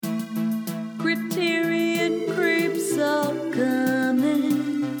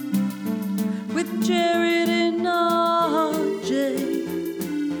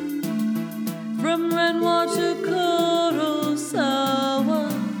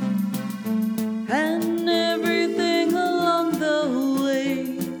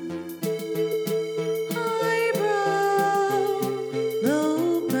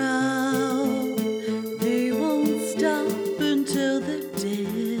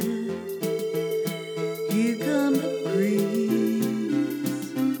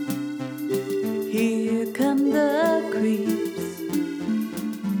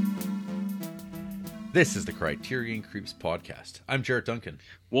This is the Criterion Creeps podcast. I'm Jarrett Duncan.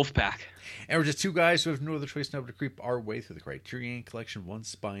 Wolfpack. And we're just two guys who have no other choice now but to creep our way through the Criterion Collection, one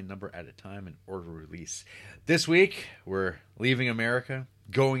spine number at a time in order of release. This week, we're leaving America,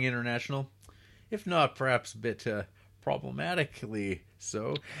 going international, if not perhaps a bit problematically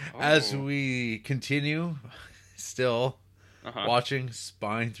so, as we continue still watching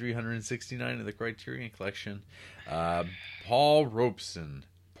Spine 369 of the Criterion Collection. Paul Robeson,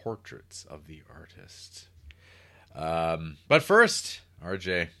 Portraits of the Artist. But first,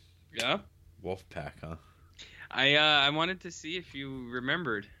 RJ. Yeah? Wolfpack, huh? I wanted to see if you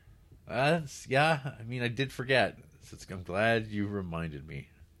remembered. Yeah, I mean, I did forget. So I'm glad you reminded me,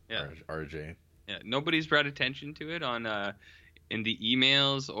 yeah. RJ. Yeah, nobody's brought attention to it on in the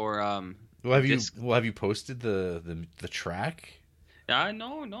emails or have you posted the track?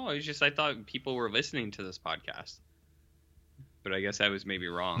 No. It's just I thought people were listening to this podcast. But I guess I was maybe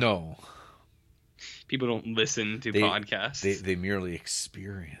wrong. No. People don't listen to podcasts. They merely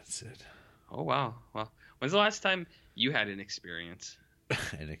experience it. Oh, wow. Well, when's the last time you had an experience?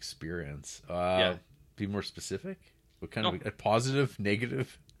 An experience? Yeah. Be more specific? What kind of... A positive?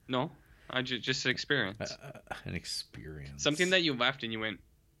 Negative? No. Just an experience. An experience. Something that you left and you went,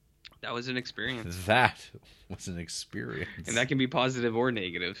 that was an experience. That was an experience. And that can be positive or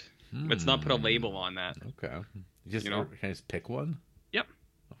negative. Let's not put a label on that. Okay. Can I just pick one? Yep.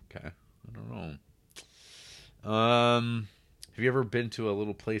 Okay. I don't know. Have you ever been to a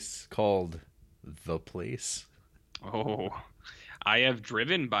little place called The Place? Oh, I have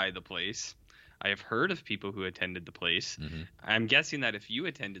driven by the place. I have heard of people who attended the place. Mm-hmm. I'm guessing that if you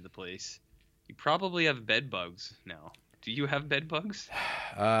attended the place, you probably have bed bugs now. Do you have bed bugs?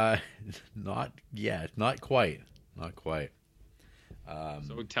 Not yet. Not quite.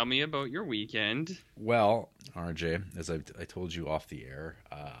 So tell me about your weekend. Well, RJ, as I told you off the air,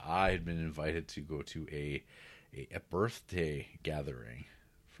 I had been invited to go to a birthday gathering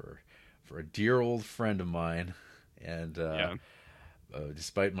for a dear old friend of mine, and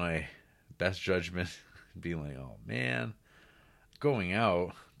despite my best judgment, being like, oh man, going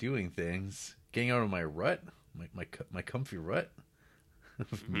out, doing things, getting out of my rut, my comfy rut,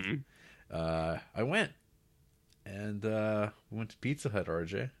 mm-hmm. I went. And we went to Pizza Hut,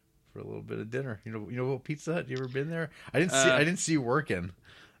 RJ, for a little bit of dinner. You know what Pizza Hut? You ever been there? I didn't see you working.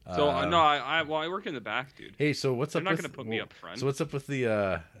 So I work in the back, dude. Hey, so what's up? They're not going to put me up front. So what's up with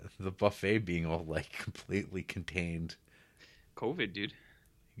the buffet being all like completely contained? COVID, dude.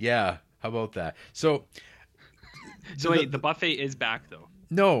 Yeah, how about that? So wait, the buffet is back though?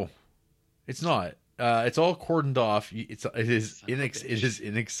 No, it's not. It's all cordoned off. It is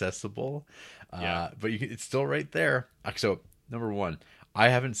inaccessible. But it's still right there. So number one, I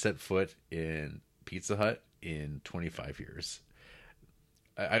haven't set foot in Pizza Hut in 25 years.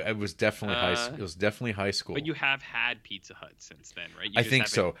 I was definitely it was definitely high school. But you have had Pizza Hut since then, right? I think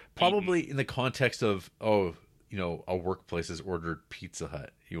so. Probably in the context of a workplace has ordered Pizza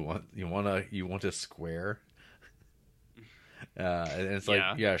Hut. You want a square. And it's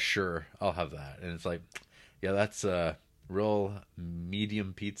like, yeah, sure, I'll have that. And it's like, yeah, that's a real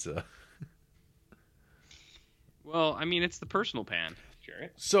medium pizza. Well, I mean, it's the personal pan,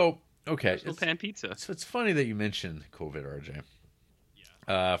 Jarrett. So, okay. Personal pan pizza. So it's funny that you mentioned COVID, RJ.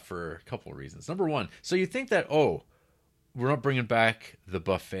 Yeah. For a couple of reasons. Number one, so you think that, we're not bringing back the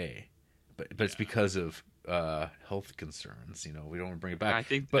buffet, but it's because of health concerns. We don't want to bring it back. I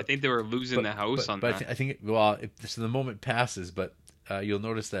think they were losing the house on that. I think if the moment passes, but you'll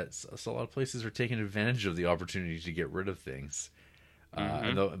notice that a lot of places are taking advantage of the opportunity to get rid of things.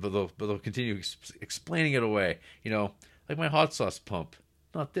 And they'll continue explaining it away. Like my hot sauce pump,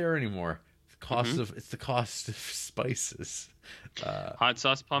 not there anymore. It's the cost of spices. Hot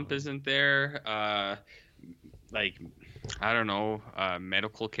sauce pump isn't there. I don't know.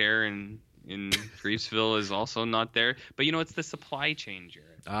 Medical care in Griefsville is also not there. But it's the supply chain,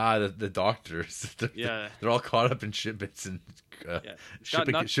 Jarrett. The doctors. They're all caught up in shipments and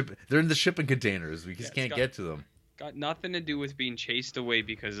they're in the shipping containers. We just can't get to them. Got nothing to do with being chased away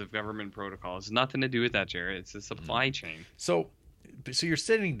because of government protocols. Nothing to do with that, Jared. It's the supply chain. So you're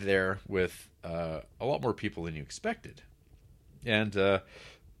sitting there with a lot more people than you expected, and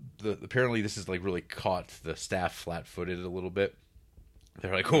apparently this is like really caught the staff flat-footed a little bit.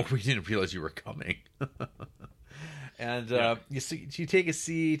 They're like, "Oh, we didn't realize you were coming." And you take a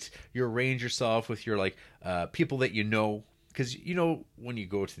seat, you arrange yourself with your people that you know, because when you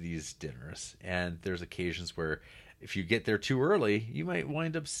go to these dinners, and there's occasions where if you get there too early, you might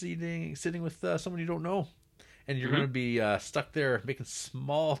wind up sitting with someone you don't know, and you're going to be stuck there making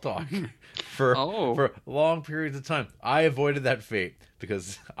small talk for long periods of time. I avoided that fate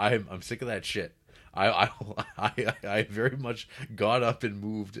because I'm sick of that shit. I very much got up and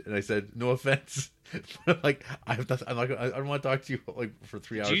moved, and I said, "No offense, like I'm not gonna, I don't want to talk to you like for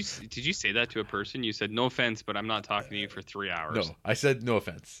 3 hours." Did you say that to a person? You said, "No offense, but I'm not talking to you for 3 hours." No, I said no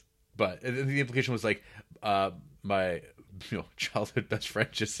offense, but and the implication was like, my childhood best friend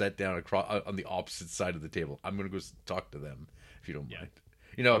just sat down across on the opposite side of the table. I'm gonna go talk to them if you don't mind.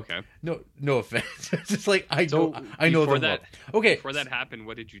 Okay. No offense. It's just like I know before them that, well. Okay, before that happened,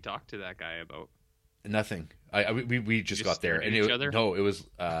 what did you talk to that guy about? nothing. We just got there, and each other? No, it was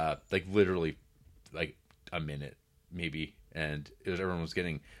like literally like a minute maybe, and it was everyone was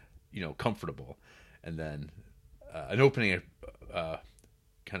getting comfortable, and then an opening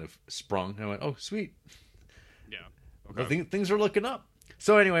kind of sprung, and I went, oh sweet, Yeah. well, Okay. things are looking up.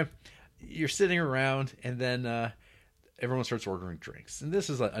 So anyway, you're sitting around, and then everyone starts ordering drinks, and this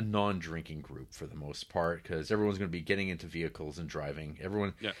is a non-drinking group for the most part because everyone's going to be getting into vehicles and driving.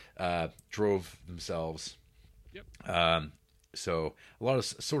 Everyone drove themselves. Yep. So a lot of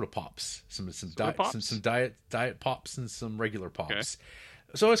soda pops, some diet pops, and some regular pops. Okay.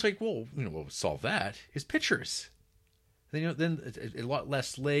 So it's like, well, what would solve that is pitchers. Then a lot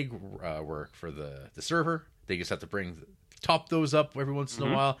less leg work for the server. They just have to top those up every once in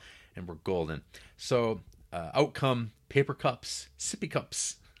a while, and we're golden. So out come paper cups, sippy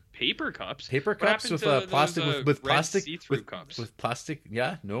cups. Paper cups. Paper What cups happened with to plastic those, with red plastic see-through cups. with plastic.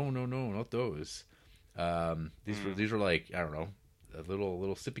 Yeah, no, not those. These were like, I don't know,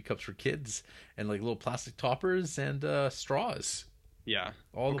 little sippy cups for kids, and like little plastic toppers and straws. Yeah.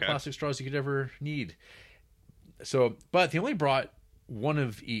 All the plastic straws you could ever need. So, but they only brought one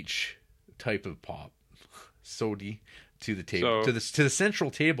of each type of pop, sody, to the table, to the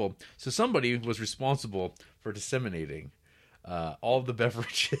central table. So somebody was responsible for disseminating all of the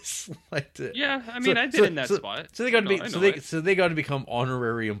beverages. Yeah, I mean, I've been in that spot. So they got they got to become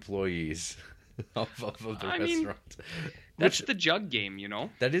honorary employees of the restaurant. That's the jug game,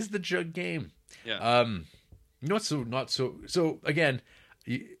 That is the jug game. Yeah. Not so. So again,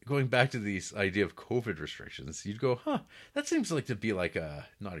 going back to this idea of COVID restrictions, you'd go, that seems like to be like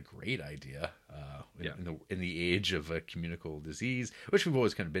not a great idea in the age of a communicable disease, which we've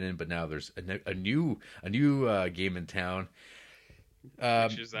always kind of been in, but now there's a new game in town.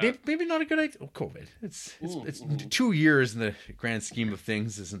 Which is that? Maybe not a good idea. Oh, COVID. It's 2 years in the grand scheme of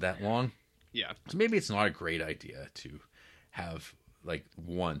things isn't that long. Yeah. So maybe it's not a great idea to have like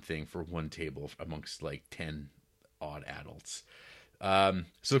one thing for one table amongst like 10 odd adults.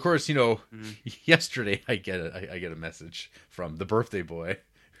 So of course, yesterday I get a message from the birthday boy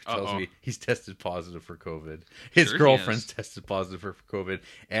who tells me he's tested positive for COVID. His girlfriend's tested positive for COVID,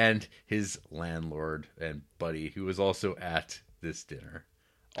 and his landlord and buddy, who was also at this dinner,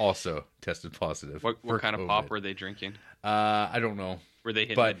 also tested positive. What kind of pop were they drinking? I don't know. Were they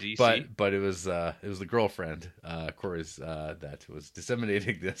hitting the DC? But it was the girlfriend, Cora's, that was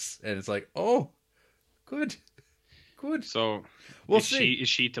disseminating this, and it's like, oh, good. So, is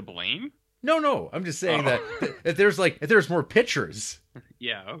she to blame? No. I'm just saying that if there's more pictures.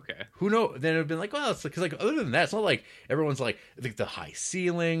 Yeah. Okay. Who knows? Then it'd been like, well, it's because like other than that, it's not like everyone's like the high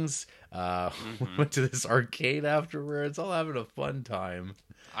ceilings. Went to this arcade afterwards, all having a fun time.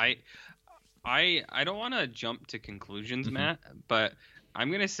 I don't want to jump to conclusions, Matt, but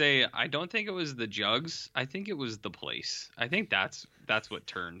I'm gonna say I don't think it was the jugs. I think it was the place. I think that's what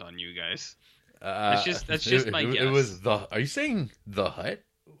turned on you guys. That's just my guess. It was Are you saying the hut?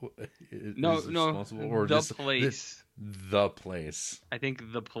 No. Or the place. The place. I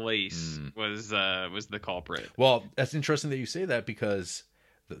think the place was the culprit. Well, that's interesting that you say that because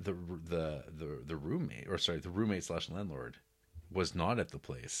the roommate, or sorry, the roommate / landlord was not at the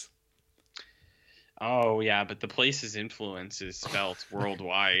place. Oh yeah, but the place's influence is felt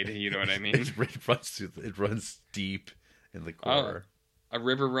worldwide. You know what I mean? It runs deep in the core. A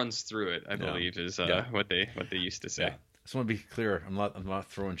river runs through it, I believe, is what they used to say. Yeah. I just want to be clear. I'm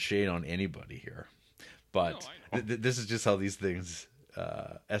not throwing shade on anybody here, but this is just how these things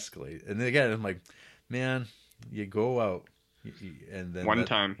escalate. And then again, I'm like, man, you go out, and then one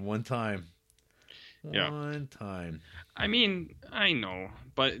time. I mean, I know,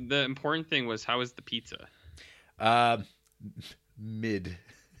 but the important thing was, how was the pizza? Mid.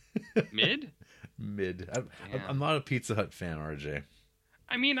 Mid. I'm not a Pizza Hut fan, RJ.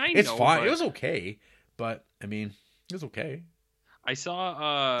 I mean, it's fine. But... It was okay, but I mean, it was okay. I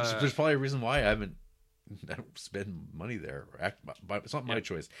saw. There's probably a reason why I don't spend money there. It's not my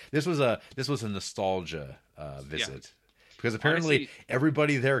choice. This was a nostalgia visit because apparently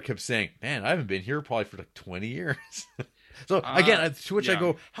everybody there kept saying, "Man, I haven't been here probably for like 20 years." So again, to which I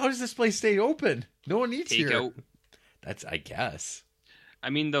go, "How does this place stay open? No one eats here." Takeout. That's, I guess. I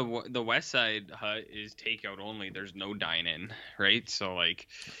mean, the West Side hut is takeout only. There's no dine in, right? So like,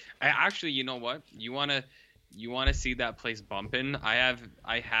 I actually, you know what? You wanna see that place bumping? I have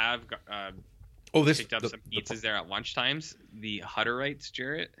picked up some pizzas there at lunchtimes. The Hutterites,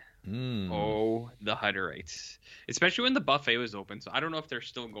 Jarrett. Oh, the Hutterites. Especially when the buffet was open. So I don't know if they're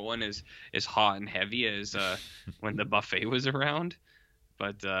still going as hot and heavy as when the buffet was around,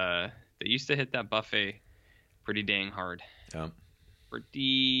 but they used to hit that buffet pretty dang hard.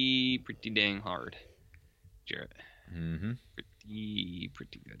 Pretty dang hard, Jarrett.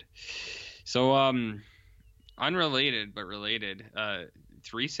 Pretty good. So unrelated but related.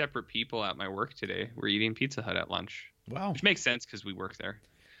 3 separate people at my work today were eating Pizza Hut at lunch. Wow. Which makes sense because we work there.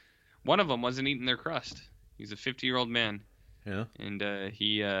 One of them wasn't eating their crust. He's a 50-year-old man. Yeah. And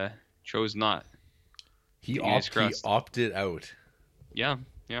he chose not. He opted out. Yeah.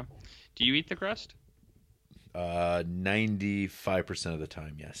 Do you eat the crust? 95% of the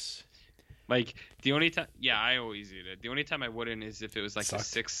time, yes. Like the only time, yeah, I always eat it. The only time I wouldn't is if it was like Sucked. a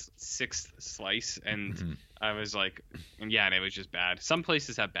sixth slice, and I was like, and it was just bad. Some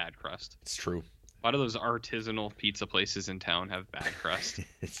places have bad crust. It's true. A lot of those artisanal pizza places in town have bad crust.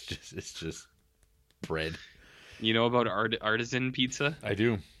 It's just bread. You know about artisan pizza? I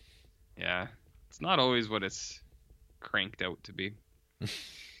do. Yeah, it's not always what it's cranked out to be.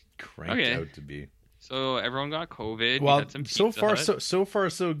 Out to be. So everyone got COVID. Well, you had some so far Hut. so far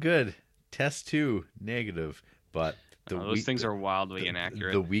so good. Test 2 negative, but those things are wildly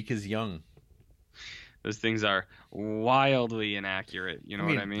inaccurate. The week is young. Those things are wildly inaccurate. You know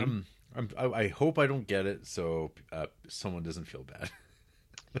what I mean? I hope I don't get it, so someone doesn't feel bad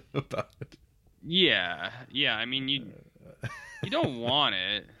about it. Yeah. I mean, you don't want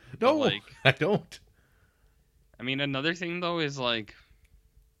it. No, like, I don't. I mean, another thing though is like,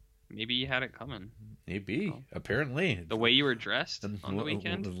 maybe you had it coming. Maybe. Apparently, the way you were dressed on the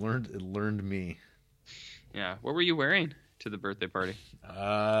weekend. It learned me. Yeah. What were you wearing to the birthday party?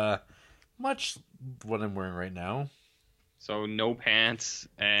 Much what I'm wearing right now. So no pants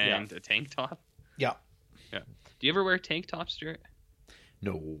and a tank top? Yeah. Do you ever wear tank tops, Stuart?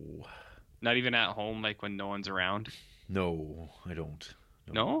 No. Not even at home, like when no one's around? No, I don't.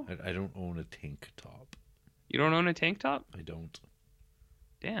 No? I don't own a tank top. You don't own a tank top? I don't.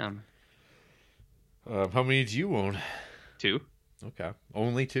 Damn. How many do you own? 2. Okay.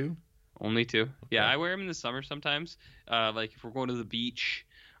 Only 2? Only 2. Okay. Yeah, I wear them in the summer sometimes. Like if we're going to the beach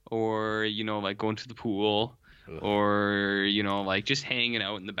or, like going to the pool. Ugh. Or, like just hanging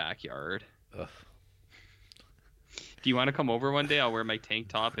out in the backyard. Ugh. Do you want to come over one day? I'll wear my tank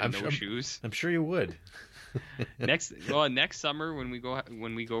top and shoes. I'm sure you would. Next summer when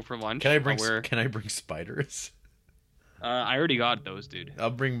we go for lunch, Can I bring spiders? I already got those, dude. I'll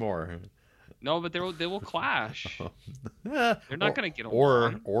bring more. No, but they will clash. They're not gonna get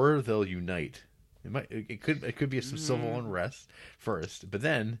along. Or they'll unite. It could be some civil unrest first, but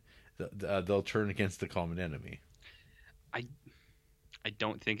then they'll turn against the common enemy. I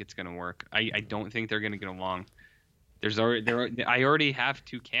don't think it's gonna work. I don't think they're gonna get along. I already have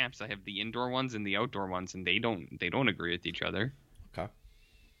 2 camps. I have the indoor ones and the outdoor ones, and they don't agree with each other. Okay.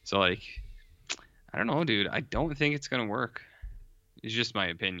 So like, I don't know, dude. I don't think it's gonna work. It's just my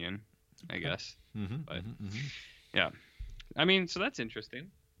opinion, I guess. Yeah. I mean, so that's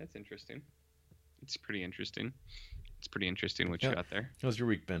interesting. It's pretty interesting. It's pretty interesting what you got there. How's your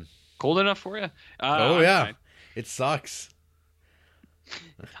week been? Cold enough for you? Yeah. It sucks.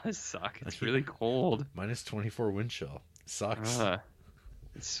 It does suck. It's really cold. Minus 24 wind chill. Sucks.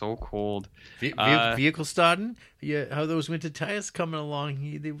 It's so cold. Vehicle starting? Yeah. How are those winter tires coming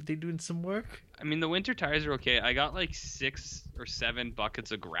along? They doing some work? I mean, the winter tires are okay. I got like 6 or 7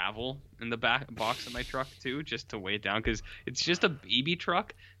 buckets of gravel in the back box of my truck too, just to weigh it down because it's just a baby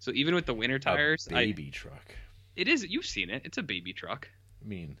truck. So even with the winter tires, truck. It is. You've seen it. It's a baby truck. I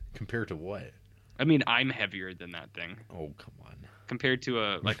mean, compared to what? I mean, I'm heavier than that thing. Oh, come on. Compared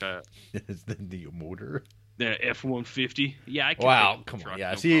to the motor. The F-150. Yeah, I can. Wow, come on.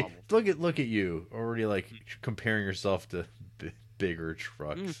 Yeah, no see, problem. look at you already like comparing yourself to bigger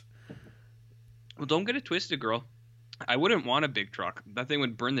trucks. Well, don't get it twisted, girl. I wouldn't want a big truck. That thing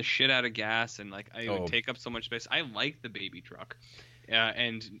would burn the shit out of gas, and like it would take up so much space. I like the baby truck,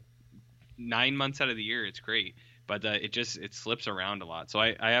 and 9 months out of the year it's great, but it slips around a lot. So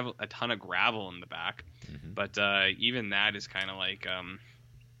I have a ton of gravel in the back, but even that is kind of like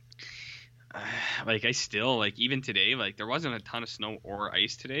I still like even today like there wasn't a ton of snow or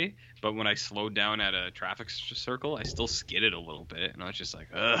ice today, but when I slowed down at a traffic circle, I still skidded a little bit, and I was just like,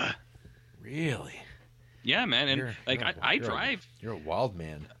 ugh. Really? Yeah, man, and I drive. You're a wild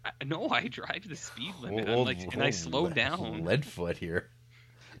man. I drive the speed limit. And I slow down. Leadfoot here.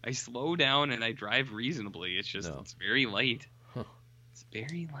 I slow down and I drive reasonably. It's just No. it's very light. Huh. It's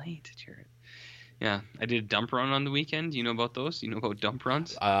very light, Jared. Yeah, I did a dump run on the weekend. You know about those? You know about dump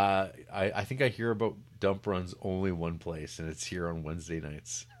runs? I think I hear about dump runs only one place, and it's here on Wednesday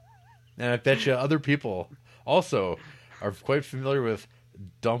nights. And I bet you other people also are quite familiar with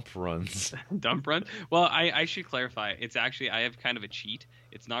dump runs. Dump run? Well, I should clarify. It's actually I have kind of a cheat.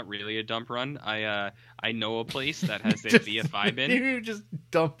 It's not really a dump run. I know a place that has their VFI bin. You just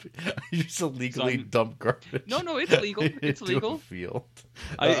dump. You just illegally dump garbage. No, it's legal. It's into legal. A field.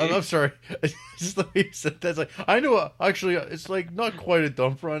 I'm I'm sorry. Just the way you said that's like I know. Actually, it's like not quite a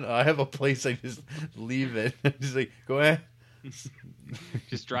dump run. I have a place I just leave it. Just like go ahead.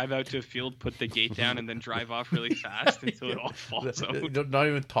 Just drive out to a field, put the gate down, and then drive off really fast until it all falls out. Not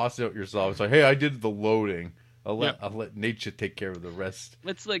even toss it out yourself. It's like, hey, I did the loading. I'll let nature take care of the rest.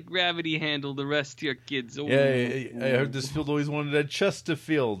 Let's let gravity handle the rest here, kids. Oh. Yeah, I heard this field always wanted a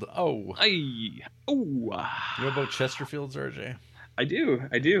Chesterfield. Oh. Aye. Oh. You know about Chesterfields, RJ? I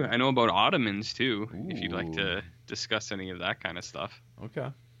do. I know about Ottomans, too, if you'd like Ooh. to discuss any of that kind of stuff. Okay.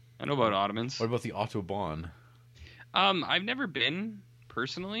 I know about Ottomans. What about the Autobahn? I've never been,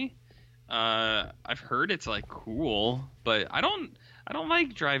 personally. I've heard it's, like, cool, but I don't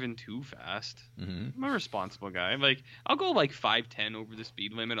like driving too fast. Mm-hmm. I'm a responsible guy. Like, I'll go, like, 5-10 over the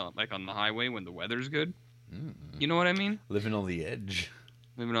speed limit, on the highway when the weather's good. You know what I mean? Living on the edge.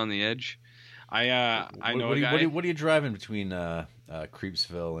 Living on the edge. I know a guy. What are you driving between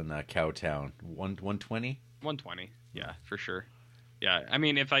Creepsville and Cowtown? 120? 120. Yeah, for sure. Yeah, I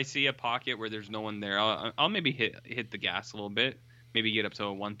mean, if I see a pocket where there's no one there, I'll maybe hit the gas a little bit, maybe get up to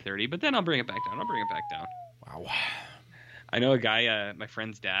a 130, but then I'll bring it back down. Wow. I know a guy, my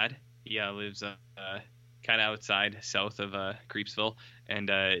friend's dad. He lives kind of outside, south of Creepsville,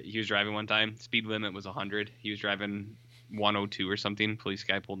 and he was driving one time. Speed limit was 100. He was driving 102 or something. Police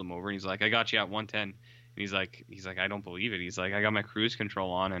guy pulled him over, and he's like, "I got you at 110." And he's like, "I don't believe it." He's like, "I got my cruise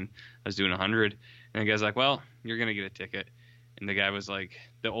control on, and I was doing 100." And the guy's like, "Well, you're gonna get a ticket." And the guy was like,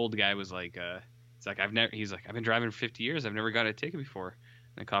 the old guy was like, he's like, "I've been driving for 50 years. I've never got a ticket before."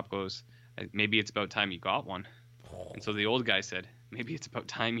 And the cop goes, "Maybe it's about time you got one." And so the old guy said, "Maybe it's about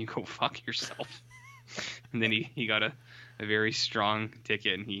time you go fuck yourself." And then he got a very strong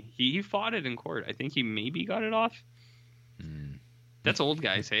ticket, and he fought it in court. I think he maybe got it off. That's old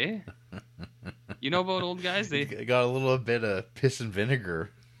guys, hey? You know about old guys? They got a little bit of piss and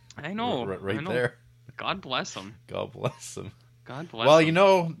vinegar. I know. Right I know. there. God bless them. God bless them. God bless Well, them. you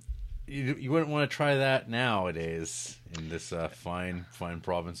know, you wouldn't want to try that nowadays in this fine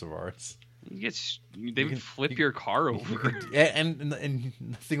province of ours. They would flip your car over. And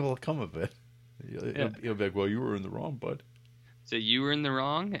nothing will come of it. You'll be like, well, you were in the wrong, bud. So you were in the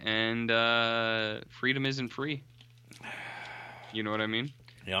wrong, and freedom isn't free. You know what I mean?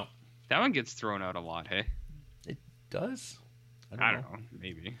 Yeah. That one gets thrown out a lot, hey? It does? I don't know.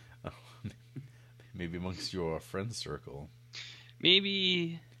 Maybe. Maybe amongst your friend circle.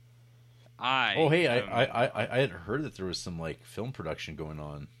 Maybe I... Oh, hey, I had heard that there was some, like, film production going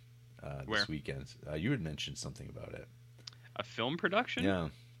on this weekend. You had mentioned something about it. A film production? Yeah,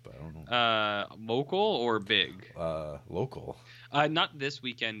 but I don't know. Local or big? Local. Not this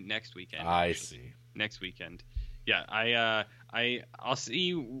weekend, next weekend. I see. Next weekend. Yeah, I'll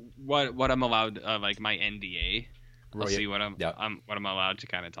see what I'm allowed, like my NDA. I'll see what I'm allowed to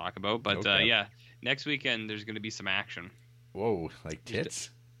kind of talk about. But okay. yeah, next weekend there's going to be some action. Whoa, like tits?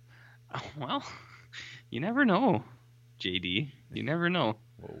 Well, you never know, JD. You never know.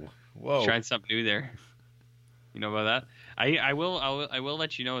 Whoa. Tried something new there. You know about that? I will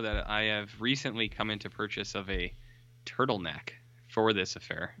let you know that I have recently come into purchase of a turtleneck for this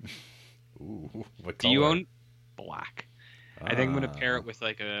affair. Ooh, what color? Do you own black? I think I'm going to pair it with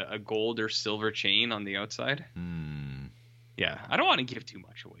like a gold or silver chain on the outside. Yeah, I don't want to give too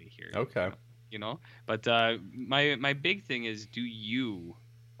much away here. Okay. You know? But my big thing is, do you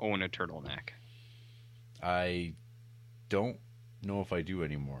own a turtleneck? I don't know if I do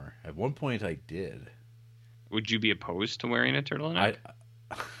anymore. At one point I did. Would you be opposed to wearing a turtleneck?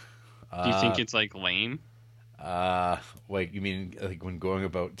 Do you think it's like lame? Like you mean like when going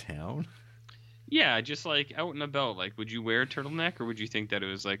about town? Yeah, just like out and about. Like, would you wear a turtleneck, or would you think that it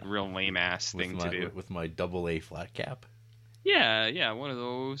was like a real lame ass thing to do? With my AA flat cap? Yeah, one of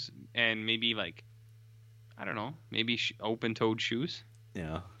those, and maybe like, I don't know, maybe open-toed shoes.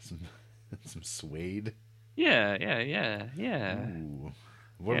 Yeah, some suede. Yeah. Ooh.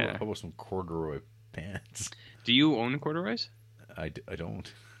 How about some corduroy pants? Do you own corduroys? I don't.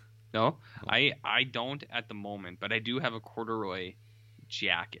 No, I don't at the moment, but I do have a corduroy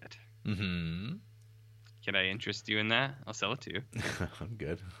jacket. Mm-hmm. Can I interest you in that? I'll sell it to you I'm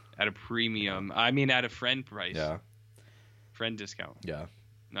good. at a premium. I mean, at a friend price. Yeah. Friend discount. Yeah.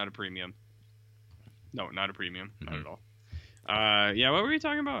 Not a premium. No, not a premium. Mm-hmm. Not at all. Yeah, what were you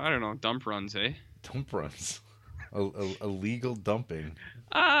talking about? I don't know. Dump runs, eh? Dump runs. Illegal dumping.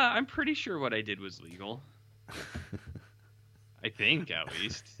 I'm pretty sure what I did was legal. I think, at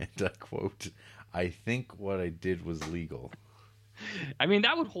least. And I quote, I think what I did was legal. I mean,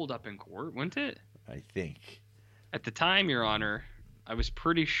 that would hold up in court, wouldn't it? I think. At the time, Your Honor, I was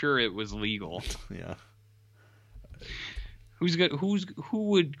pretty sure it was legal. Yeah. Who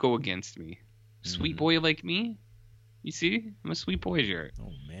would go against me? Sweet Mhm. boy like me? You see? I'm a sweet boy, Jared.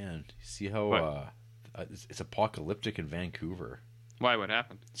 Oh man, you see how it's apocalyptic in Vancouver. Why? What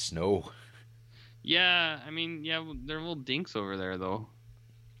happened? Snow. Yeah, I mean, yeah, they're little dinks over there, though.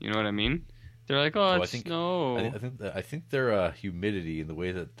 You know what I mean? They're like, oh, I it's think- snow. I think their humidity and the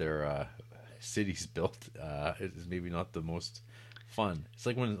way that their city's built is maybe not the most fun. It's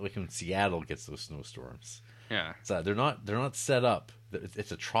like when Seattle gets those snowstorms. Yeah. So they're not set up.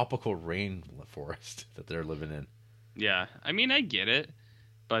 It's a tropical rain forest that they're living in. Yeah. I mean, I get it.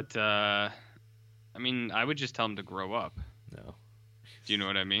 But, I mean, I would just tell them to grow up. No, Do you know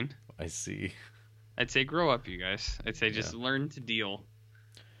what I mean? I see. I'd say grow up, you guys. I'd say just learn to deal.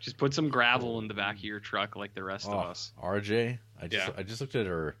 Just put some gravel in the back of your truck like the rest of us. RJ, I just looked at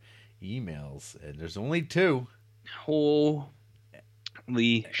her emails and there's only 2. Holy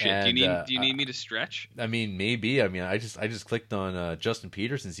shit! And, do you need me to stretch? I mean, maybe. I mean, I just clicked on Justin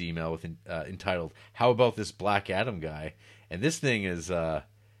Peterson's email with entitled "How about this Black Adam guy?" And this thing is I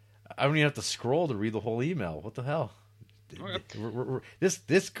don't even have to scroll to read the whole email. What the hell? Okay.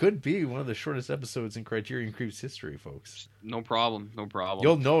 This could be one of the shortest episodes in Criterion Creeps history, folks. No problem. No problem.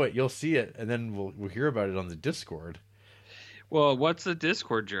 You'll know it, you'll see it, and then we'll hear about it on the Discord. Well, what's the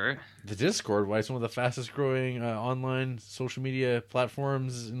Discord, Jarrett? The Discord, why it's one of the fastest growing online social media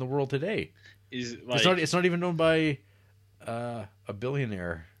platforms in the world today. Is like It's not even known by a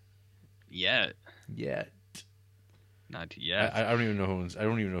billionaire yet? yet. Not yet. I don't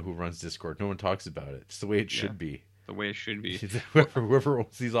even know who runs Discord. No one talks about it. It's the way it should be. The way it should be. Whoever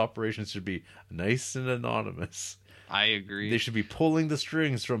owns these operations should be nice and anonymous. I agree. They should be pulling the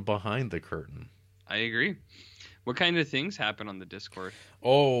strings from behind the curtain. I agree. What kind of things happen on the Discord?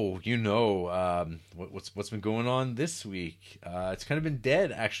 Oh, what's been going on this week? It's kind of been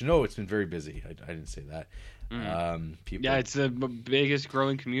dead. Actually, no, it's been very busy. I didn't say that. People, Yeah, it's the biggest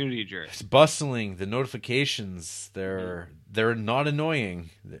growing community, Jared. it's bustling. The notifications, they're not annoying.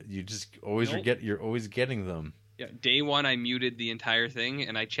 You just always Nope. you're always getting them. Yeah, day one I muted the entire thing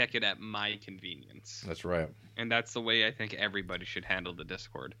and I check it at my convenience. That's right. And that's the way I think everybody should handle the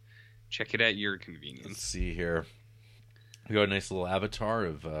Discord. Check it at your Let's convenience. see here. We got a nice little avatar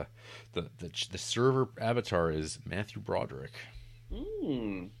of the server avatar is Matthew Broderick.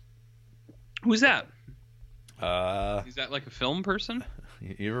 Who's that? Uh, Is that like a film person?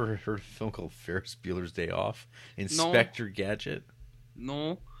 you ever heard of a film called Ferris Bueller's Day Off? Inspector Gadget.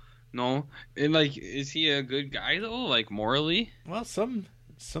 No. And like, is he a good guy though? Like morally? Well, some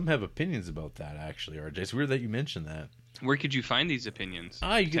have opinions about that actually. RJ, it's weird that you mentioned that. Where could you find these opinions?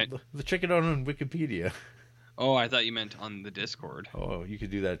 You could check it out on Wikipedia. Oh, I thought you meant on the Discord. Oh, you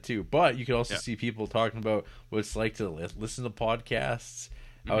could do that too. But you could also Yeah. see people talking about what it's like to listen to podcasts,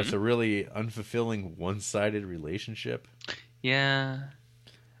 how it's a really unfulfilling, one-sided relationship. Yeah.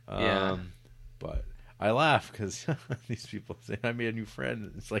 Yeah. But I laugh because these people say, I made a new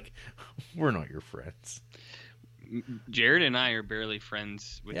friend. It's like, we're not your friends. Jared and I are barely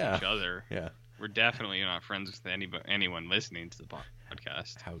friends with each other. Yeah. We're definitely not friends with anyone listening to the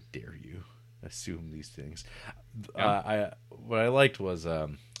podcast. How dare you assume these things? Yeah. What I liked was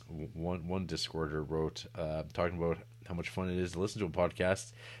one Discorder wrote talking about how much fun it is to listen to a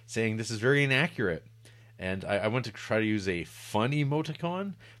podcast, saying this is very inaccurate. And I went to try to use a fun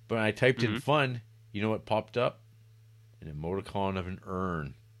emoticon, but when I typed in fun, you know what popped up? An emoticon of an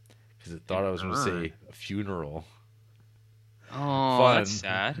urn. Because it thought I was going to say a funeral. Oh, Fun. that's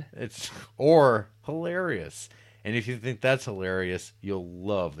sad. Or hilarious. And if you think that's hilarious, you'll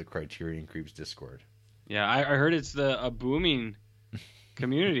love the Criterion Creeps Discord. Yeah, I heard it's a booming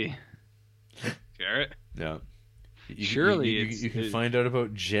community. Jarrett? Yeah. Surely you can find out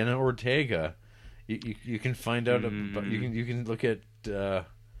about Jenna Ortega. You can find out about you can look at the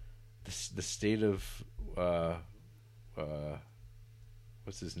state of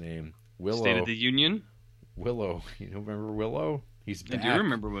what's his name? Willow. State of the Union? Willow. You know, remember Willow? He's back. I do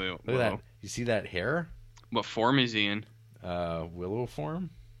remember Willow. Look at that. You see that hair? What form is he in? Willow form.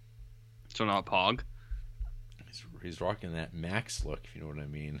 So not Pog? He's rocking that Max look, if you know what I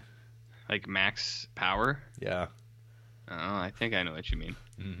mean. like max power. Yeah. Oh, I think I know what you mean.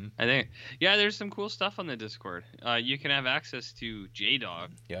 Mm-hmm. I think, yeah, there's some cool stuff on the Discord. You can have access to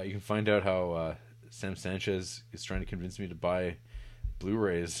J-Dog. Yeah, you can find out how Sam Sanchez is trying to convince me to buy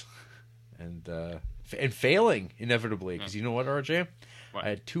Blu-rays, and failing inevitably, because you know what, RJ? What? I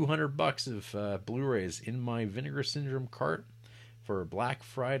had $200 of Blu-rays in my Vinegar Syndrome cart for Black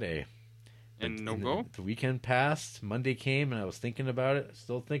Friday. And no go? The weekend passed, Monday came, and I was thinking about it,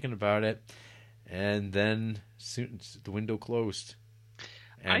 still thinking about it, and then soon the window closed.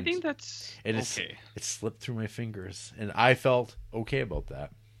 And I think that's okay. It slipped through my fingers, and I felt okay about that.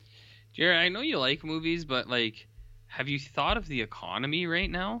 Jared, I know you like movies, but like, have you thought of the economy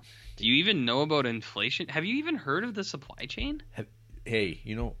right now? Do you even know about inflation? Have you even heard of the supply chain? Hey,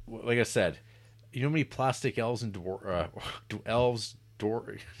 you know, like I said, you know how many plastic elves and dwarves,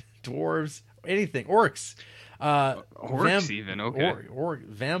 anything, orcs, even okay, or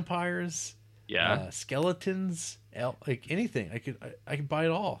vampires, yeah, skeletons, like anything. I could buy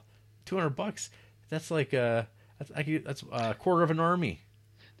it all. $200. That's like that's a quarter of an army.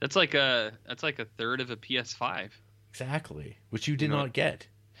 That's like a third of a PS5. Exactly, which you did not get.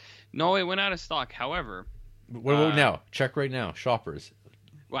 No, it went out of stock. However, what about now? Check right now, Shoppers.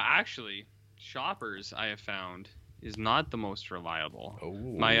 Well, actually, Shoppers I have found is not the most reliable. Oh.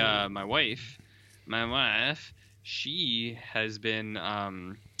 My wife, she has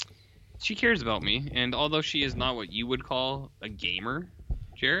been she cares about me, and although she is not what you would call a gamer,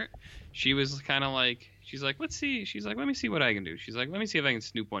 Jarrett, she was kind of like, she's like, let's see. She's like, let me see what I can do. She's like, let me see if I can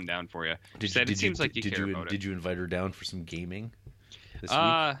snoop one down for you. She said, it seems like you care about it. Did you invite her down for some gaming this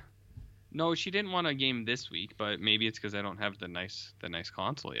week? No, she didn't want a game this week, but maybe it's because I don't have the nice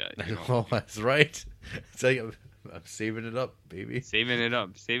console yet. You know? Oh, that's right. It's like I'm saving it up, baby. Saving it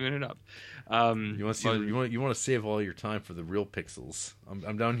up. You want to see? You want to save all your time for the real pixels.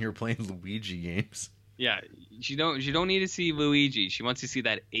 I'm down here playing Luigi games. Yeah, she don't need to see Luigi. She wants to see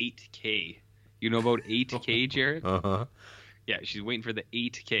that 8K. You know about 8K, Jared? Uh-huh. Yeah, she's waiting for the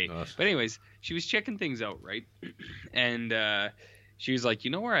 8K. But anyways, she was checking things out, right? And she was like, you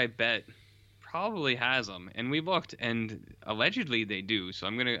know where I bet probably has them, and we looked, and allegedly they do. So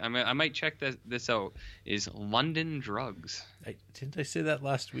I might check this out. Is London Drugs? Didn't I say that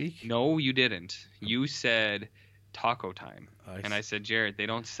last week? No, you didn't. You said Taco Time, and I said, Jared, they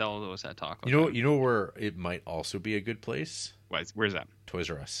don't sell those at Taco Time. You know where it might also be a good place? Where's that? Toys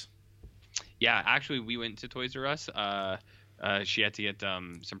R Us. Yeah, actually, we went to Toys R Us. She had to get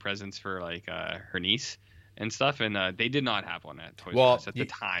some presents for like her niece and stuff, and they did not have one at Toys R Us at the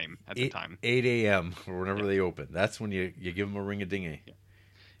time. 8 a.m. or whenever they open. That's when you give them a ring-a-dingy.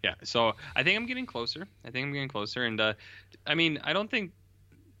 Yeah. So I think I'm getting closer. And I mean, I don't think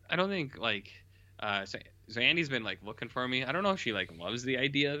like so Andy's been like looking for me. I don't know if she like loves the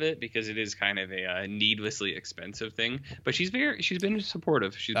idea of it, because it is kind of a needlessly expensive thing. But she's been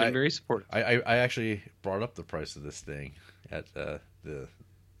supportive. She's been very supportive. I actually brought up the price of this thing at the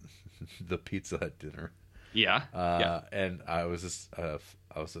Pizza Hut dinner. Yeah. And I was I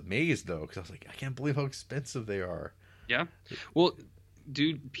was amazed though, because I was like, I can't believe how expensive they are. Yeah. Well,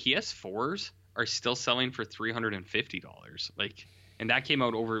 dude, PS4s are still selling for $350. Like, and that came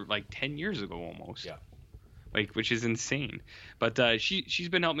out over like 10 years ago almost. Yeah. Like, which is insane. But she's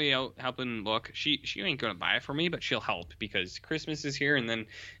been helping look. She ain't gonna buy it for me, but she'll help, because Christmas is here, and then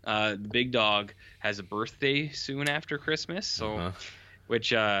the big dog has a birthday soon after Christmas. So,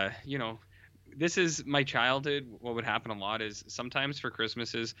 which you know, this is my childhood. What would happen a lot is sometimes for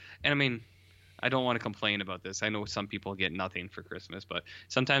Christmases, and I mean, I don't want to complain about this. I know some people get nothing for Christmas, but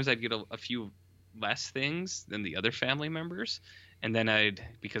sometimes I'd get a few less things than the other family members. And then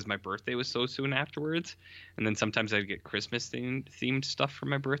because my birthday was so soon afterwards, and then sometimes I'd get Christmas themed stuff for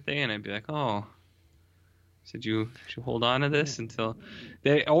my birthday, and I'd be like, oh, should you hold on to this until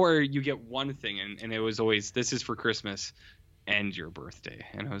or you get one thing, and it was always, this is for Christmas and your birthday.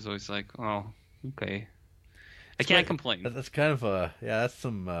 And I was always like, oh, okay. I can't complain. That's kind of that's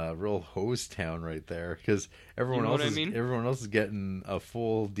some real hose town right there, because everyone else is getting a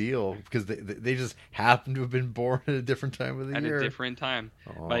full deal, because they just happen to have been born at a different time of the year. At a different time.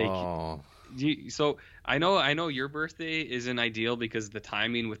 Oh. Like, so I know your birthday isn't ideal because of the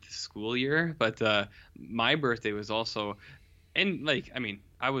timing with the school year, but my birthday was also, and like, I mean,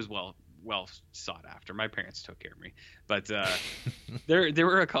 I was well sought after. My parents took care of me, but there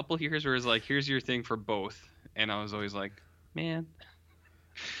were a couple years where it was like, here's your thing for both. And I was always like, man,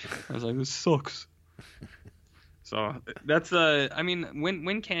 I was like, this sucks. So that's I mean,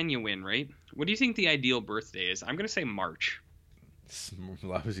 when can you win, right? What do you think the ideal birthday is? I'm gonna say March.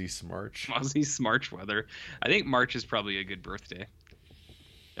 Lousy Smarch. Lousy Smarch weather. I think March is probably a good birthday.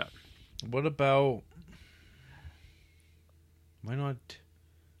 Yeah. What about? Why not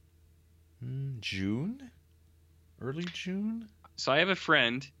June? Early June? So I have a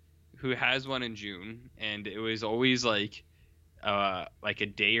friend who has one in June, and it was always like a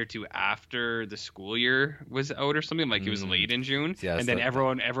day or two after the school year was out or something. Like it was late in June, Yeah, and then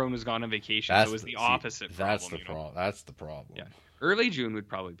everyone was gone on vacation, so it was the opposite That's problem. the problem. That's the problem. Yeah, early June would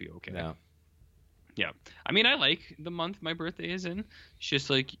probably be okay. Yeah. Yeah, I mean, I like the month my birthday is in. It's just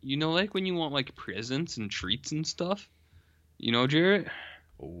like, like when you want like presents and treats and stuff. Jarrett?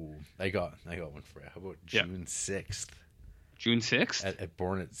 Oh, I got one for you. How about June 6th? June 6th? At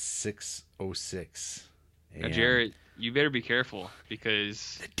born at 6:06. Now, Jarrett, you better be careful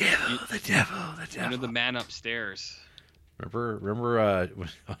because the devil. The man upstairs. Remember when,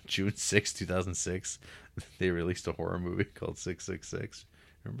 on June 6th, 2006, they released a horror movie called 666.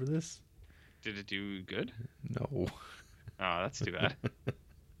 Remember this? Did it do good? No. Oh, that's too bad.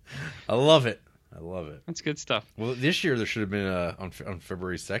 I love it. That's good stuff. Well, this year there should have been on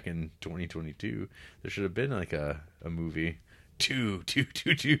February 2nd, 2022. There should have been like a movie. Tuesday.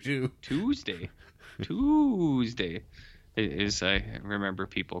 Is I remember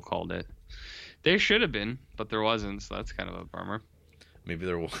people called it. There should have been, but there wasn't. So that's kind of a bummer. Maybe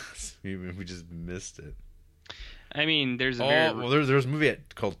there was. Maybe we just missed it. I mean, there's there's a movie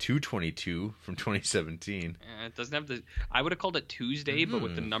called 222 from 2017. It doesn't have the. I would have called it Tuesday, but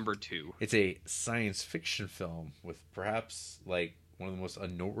with the number 2. It's a science fiction film with perhaps like one of the most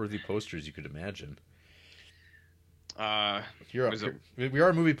unnoteworthy posters you could imagine. We are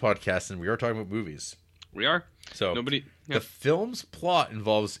a movie podcast, and we are talking about movies. We are. So the film's plot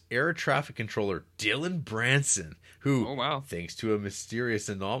involves air traffic controller Dylan Branson, who, thanks to a mysterious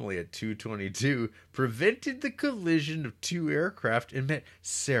anomaly at 222, prevented the collision of 2 aircraft and met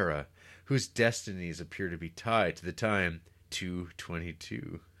Sarah, whose destinies appear to be tied to the time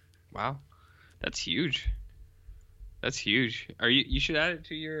 222. Wow, that's huge. You should add it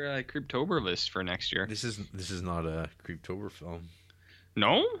to your Creeptober list for next year. This is not a Creeptober film.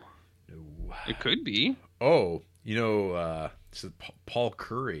 No. No. It could be. Oh, this is Paul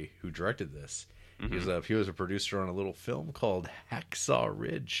Curry who directed this. Mm-hmm. He was a producer on a little film called Hacksaw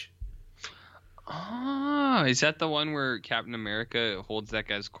Ridge. Ah, is that the one where Captain America holds that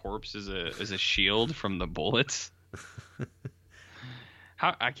guy's corpse as a shield from the bullets?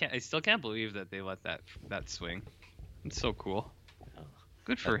 I still can't believe that they let that swing. It's so cool.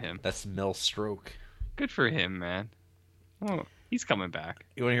 Good for him. That's Mel Stroke. Good for him, man. Oh, he's coming back.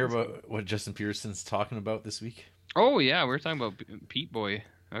 You want to hear about what Justin Peterson's talking about this week? Oh, yeah. We're talking about Pete Boy.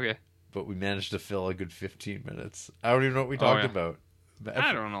 Okay. But we managed to fill a good 15 minutes. I don't even know what we talked about.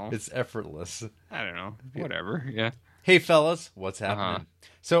 I don't know. It's effortless. I don't know. Whatever. Yeah. Hey, fellas. What's happening?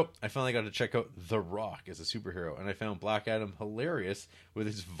 So, I finally got to check out The Rock as a superhero, and I found Black Adam hilarious with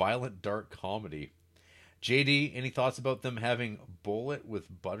his violent, dark comedy. JD, any thoughts about them having Bullet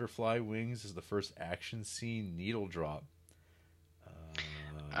with butterfly wings as the first action scene needle drop?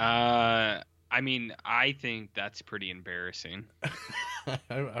 I mean, I think that's pretty embarrassing. I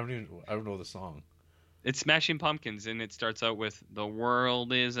don't know the song. It's Smashing Pumpkins, and it starts out with "The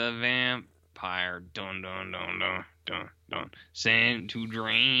world is a vampire, dun dun dun dun dun dun, sent to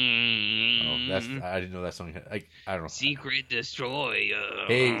drain." Oh, I didn't know that song. I don't know. Secret destroyer.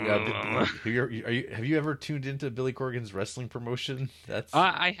 Hey, have you ever tuned into Billy Corgan's wrestling promotion?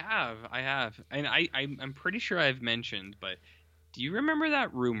 I have, and I'm pretty sure I've mentioned, but do you remember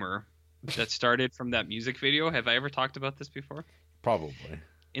that rumor that started from that music video? Have I ever talked about this before? Probably.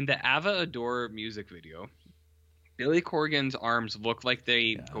 In the Ava Adore music video, Billy Corgan's arms look like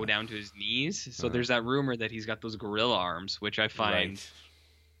they go down to his knees. So there's that rumor that he's got those gorilla arms, which I find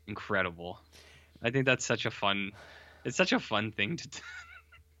incredible. I think that's such a fun thing to do.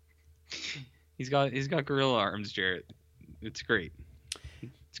 He's got gorilla arms, Jarrett. It's great.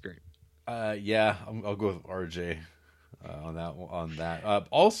 It's great. I'll go with RJ. On that.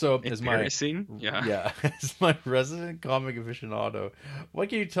 Also, as my resident comic aficionado, what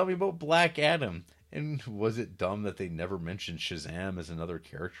can you tell me about Black Adam? And was it dumb that they never mentioned Shazam as another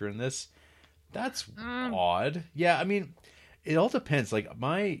character in this? That's odd. Yeah, I mean, it all depends. Like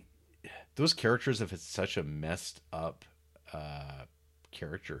those characters have had such a messed up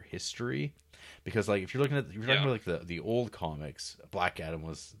character history. Because like if you're talking about like the old comics, Black Adam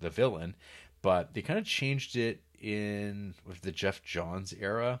was the villain, but they kind of changed it with the Jeff Johns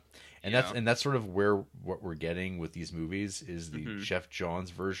era, and that's sort of what we're getting with these movies is the Jeff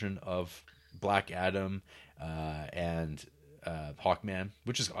Johns version of Black Adam and Hawkman,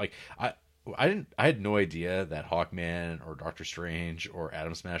 which is like I had no idea that Hawkman or Doctor Strange or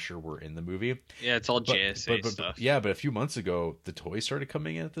Atom Smasher were in the movie. Yeah, it's all JSA stuff. But a few months ago, the toys started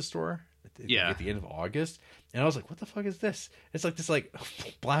coming in at the store, Yeah. at the end of August, and I was like, "What the fuck is this?" It's like this like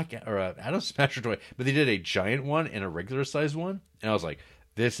black or Atom Smasher toy, but they did a giant one and a regular sized one, and I was like,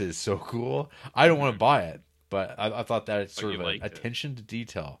 "This is so cool." I don't want to buy it, but I thought that sort of attention to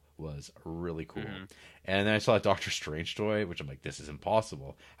detail was really cool. And then I saw a Doctor Strange toy, which I'm like, "This is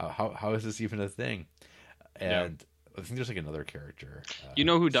impossible. How is this even a thing?" And I think there's like another character. You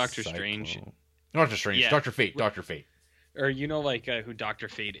know who Doctor Strange? Doctor Strange. Yeah. Doctor Fate. Doctor Fate. Or you know, like who Dr.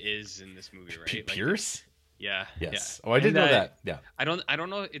 Fate is in this movie, right? Pierce? Yeah. Yes. Yeah. Oh, I did know that. Yeah. I don't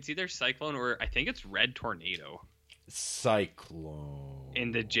know. It's either Cyclone or I think it's Red Tornado. Cyclone.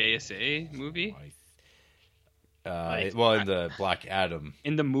 In the JSA movie? In the Black Adam.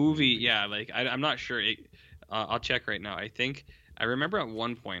 In the movie, yeah. Like, I'm not sure. I'll check right now. I remember at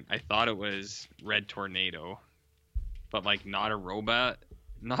one point I thought it was Red Tornado, but like not a robot,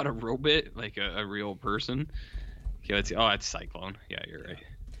 like a real person. Okay, let's see. Oh, it's Cyclone. Yeah, you're right.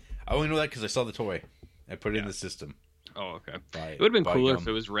 I only know that because I saw the toy. I put it in the system. Oh, okay. It would have been cooler if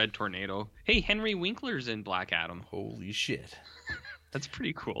it was Red Tornado. Hey, Henry Winkler's in Black Adam. Holy shit. That's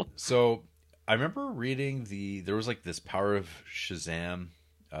pretty cool. So, I remember reading there was like this Power of Shazam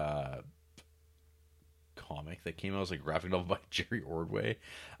comic that came out. It was like a graphic novel by Jerry Ordway.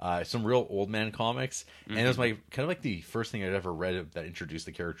 Some real old man comics. And it was my kind of like the first thing I'd ever read that introduced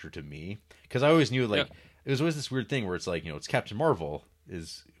the character to me. Because I always knew like... Yep. It was always this weird thing where it's like, it's Captain Marvel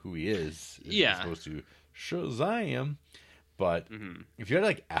is who he is. As opposed to Shazam. But if you had to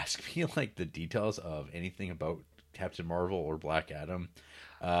like ask me like the details of anything about Captain Marvel or Black Adam,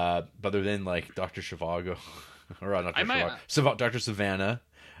 other than like Dr. Zhivago, or not Dr. Zhivago, Dr. Savannah.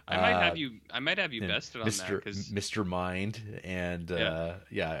 I might have you bested on that because Mr. Mind and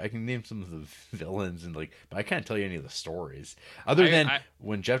I can name some of the villains but I can't tell you any of the stories other than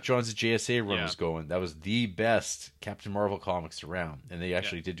when Jeff Johns' JSA run was going. That was the best Captain Marvel comics around, and they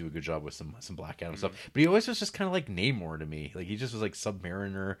actually did do a good job with some Black Adam stuff. But he always was just kind of like Namor to me. Like he just was like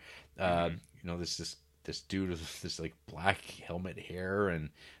Submariner. This dude with this like black helmet hair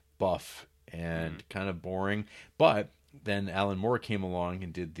and buff and kind of boring, but. Then Alan Moore came along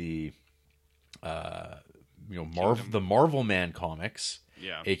and did the, the Marvel Man comics,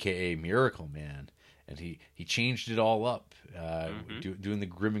 aka Miracle Man, and he changed it all up, doing the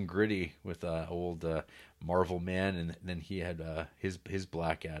grim and gritty with old Marvel Man, and then he had his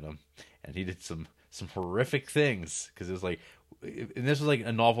Black Adam, and he did some horrific things because it was like, and this was like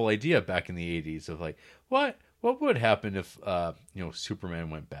a novel idea back in the 80s of like what would happen if Superman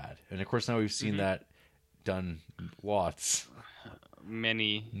went bad, and of course now we've seen that. Done lots,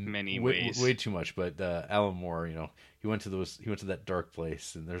 many ways, way too much. But Alan Moore, he went to that dark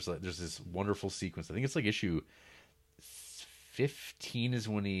place, and there's this wonderful sequence. I think it's like issue 15 is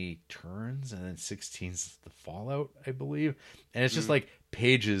when he turns, and then 16 is the fallout, I believe. And it's just like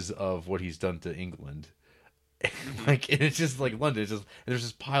pages of what he's done to England, and it's just like London. It's just there's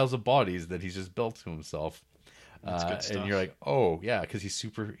just piles of bodies that he's just built to himself. And you're like, oh yeah, because he's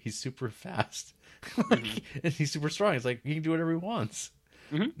super fast. And he's super strong. It's like he can do whatever he wants.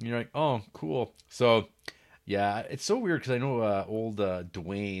 And you're like, oh, cool. So, yeah, it's so weird because I know old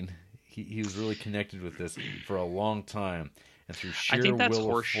Dwayne. He was really connected with this for a long time, and through sheer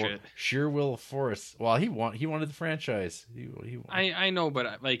will of force. Well, he wanted the franchise. I know,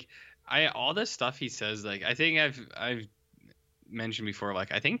 but all this stuff he says, like I think I've mentioned before.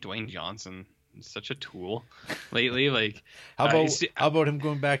 Like I think Dwayne Johnson. Such a tool lately. Like how about him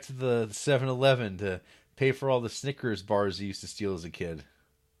going back to the 7-Eleven to pay for all the Snickers bars he used to steal as a kid?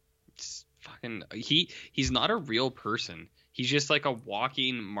 It's fucking he's not a real person. He's just like a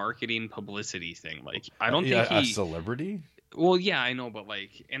walking marketing publicity thing. Like I don't think a celebrity. Well, yeah, I know, but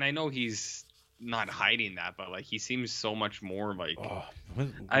like, and I know he's not hiding that, but like he seems so much more like.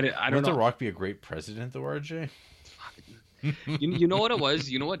 I don't know. Would The Rock be a great president, though, RJ? You know what it was?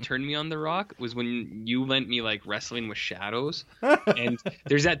 You know what turned me on The Rock was when you lent me like Wrestling with Shadows, and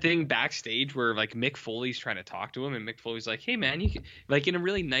there's that thing backstage where like Mick Foley's trying to talk to him, and Mick Foley's like, "Hey man, you can," like in a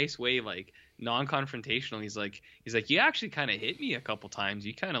really nice way, like non-confrontational. He's like, "You actually kind of hit me a couple times.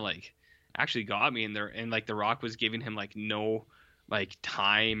 You kind of like actually got me in there," and like The Rock was giving him like no like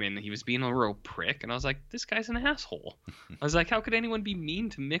time, and he was being a real prick, and I was like, this guy's an asshole. I was like, how could anyone be mean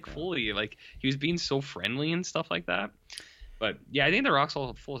to Mick Foley? Like he was being so friendly and stuff like that. But yeah, I think The Rock's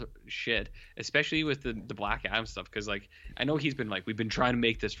all full of shit, especially with the Black Adam stuff. Because like I know he's been like, we've been trying to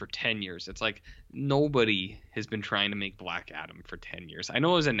make this for 10 years. It's like nobody has been trying to make Black Adam for 10 years. I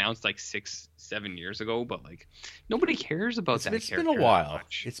know it was announced like 6-7 years ago, but like nobody cares about that. It's been a while.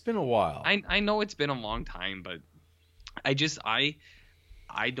 It's been a while. I know it's been a long time, but I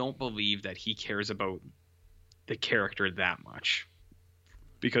don't believe that he cares about the character that much.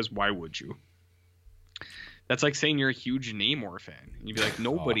 Because why would you? That's like saying you're a huge Namor fan. You'd be like,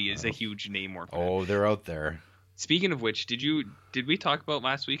 nobody is a huge Namor fan. Oh, they're out there. Speaking of which, did we talk about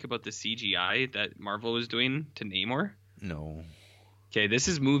last week about the CGI that Marvel was doing to Namor? No. Okay, this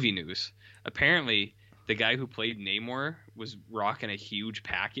is movie news. Apparently, the guy who played Namor was rocking a huge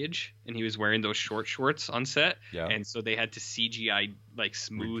package, and he was wearing those short shorts on set. Yeah. And so they had to CGI like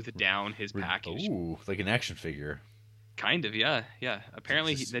smooth down his package. Ooh, like an action figure. Kind of, yeah.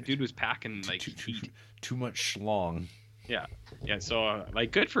 Apparently, that dude was packing like heat. Too much schlong. Yeah. So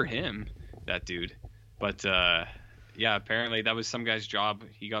like, good for him, that dude. But yeah, apparently that was some guy's job.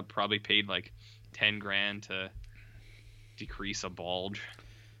 He got probably paid like $10,000 to decrease a bulge.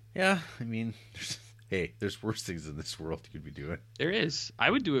 Yeah, I mean, there's worse things in this world you could be doing. There is.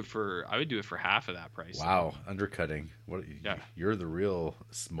 I would do it for half of that price. Wow, undercutting. What? Yeah. You're the real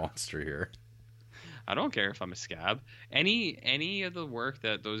monster here. I don't care if I'm a scab. Any of the work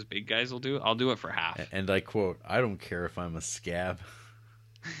that those big guys will do, I'll do it for half. And I quote, I don't care if I'm a scab.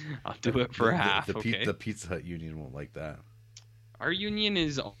 I'll do it for half. Okay. The Pizza Hut union won't like that. Our union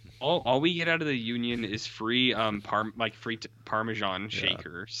is all we get out of the union is free Parmesan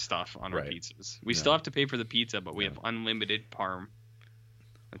shaker stuff on our pizzas. We still have to pay for the pizza, but we have unlimited parm.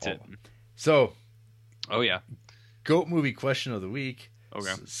 That's it. So, oh yeah, GOAT movie question of the week.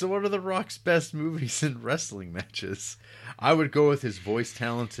 Okay. So what are The Rock's best movies and wrestling matches? I would go with his voice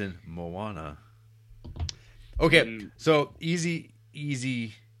talent in Moana. Okay, so easy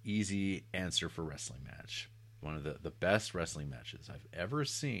answer for wrestling match. One of the best wrestling matches I've ever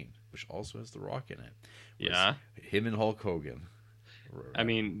seen, which also has The Rock in it. Yeah. Him and Hulk Hogan. I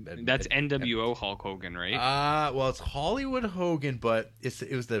mean, that's NWO Hulk Hogan, right? Well, it's Hollywood Hogan, but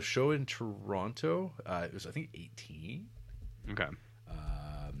it was the show in Toronto. It was, I think, 18. Okay.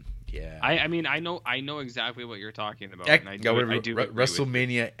 Yeah. I mean, I know exactly what you're talking about. I do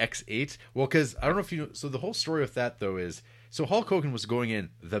WrestleMania X8. Well, because I don't know if you know. So the whole story with that though is, so Hulk Hogan was going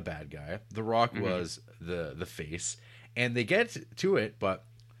in the bad guy. The Rock was the face, and they get to it, but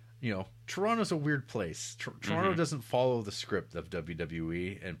you know, Toronto's a weird place. Toronto doesn't follow the script of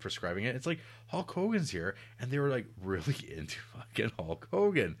WWE and prescribing it. It's like Hulk Hogan's here, and they were like really into fucking Hulk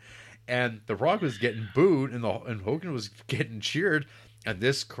Hogan, and The Rock was getting booed, and Hogan was getting cheered. And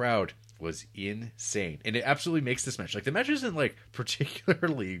this crowd was insane, and it absolutely makes this match. Like, the match isn't like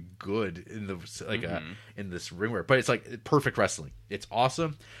particularly good in the in this ring wear, but it's like perfect wrestling. It's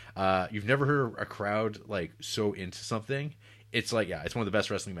awesome. You've never heard a crowd like so into something. It's like, yeah, it's one of the best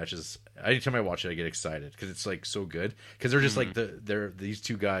wrestling matches. Anytime I watch it, I get excited because it's like so good. Because they're just like these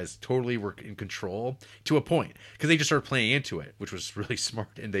two guys totally were in control to a point. Because they just started playing into it, which was really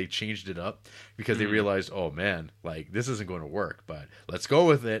smart, and they changed it up because they realized, oh man, like this isn't going to work, but let's go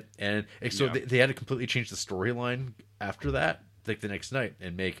with it. And so they had to completely change the storyline after that, like the next night,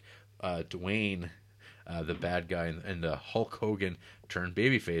 and make Dwayne the bad guy and the Hulk Hogan turned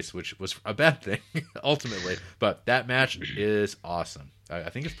babyface, which was a bad thing ultimately. But that match is awesome. I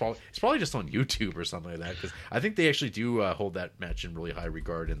think it's probably just on YouTube or something like that, because I think they actually do hold that match in really high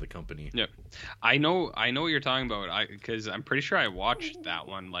regard in the company. Yeah, I know what you're talking about. Because I'm pretty sure I watched that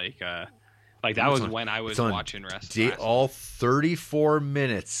one. Like that was when I was watching wrestling. All 34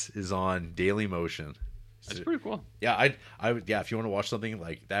 minutes is on Daily Motion. That's pretty cool. Yeah, I would. Yeah, if you want to watch something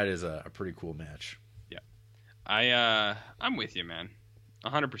like that, is a pretty cool match. I'm with you, man.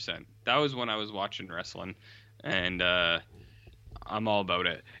 100%. That was when I was watching wrestling, and I'm all about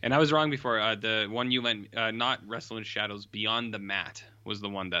it. And I was wrong before. The one you lent, not Wrestling Shadows, Beyond the Mat was the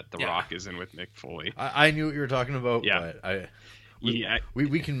one that The Rock is in with Mick Foley. I knew what you were talking about, but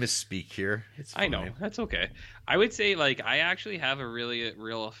we can misspeak here. It's fine. I know. That's okay. I would say, like, I actually have a really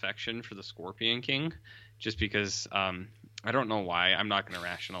real affection for the Scorpion King, just because I don't know why. I'm not going to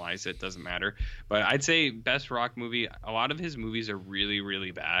rationalize it. Doesn't matter. But I'd say best Rock movie. A lot of his movies are really,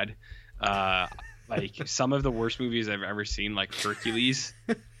 really bad. Like some of the worst movies I've ever seen, like Hercules.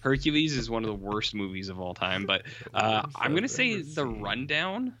 Hercules is one of the worst movies of all time. But I'm going to say The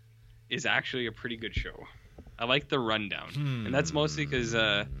Rundown is actually a pretty good show. I like The Rundown. And that's mostly because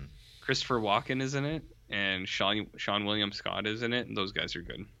Christopher Walken is in it and Sean William Scott is in it. And those guys are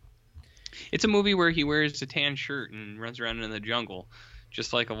good. It's a movie where he wears a tan shirt and runs around in the jungle,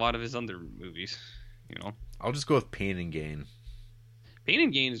 just like a lot of his other movies, you know. I'll just go with Pain and Gain. Pain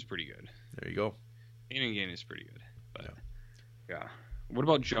and Gain is pretty good. There you go. Pain and Gain is pretty good. But yeah. What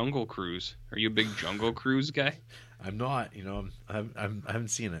about Jungle Cruise? Are you a big Jungle Cruise guy? I'm not. You know, I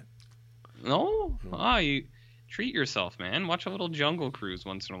haven't seen it. No? You treat yourself, man. Watch a little Jungle Cruise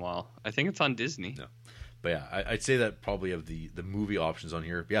once in a while. I think it's on Disney. No. But yeah, I'd say that probably of the movie options on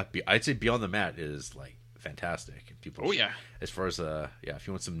here, yeah, I'd say Beyond the Mat is like fantastic. People, Oh yeah. as far as if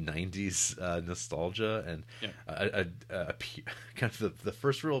you want some '90s nostalgia and kind of the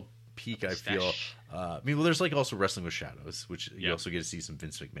first real peak, I feel. Well, there's like also Wrestling with Shadows, which you also get to see some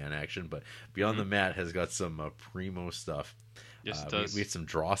Vince McMahon action, but Beyond the Mat has got some primo stuff. Yes, it does. We had some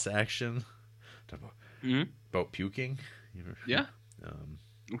Dross action about puking. Yeah.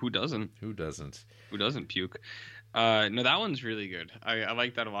 Who doesn't? Who doesn't? Who doesn't puke? No, that one's really good. I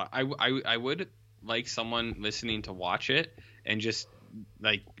like that a lot. I would like someone listening to watch it and just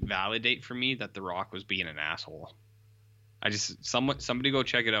like validate for me that The Rock was being an asshole. Somebody go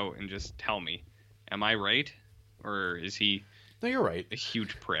check it out and just tell me, am I right, or is he? No, you're right. A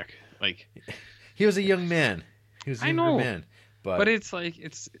huge prick. Like he was a young man. He was a younger man, but it's like you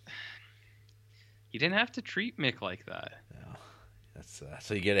didn't have to treat Mick like that. No, that's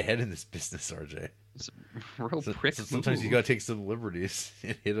how you get ahead in this business, RJ. It's a real prick. Sometimes you gotta take some liberties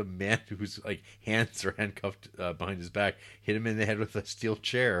and hit a man whose like hands are handcuffed behind his back. Hit him in the head with a steel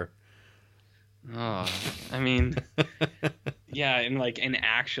chair. Oh, I mean, yeah, and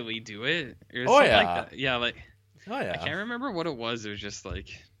actually do it. Like that. Yeah, like I can't remember what it was. It was just like,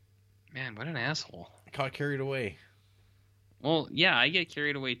 man, what an asshole. Caught carried away. Well, yeah, I get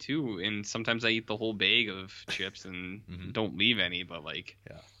carried away too, and sometimes I eat the whole bag of chips and don't leave any. But like,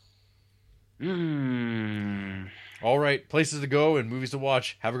 All right, places to go and movies to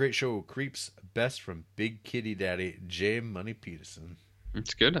watch. Have a great show. Creeps best from Big Kitty Daddy J Money Peterson.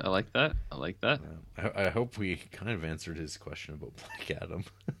 It's good. I like that. I hope we kind of answered his question about Black Adam.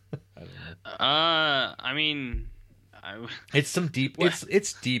 I don't know. I mean, it's some deep.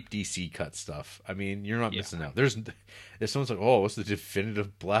 It's deep DC cut stuff. I mean, you're not missing out. If someone's like, "Oh, what's the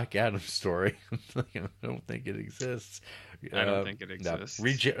definitive Black Adam story?" I don't think it exists. I don't think it exists.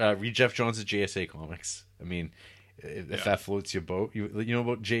 No. Read Jeff Johns' JSA comics. I mean, if that floats your boat, you know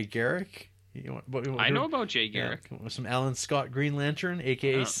about Jay Garrick. I know about Jay Garrick. Some Alan Scott Green Lantern,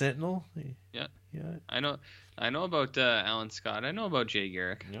 aka Sentinel. Yeah. I know about Alan Scott. I know about Jay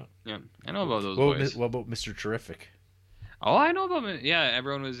Garrick. Yeah. I know about those boys. What about Mr. Terrific? Oh, I know about him. Yeah,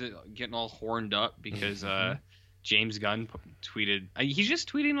 everyone was getting all horned up because James Gunn tweeted. He's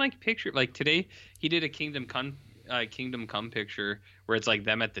just tweeting like picture. Like today, he did a Kingdom Come picture where it's like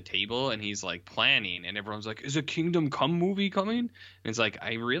them at the table and he's like planning, and everyone's like, "Is a Kingdom Come movie coming?" And it's like,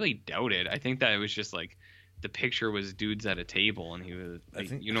 I really doubt it. I think that it was just like the picture was dudes at a table, and he was.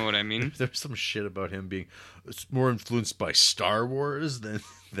 Like, you know what I mean? There's some shit about him being more influenced by Star Wars than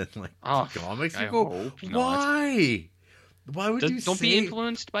like comics. You go, why? Why would you don't be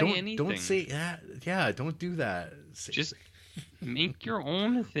influenced by anything? Don't say that. Yeah, don't do that. Just make your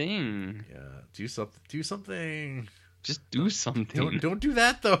own thing. Yeah, do something. Just do something. Don't do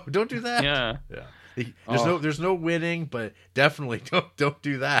that though. Don't do that. Yeah. There's no winning, but definitely don't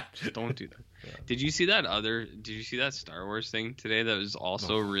do that. Don't do that. Yeah. Did you see that Star Wars thing today that was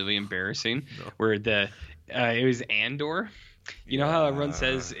also really embarrassing? No. Where it was Andor. You know how everyone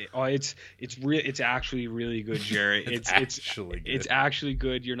says, "Oh, it's actually really good, Jarrett. It's actually good. It's actually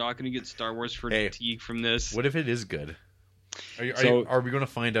good. You're not going to get Star Wars fatigue from this." What if it is good? Are we going to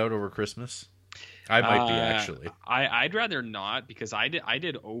find out over Christmas? I might be actually. I'd rather not, because I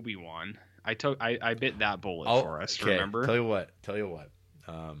did Obi-Wan. I bit that bullet for us. Okay. Remember? Tell you what.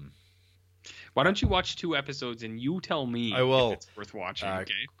 Why don't you watch 2 episodes and you tell me if it's worth watching?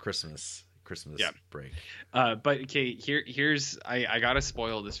 Okay. Christmas break. But okay, here's I gotta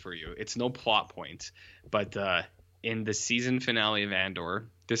spoil this for you. It's no plot point, but in the season finale of Andor,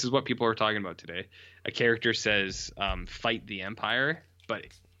 this is what people are talking about today. A character says, "Fight the Empire," but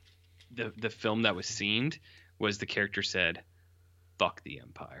the film that was seen was the character said, "Fuck the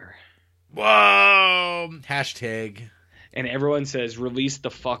Empire." Whoa! Hashtag. And everyone says, "Release the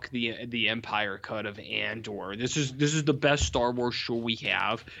fuck the Empire cut of Andor. This is the best Star Wars show we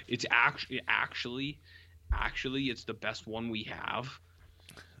have. It's actually it's the best one we have."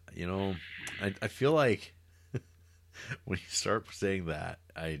 You know, I feel like when you start saying that,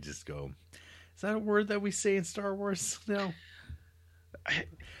 I just go, "Is that a word that we say in Star Wars now?"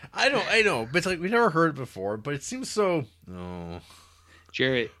 I know, but it's like we never heard it before. But it seems so. Oh,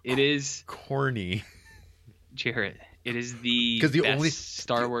 Jarrett, it is corny. Jarrett. It is the best only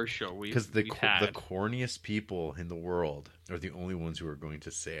Star Wars show we've had. The corniest people in the world are the only ones who are going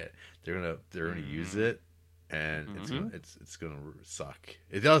to say it. They're gonna use it, and it's gonna suck.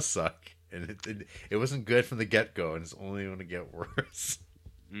 It does suck, and it wasn't good from the get go, and it's only going to get worse.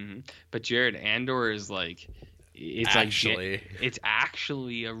 Mm-hmm. But Jared, Andor is like it's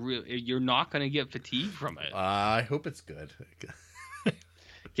actually a real. You're not going to get fatigue from it. I hope it's good.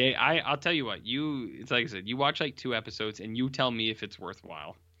 Okay, I'll tell you what. It's like I said, you watch like 2 episodes and you tell me if it's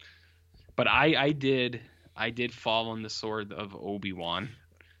worthwhile. But I did fall on the sword of Obi-Wan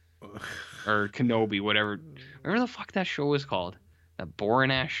or Kenobi, whatever the fuck that show was called. That boring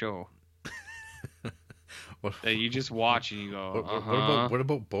ass show that you just watch and you go, what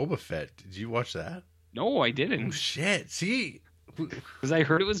about Boba Fett? Did you watch that? No, I Oh didn't. shit! See, Because I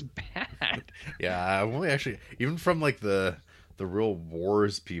heard it was bad. yeah, I've only actually even from like the real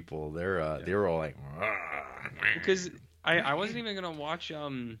wars people, they were all like, Because I wasn't even gonna watch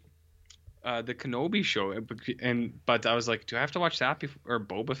the Kenobi show, but I was like, do I have to watch that or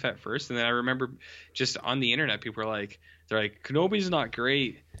Boba Fett first? And then I remember just on the internet, people are like, they're like, Kenobi's not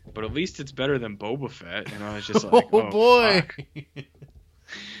great, but at least it's better than Boba Fett. And I was just like, oh boy. Fuck.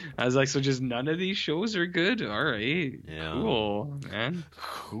 I was like, so just none of these shows are good. All right, yeah. Cool, man.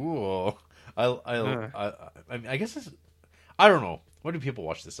 Cool. I guess I don't know. Why do people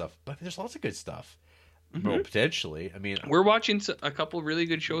watch this stuff? But there's lots of good stuff. Mm-hmm. Well, potentially. I mean, we're watching a couple really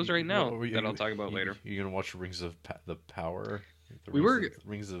good shows right now that I'll talk about later. You're gonna watch Rings of the Power?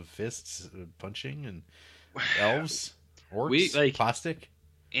 Rings of Fists, punching and elves, orcs, plastic.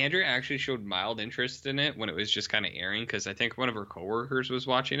 Andrea actually showed mild interest in it when it was just kind of airing, because I think one of her coworkers was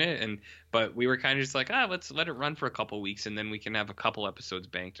watching it, but we were kind of just like, let's let it run for a couple weeks and then we can have a couple episodes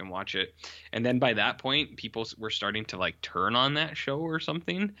banked and watch it. And then by that point, people were starting to like turn on that show or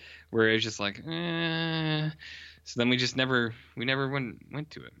something, where it was just like, So then we never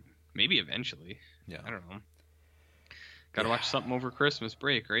went to it. Maybe eventually. Yeah. I don't know. Got to watch something over Christmas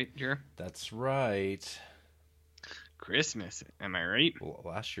break, right, Jer? That's right. Christmas, am I right? Well,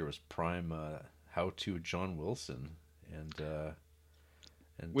 last year was prime How to John Wilson, and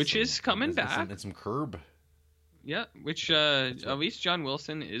which is coming back, and some Curb. Yeah, which at least John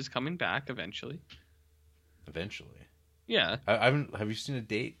Wilson is coming back eventually. Eventually. Yeah. I haven't. Have you seen a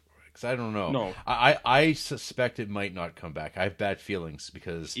date? Because I don't know. No. I suspect it might not come back. I have bad feelings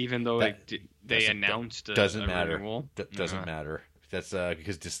because even though they announced doesn't matter. Renewal. Doesn't matter. That's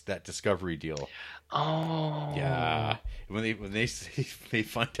because that Discovery deal. Oh. Yeah. When they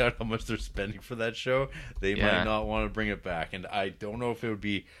find out how much they're spending for that show, they might not want to bring it back, and I don't know if it would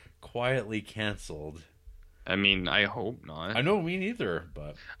be quietly canceled. I mean, I hope not. I know, me neither,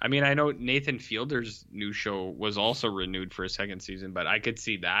 but I mean, I know Nathan Fielder's new show was also renewed for a second season, but I could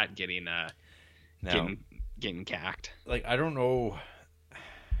see that getting cacked. Like, I don't know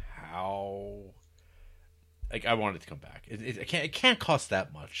how. Like, I want it to come back. It can't cost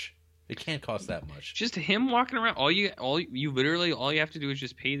that much. It can't cost that much. Just him walking around. All you have to do is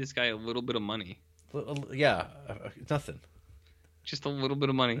just pay this guy a little bit of money. Yeah, nothing. Just a little bit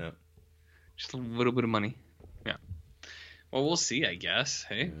of money. Yeah. Just a little bit of money. Yeah. Well, we'll see, I guess.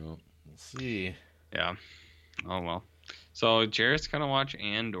 Hey. Yeah, we'll see. Yeah. Oh well. So Jared's gonna watch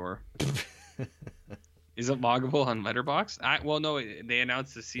Andor. Is it loggable on Letterboxd? Well, no. They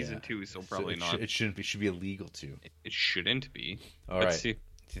announced the season 2, so probably not. It shouldn't be. It should be illegal to. It shouldn't be. All right. See.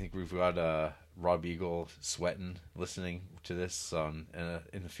 Do you think we've got Rob Eagle sweating, listening to this in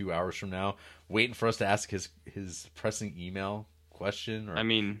a few hours from now, waiting for us to ask his pressing email question, or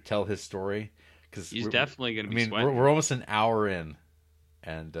tell his story? Because he's definitely going to be sweating. We're almost an hour in,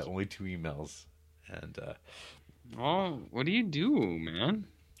 and only 2 emails. And well, what do you do, man?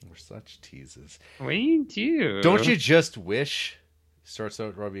 We're such teases. What do you do? Don't you just wish? Starts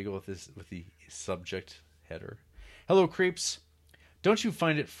out Rob Eagle with the subject header. Hello, creeps. Don't you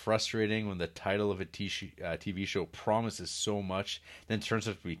find it frustrating when the title of a TV show promises so much, then turns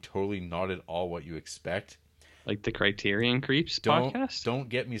out to be totally not at all what you expect? Like the Criterion Creeps podcast? Don't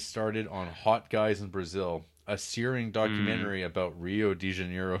get me started on Hot Guys in Brazil, a searing documentary about Rio de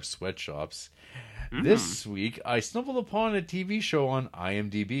Janeiro sweatshops. This week, I stumbled upon a TV show on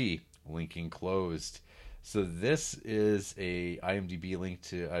IMDb, link enclosed. So this is a IMDb link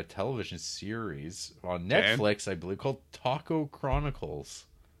to a television series on Netflix, I believe, called Taco Chronicles.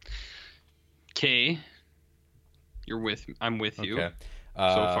 Okay. I'm with you. So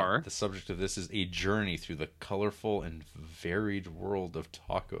far. The subject of this is a journey through the colorful and varied world of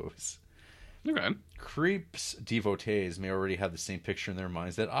tacos. Okay. Creeps devotees may already have the same picture in their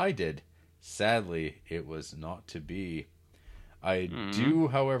minds that I did. Sadly, it was not to be. I do,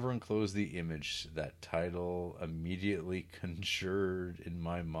 however, enclose the image that title immediately conjured in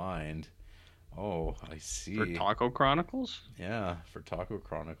my mind. Oh, I see. For Taco Chronicles? Yeah, for Taco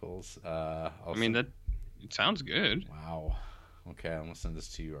Chronicles. That it sounds good. Wow. Okay, I'm going to send this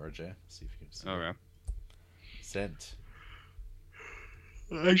to you, RJ. See if you can see it. Okay. Sent.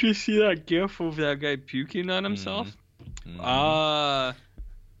 I just see that gif of that guy puking on himself.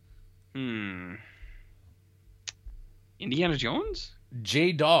 Indiana Jones?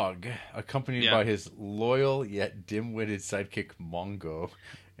 J-Dog, accompanied Yeah. by his loyal yet dim-witted sidekick Mongo,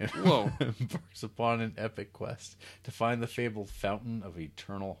 Whoa. embarks upon an epic quest to find the fabled fountain of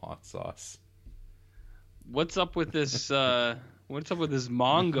eternal hot sauce. What's up with this? What's up with this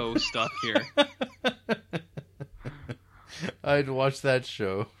Mongo stuff here? I'd watch that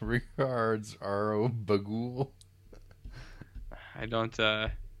show. Regards, R.O. Bagul. I don't.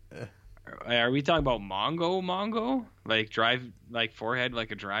 Are we talking about Mongo? Like forehead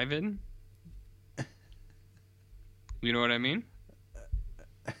like a drive-in? You know what I mean?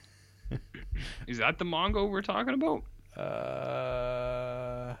 Is that the Mongo we're talking about?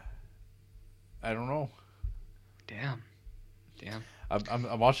 I don't know. Damn.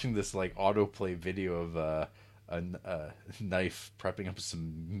 I'm watching this like autoplay video of a knife prepping up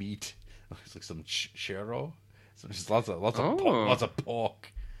some meat. It's like some churro. So just lots of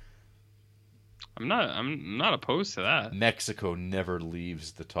pork. I'm not opposed to that. Mexico never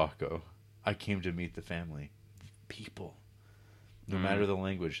leaves the taco. I came to meet the family. People. No matter the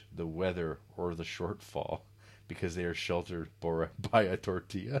language, the weather, or the shortfall, because they are sheltered by a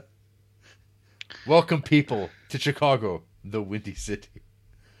tortilla. Welcome, people, to Chicago, the Windy City.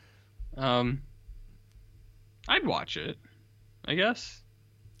 I'd watch it, I guess.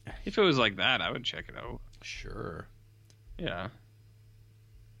 If it was like that, I would check it out. Sure. Yeah.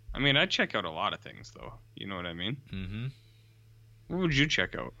 I mean, I'd check out a lot of things, though. You know what I mean? Mm-hmm. What would you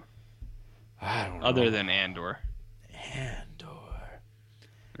check out? I don't know. Other than Andor. Yeah.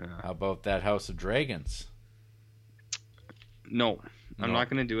 How about that House of Dragons? No, I'm not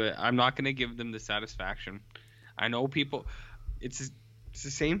going to do it. I'm not going to give them the satisfaction. I know people... It's the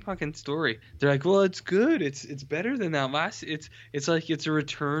same fucking story. They're like, well, it's good. It's better than that last... It's like it's a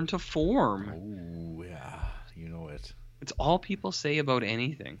return to form. Oh, yeah. You know it. It's all people say about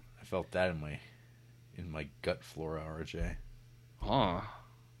anything. I felt that in my gut flora, RJ. Oh,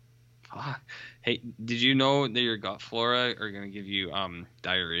 fuck. Hey, did you know that your gut flora are gonna give you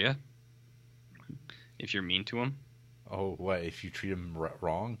diarrhea if you're mean to them? Oh, what? If you treat them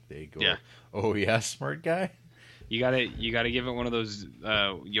wrong, they go. Yeah. Oh yeah, smart guy. You gotta give it one of those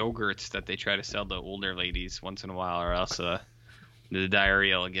yogurts that they try to sell to older ladies once in a while, or else the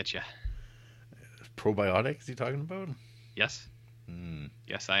diarrhea will get you. Probiotics? You talking about? Yes.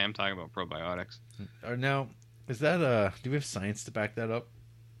 Yes, I am talking about probiotics. Now, is that do we have science to back that up?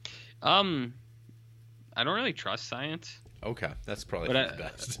 I don't really trust science. Okay, that's probably the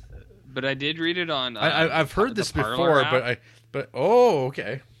best. But I did read it on. I've heard this Parler before, app but oh,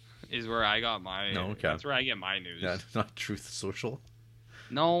 okay. Is where I got my. No, okay. That's where I get my news. Yeah, not Truth Social.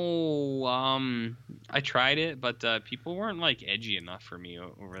 No, I tried it, but people weren't like edgy enough for me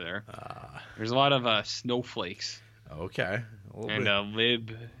over there. There's a lot of snowflakes. Okay. Lib. A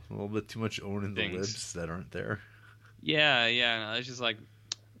little bit too much owning the libs that aren't there. Yeah. No, it's just like,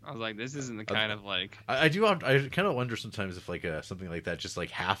 I was like, this isn't the kind of like. I kind of wonder sometimes if like something like that, just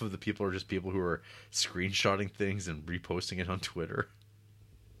like half of the people are just people who are screenshotting things and reposting it on Twitter.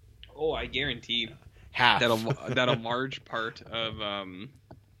 Oh, I guarantee half that a large part of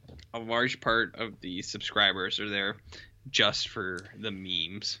the subscribers are there just for the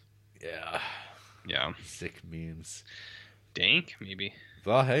memes. Yeah. Sick memes. Dank, maybe.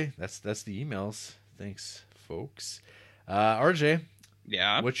 Well, hey, that's the emails. Thanks, folks. RJ.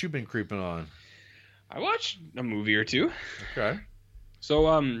 Yeah. What you been creeping on? I watched a movie or two. Okay.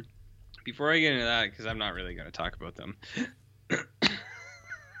 So, before I get into that, because I'm not really going to talk about them. That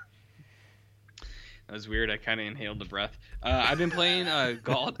was weird. I kind of inhaled the breath. I've been playing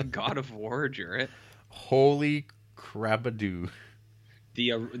God of War, Jarrett. Holy crabadoo.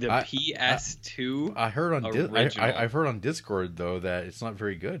 The PS2. I heard on I've heard on Discord though that it's not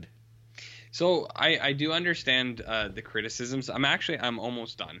very good. So I do understand the criticisms. I'm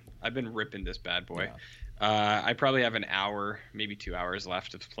almost done. I've been ripping this bad boy. Yeah. I probably have an hour, maybe 2 hours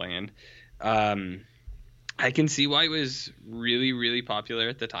left of playing. I can see why it was really, really popular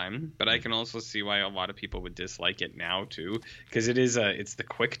at the time, but I can also see why a lot of people would dislike it now too, because it's the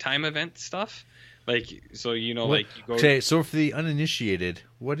quick time event stuff. Like, so you know, like you go. Okay, so for the uninitiated,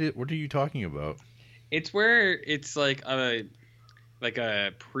 what are you talking about? It's where it's like a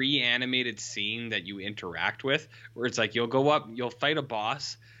pre-animated scene that you interact with, where it's like you'll go up, you'll fight a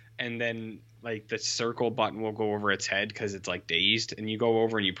boss, and then like the circle button will go over its head because it's like dazed, and you go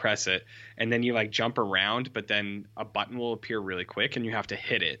over and you press it, and then you like jump around, but then a button will appear really quick, and you have to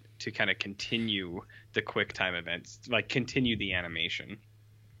hit it to kind of continue the quick time events, like continue the animation.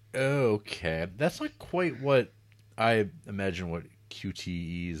 Okay, that's not quite what I imagine what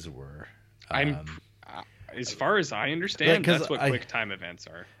QTEs were. As far as I understand, that's what quick time events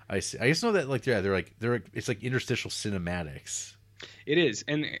are. I see. I just know that they're it's like interstitial cinematics. It is,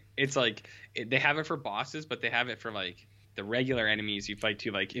 and it's like they have it for bosses, but they have it for like the regular enemies you fight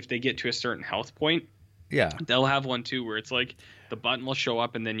too. Like if they get to a certain health point, Yeah. they'll have one too where it's like the button will show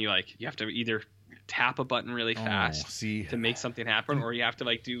up, and then you have to either tap a button really fast See, to make something happen, or you have to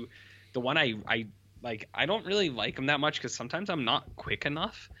like do the one I like. I don't really like them that much because sometimes I'm not quick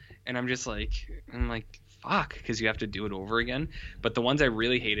enough, and I'm like fuck, because you have to do it over again. But the ones I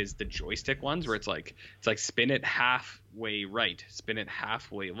really hate is the joystick ones where it's like spin it halfway right, spin it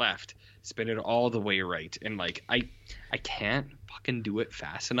halfway left, spin it all the way right, and like I can't fucking do it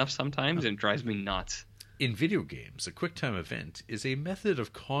fast enough sometimes, and it drives me nuts. in video games, a QuickTime event is a method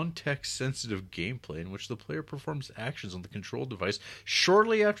of context-sensitive gameplay in which the player performs actions on the control device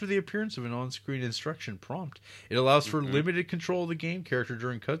shortly after the appearance of an on-screen instruction prompt. It allows for limited control of the game character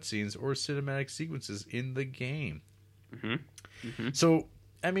during cutscenes or cinematic sequences in the game. So,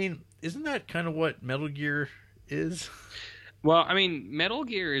 I mean, isn't that kind of what Metal Gear is? Well, I mean, Metal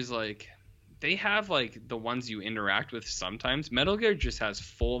Gear is like they have like the ones you interact with sometimes. Metal Gear just has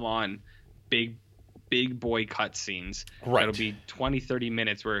full-on big boy cutscenes. Right. That'll be 20-30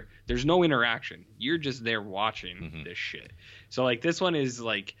 minutes where there's no interaction. You're just there watching this shit. So like this one is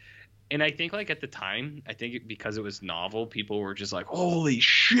like, and I think like at the time, I think because it was novel, people were just like, holy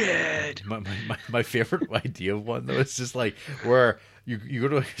shit. My favorite idea of one though is just like where you go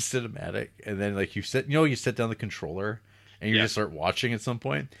to a cinematic and then like you sit down the controller and you just start watching at some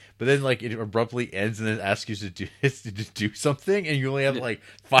point, but then like it abruptly ends and then asks you to do something, and you only have like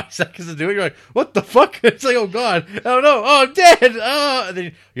 5 seconds to do it. You're like, what the fuck? It's like, oh god, oh no, oh I'm dead. Oh, and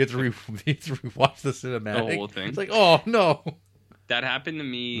then you have to rewatch the cinematic. The whole thing. It's like, oh no. That happened to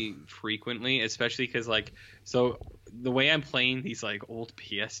me frequently, especially because like, so the way I'm playing these like old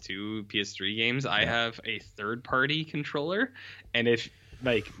PS2, PS3 games, I have a third-party controller, and if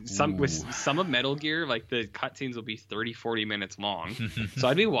like with some of Metal Gear, like the cutscenes will be 30-40 minutes long. So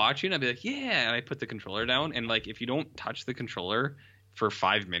I'd be watching, I'd be like, yeah, and I put the controller down, and like if you don't touch the controller for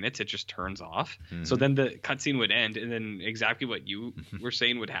 5 minutes, it just turns off. So then the cutscene would end, and then exactly what you were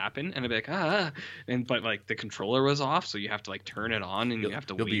saying would happen, and I'd be like, but like the controller was off, so you have to like turn it on, and you have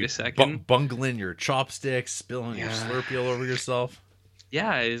to wait a second. Bungling your chopsticks, spilling your Slurpee all over yourself.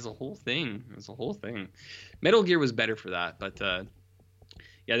 Yeah, it is a whole thing. Metal Gear was better for that, but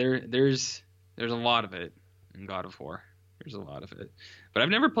yeah, there's a lot of it in God of War. There's a lot of it, but I've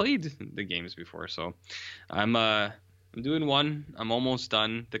never played the games before, so I'm doing one. I'm almost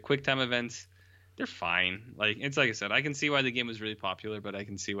done. The QuickTime events, they're fine. Like it's like I said, I can see why the game was really popular, but I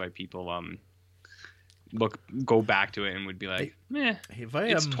can see why people go back to it and would be like,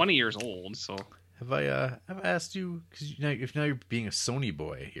 it's 20 years old. So have I asked you, because now you're being a Sony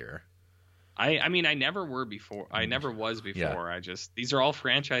boy here. I mean, I never were before. I never was before. Yeah. These are all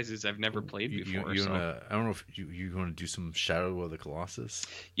franchises I've never played before. I don't know if you want to do some Shadow of the Colossus.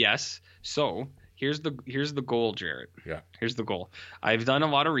 Yes. So here's the goal, Jarrett. Yeah. Here's the goal. I've done a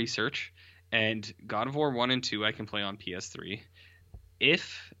lot of research, and God of War 1 and 2 I can play on PS3.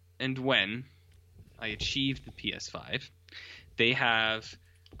 If and when I achieve the PS5, they have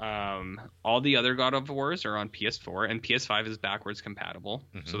all the other God of Wars are on PS4, and PS5 is backwards compatible.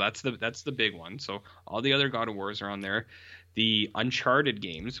 So that's the big one. So all the other God of Wars are on there. The Uncharted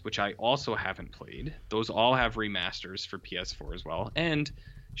games, which I also haven't played, those all have remasters for PS4 as well. And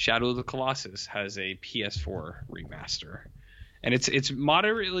Shadow of the Colossus has a PS4 remaster. And it's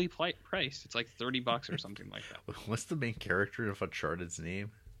moderately priced. It's like $30 or something like that. What's the main character of Uncharted's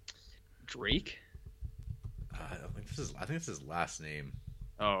name? Drake? I think this is his last name.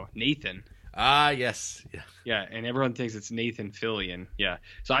 Oh, Nathan. Ah, yes. Yeah. Yeah, and everyone thinks it's Nathan Fillion. Yeah.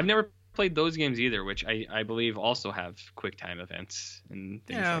 So I've never played those games either, which I believe also have QuickTime events and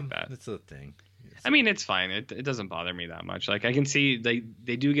things like that. That's a thing. I mean, it's fine. It doesn't bother me that much. Like I can see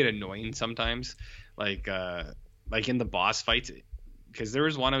they do get annoying sometimes, like in the boss fights. Because there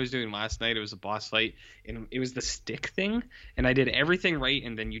was one I was doing last night. It was a boss fight, and it was the stick thing. And I did everything right,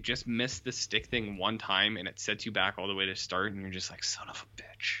 and then you just miss the stick thing one time, and it sets you back all the way to start, and you're just like, son of a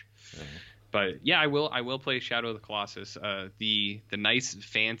bitch. Mm-hmm. But yeah, I will play Shadow of the Colossus, the nice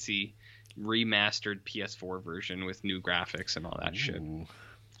fancy remastered PS4 version with new graphics and all that shit.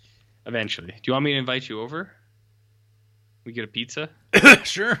 Eventually. Do you want me to invite you over? We get a pizza?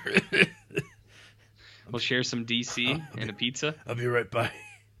 Sure. We'll share some DC and a pizza. I'll be right by.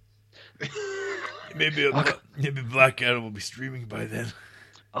 Maybe Black Adam will be streaming by then.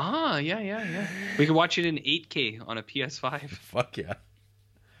 Ah, yeah. We can watch it in 8K on a PS5. Fuck yeah.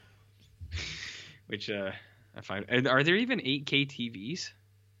 Which I find, are there even 8K TVs?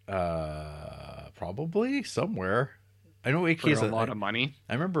 Probably somewhere. I know 8K is a lot of money.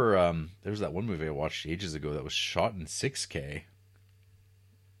 I remember there was that one movie I watched ages ago that was shot in 6K.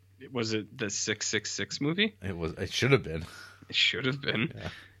 Was it the 666 movie? It should have been. It should have been. Yeah.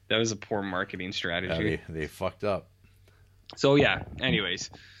 That was a poor marketing strategy. Yeah, they fucked up. So yeah. Anyways,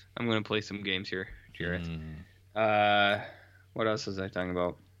 I'm gonna play some games here, Jarrett. What else was I talking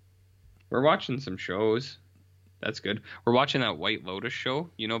about? We're watching some shows. That's good. We're watching that White Lotus show.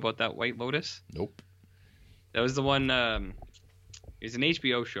 You know about that White Lotus? Nope. That was the one. It's an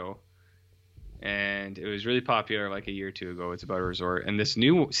HBO show, and it was really popular like a year or two ago. It's about a resort, and this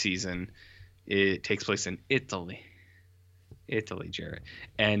new season, it takes place in Italy. Italy, Jarrett.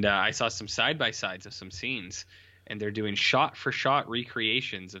 And I saw some side by sides of some scenes, and they're doing shot for shot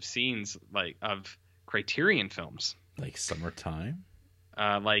recreations of scenes like of Criterion films, Like Summertime.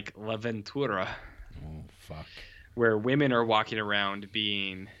 like La Ventura, Oh fuck. where women are walking around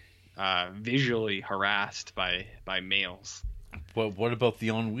being visually harassed by males. What about the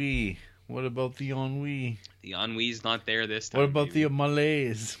ennui? What about the ennui? The ennui's not there this time. What about baby. the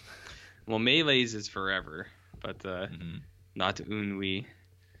malaise? Well, melees is forever, but not ennui.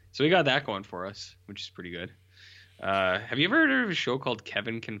 So we got that going for us, which is pretty good. Have you ever heard of a show called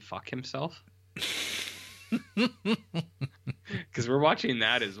Kevin Can Fuck Himself? Because we're watching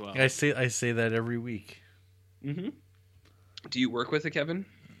that as well. I say that every week. Mm-hmm. Do you work with a Kevin?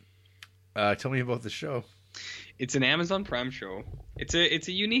 Tell me about the show. It's an Amazon Prime show. It's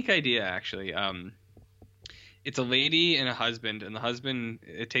a unique idea, actually. It's a lady and a husband, and the husband,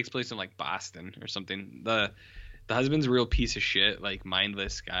 it takes place in like Boston or something. The husband's a real piece of shit, like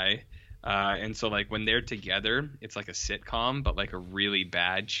mindless guy. And so like when they're together, it's like a sitcom, but like a really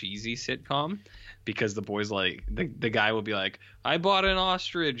bad cheesy sitcom, because the boy's like the guy will be like, I bought an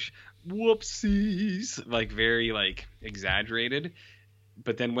ostrich, whoopsies, like very like exaggerated.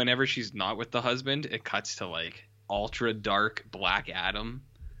 But then whenever she's not with the husband, it cuts to like ultra dark Black Adam,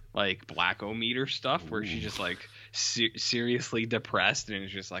 like Black-O-Meter stuff, where she's just like seriously depressed and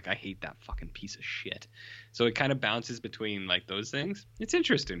is just like, I hate that fucking piece of shit. So it kind of bounces between like those things. It's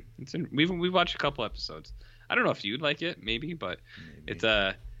interesting. We've watched a couple episodes. I don't know if you'd like it, maybe, but it's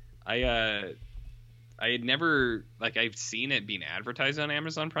I had never, like, I've seen it being advertised on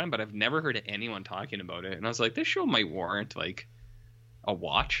Amazon Prime, but I've never heard anyone talking about it. And I was like, this show might warrant like a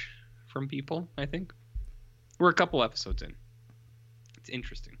watch from people. I think we're a couple episodes in. It's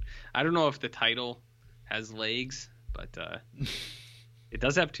interesting. I don't know if the title has legs, but it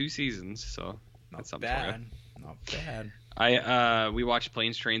does have 2 seasons, so that's something for you. Not bad. We watched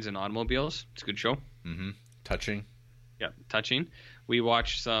Planes, Trains, and Automobiles. It's a good show. Mm-hmm. Touching. Yeah, touching. We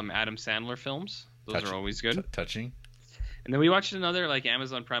watched some Adam Sandler films. Those are always good. Touching. And then we watched another like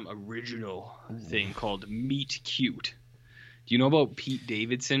Amazon Prime original thing called Meet Cute. Do you know about Pete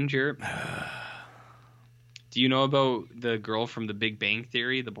Davidson, Jarrett? Do you know about the girl from The Big Bang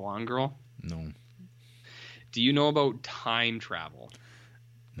Theory, the blonde girl? No. Do you know about time travel?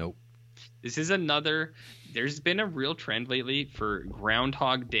 Nope. This is another. There's been a real trend lately for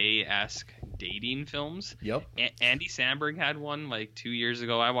Groundhog Day-esque dating films. Yep. Andy Samberg had one like 2 years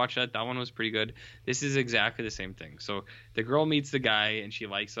ago. I watched that. That one was pretty good. This is exactly the same thing. So the girl meets the guy and she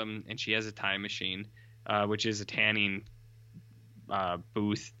likes him, and she has a time machine, which is a tanning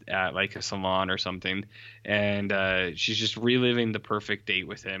booth at like a salon or something, and she's just reliving the perfect date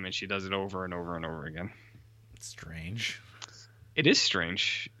with him, and she does it over and over and over again. It's strange. It is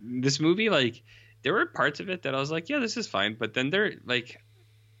strange. This movie, like, there were parts of it that I was like, yeah, this is fine, but then they're like,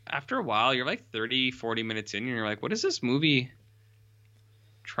 after a while, you're like 30-40 minutes in, and you're like, what is this movie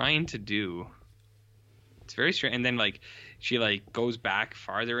trying to do? It's very strange. And then like she like goes back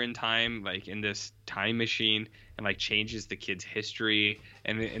farther in time, like in this time machine, and like changes the kid's history,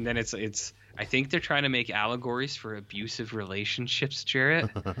 and then it's I think they're trying to make allegories for abusive relationships, Jarrett.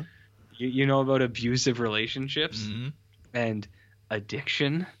 you know about abusive relationships and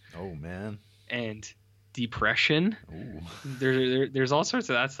addiction. Oh man. And depression. Ooh. There's all sorts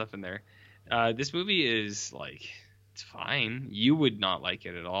of that stuff in there. This movie is like, it's fine. You would not like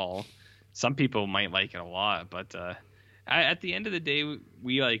it at all. Some people might like it a lot, but at the end of the day,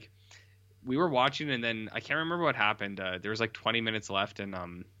 we were watching, and then I can't remember what happened. There was like 20 minutes left,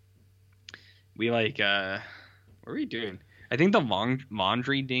 and we like what were we doing? I think the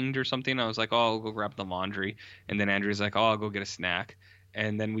laundry dinged or something. I was like, oh, I'll go grab the laundry, and then Andrew's like, oh, I'll go get a snack.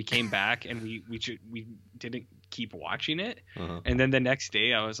 And then we came back, and we didn't keep watching it. And then the next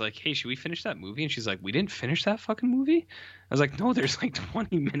day I was like, hey, should we finish that movie? And she's like, we didn't finish that fucking movie? I was like, no, there's like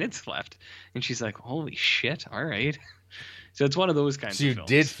 20 minutes left. And she's like, holy shit, all right. So it's one of those kinds of films. So you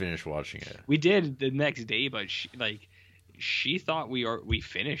did finish watching it? We did the next day, but she thought we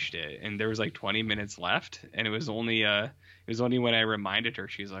finished it, and there was like 20 minutes left, and it was only when I reminded her.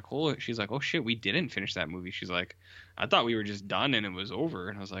 She's like, oh shit, we didn't finish that movie. She's like, I thought we were just done and it was over.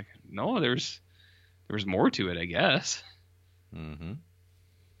 And I was like, no, there was more to it, I guess. Mm-hmm.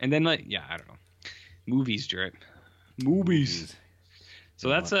 And then like, yeah, I don't know, movies, Jarrett, movies. So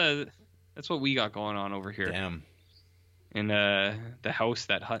that's what we got going on over here. Damn. In the house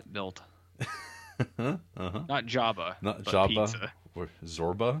that Hut built. Uh-huh. Not Jabba. Not but Jabba. Pizza. Or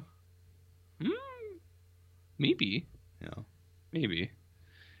Zorba. Maybe. Yeah. Maybe.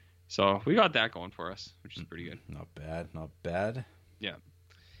 So we got that going for us, which is pretty good. Not bad. Not bad. Yeah.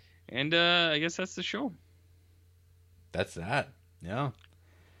 And I guess that's the show. That's that. Yeah.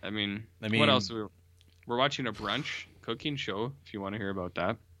 I mean what else? We're watching a brunch cooking show, if you want to hear about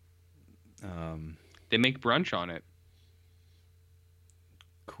that. They make brunch on it.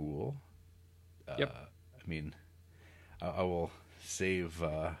 Cool. Yep. I mean, I will save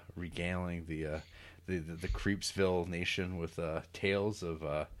regaling the Creepsville Nation with tales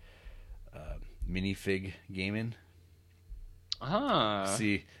of minifig gaming.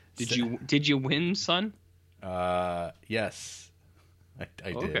 See, did you win, son? Yes,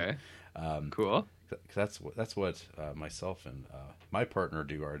 I did. Okay. Cool. That's what myself and my partner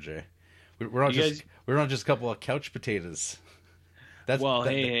do, RJ. We're not just a couple of couch potatoes.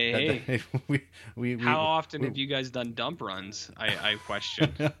 Hey. We How often have you guys done dump runs? I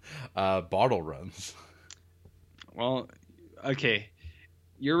question. Bottle runs. Well, okay.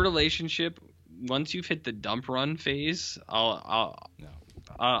 Your relationship, once you've hit the dump run phase, I'll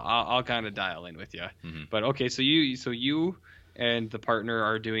kind of dial in with you. Mm-hmm. But okay, so you and the partner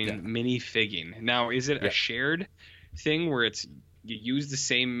are doing mini figging. Now, is it a shared thing where it's you use the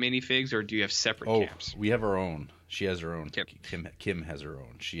same minifigs, or do you have separate camps? We have our own. She has her own. Kim has her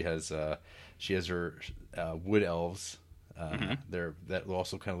own. She has her wood elves. That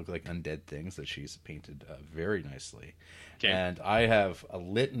also kind of look like undead things that she's painted very nicely. Okay. And I have a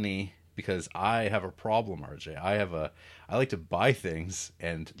litany because I have a problem, RJ. I like to buy things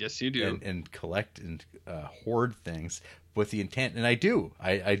and yes, you do, and collect and hoard things with the intent, and I do.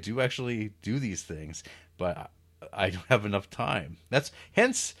 I do actually do these things, but I don't have enough time. That's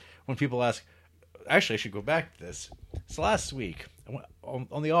hence when people ask. Actually, I should go back to this. So last week,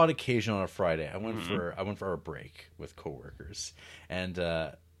 on the odd occasion on a Friday, I went for a break with coworkers, and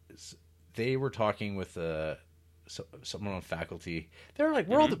they were talking with someone on faculty. They're like,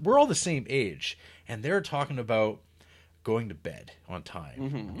 we're all the same age, and they're talking about going to bed on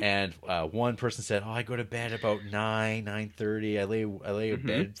time. And one person said, "Oh, I go to bed about 9:30. I lay in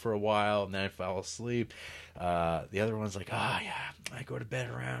bed for a while, and then I fall asleep." The other one's like, "Oh yeah, I go to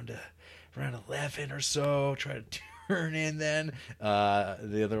bed around 11 or so. Try to turn in then."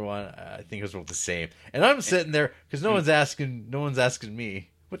 The other one, I think, was about the same. And I'm sitting there because no one's asking me,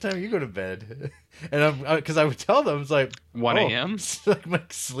 what time you go to bed? And because I would tell them, it's like 1 a.m. Like my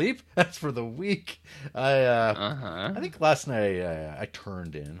sleep. That's for the week. I think last night I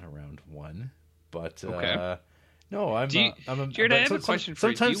turned in around 1, but okay. No, I'm. Jared, I have a question for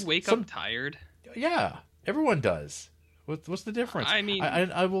you. Do you wake up tired? Yeah, everyone does. What's the difference? I mean,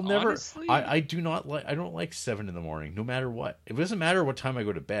 I will never. Honestly, I do not like. I don't like 7 in the morning, no matter what. It doesn't matter what time I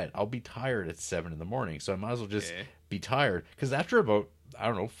go to bed. I'll be tired at 7 in the morning, so I might as well just be tired. Because after about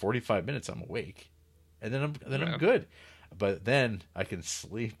 45 minutes, I'm awake, and then I'm good. But then I can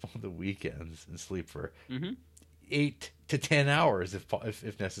sleep on the weekends and sleep for 8 to 10 hours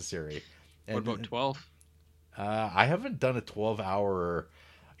if necessary. And, what about 12? I haven't done a 12-hour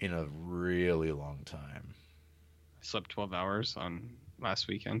in a really long time. I slept 12 hours on last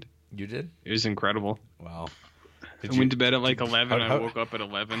weekend. You did? It was incredible. Wow. I went to bed at like 11. I woke up at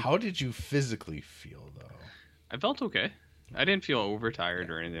 11. How did you physically feel, though? I felt okay. I didn't feel overtired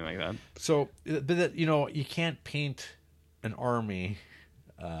or anything like that. So, but you can't paint an army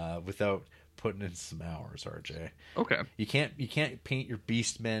without putting in some hours, RJ. Okay. You can't paint your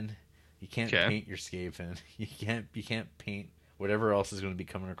beastmen. You can't paint your Skaven. You can't paint whatever else is going to be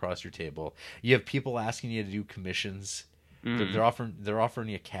coming across your table. You have people asking you to do commissions. They're offering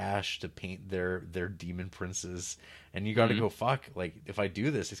you cash to paint their demon princes, and you got to go, fuck. Like, if I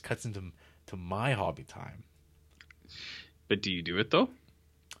do this, it cuts into my hobby time. But do you do it though?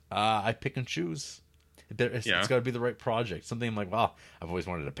 I pick and choose. It's got to be the right project. Something I'm like, well, I've always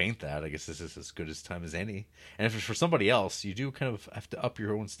wanted to paint that. I guess this is as good as time as any. And if it's for somebody else, you do kind of have to up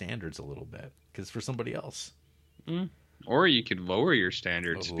your own standards a little bit because it's for somebody else. Or you could lower your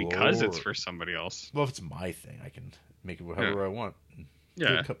standards because it's for somebody else. Well, if it's my thing, I can make it however I want.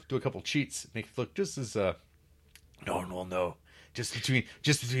 Yeah. Do a couple cheats, make it look just as no one will know just between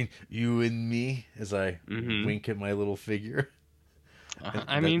you and me, as I Mhm. wink at my little figure.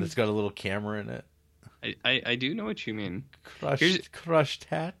 I mean, It's got a little camera in it. I do know what you mean. Crushed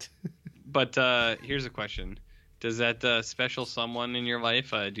hat. But here's a question: does that special someone in your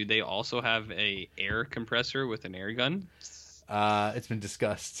life do they also have a air compressor with an air gun? It's been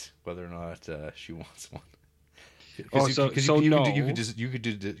discussed whether or not she wants one. Oh, so no. You could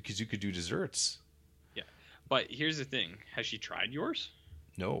do desserts. Yeah, but here's the thing: has she tried yours?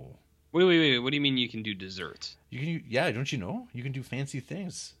 No. Wait. What do you mean you can do desserts? You can, yeah. Don't you know? You can do fancy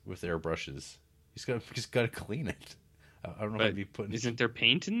things with airbrushes. You just gotta clean it. I don't know how to be putting. Isn't there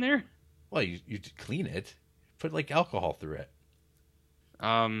paint in there? Well, you clean it. Put like alcohol through it.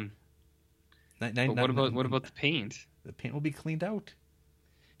 But what about the paint? The paint will be cleaned out.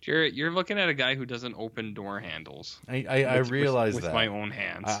 Jarrett, you're looking at a guy who doesn't open door handles. I realize with that. my own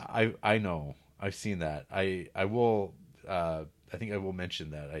hands. I know. I've seen that. I will. I think I will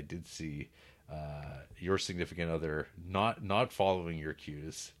mention that I did see your significant other not following your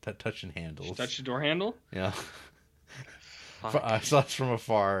cues, touching handles. She touched the door handle? Yeah. I saw it from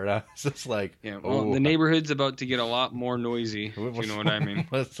afar, and I was just like, yeah. Well, the neighborhood's about to get a lot more noisy. If you know what I mean?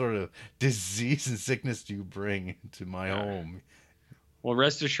 What sort of disease and sickness do you bring to my home? Well,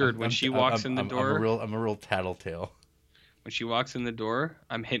 rest assured, when she walks in the door, I'm a real tattletale. When she walks in the door,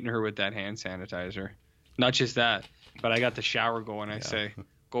 I'm hitting her with that hand sanitizer. Not just that, but I got the shower going. I say,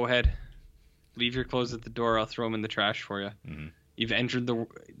 go ahead, leave your clothes at the door. I'll throw them in the trash for you. Mm-hmm. You've entered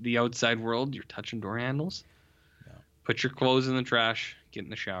the outside world. You're touching door handles. Yeah. Put your clothes in the trash. Get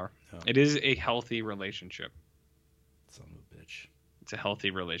in the shower. Yeah. It is a healthy relationship. Son of a bitch. It's a healthy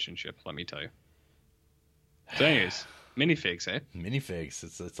relationship, let me tell you. So anyways, minifigs, eh? Minifigs.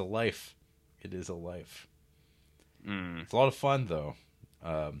 It's a life. It is a life. Mm. It's a lot of fun though,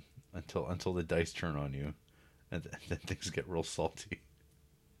 until the dice turn on you, and then things get real salty.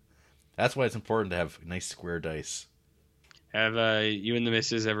 That's why it's important to have nice square dice. Have you and the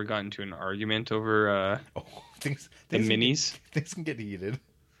missus ever gotten into an argument over things minis? Things can get heated.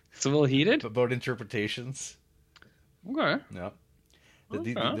 It's a little heated? About interpretations. Okay. Yeah.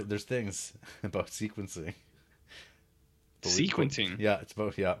 Okay. There's things about sequencing. Sequencing? It's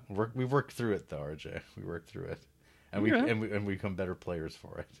about, we worked through it though, RJ. We worked through it. And we become better players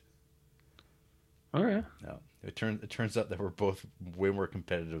for it. Okay. No. It turns out that we're both way more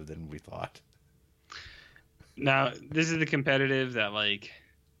competitive than we thought. Now, this is the competitive that like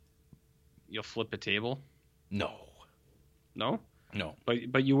you'll flip a table? No. No? No.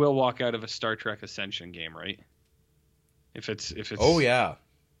 But you will walk out of a Star Trek Ascension game, right? If it's Oh yeah.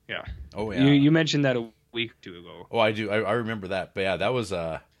 Yeah. Oh yeah. You mentioned that a week or two ago. Oh, I do. I remember that. But yeah, that was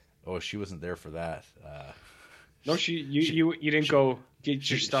she wasn't there for that. No, you didn't go get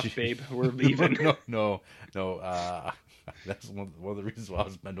your stuff, babe. We're leaving. No. That's one of the reasons why I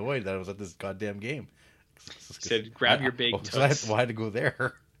was annoyed that I was at this goddamn game. Said, grab your baked toots. I had to go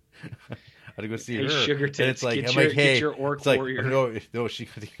there. I had to go see her. Sugar tits. And it's like, get your orc warrior. No, she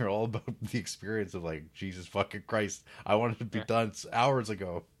could hear all about the experience of like, Jesus fucking Christ. I wanted to be done hours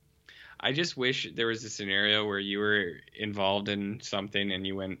ago. I just wish there was a scenario where you were involved in something and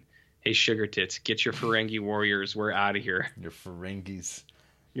you went, hey, sugar tits, get your Ferengi warriors. We're out of here. Your Ferengis.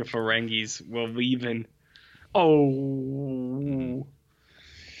 We're leaving. Oh.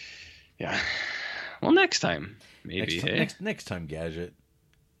 Yeah. Well, next time, maybe. Next time, Gadget.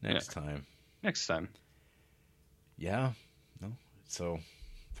 Next time. Next time. Yeah. No. So,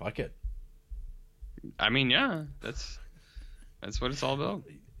 fuck it. I mean, yeah. That's what it's all about.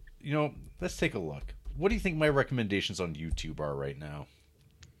 Let's take a look. What do you think my recommendations on YouTube are right now?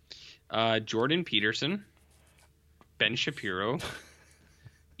 Jordan Peterson, Ben Shapiro,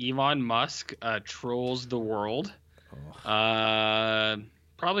 Elon Musk trolls the world.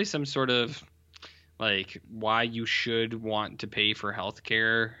 Probably some sort of like why you should want to pay for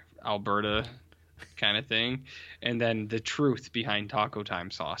healthcare, Alberta kind of thing, and then the truth behind Taco Time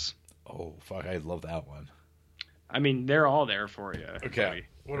sauce. Oh fuck! I love that one. I mean, they're all there for you. Okay, buddy.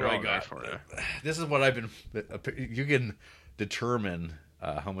 What do I got for you? This is what I've been. You can determine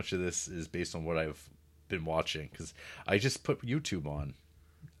how much of this is based on what I've been watching because I just put YouTube on.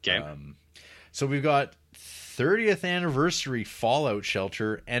 Okay. So we've got 30th anniversary Fallout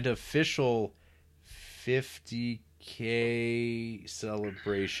Shelter and official 50K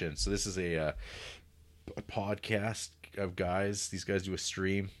celebration. So this is a podcast of guys. These guys do a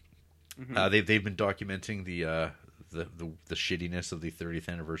stream. Mm-hmm. They've been documenting the shittiness of the 30th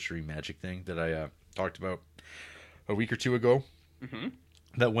anniversary Magic thing that I talked about a week or two ago. Mm-hmm.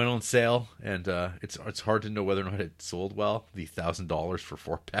 That went on sale, and it's hard to know whether or not it sold well. The $1,000 for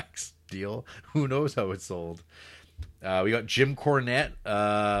 4 packs deal. Who knows how it sold? We got Jim Cornette,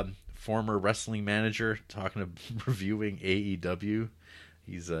 former wrestling manager, reviewing AEW.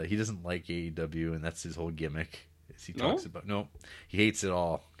 He doesn't like AEW, and that's his whole gimmick. He talks about he hates it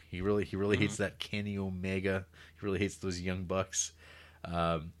all. He really hates that Kenny Omega. He really hates those Young Bucks.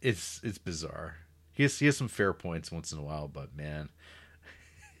 It's bizarre. He has some fair points once in a while, but man,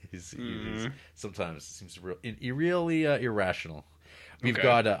 he's sometimes it seems really irrational. We've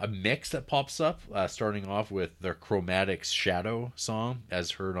got a mix that pops up, starting off with the Chromatics Shadow song,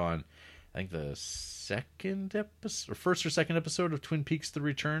 as heard on, I think, the second episode, or first or second episode of Twin Peaks: The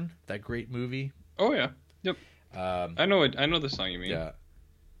Return. That great movie. Oh yeah, yep. I know it. I know the song you mean. Yeah,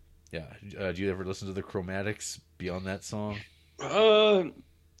 yeah. Do you ever listen to the Chromatics beyond that song? I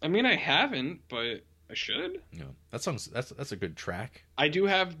mean, I haven't, but I should. Yeah, that's a good track. I do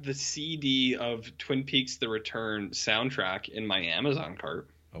have the CD of Twin Peaks: The Return soundtrack in my Amazon cart.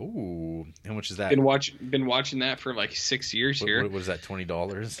 Oh, how much is that? Been watching that for like 6 years here. What is that?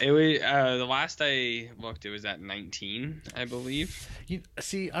 $20? It was the last I looked, it was at 19, I believe.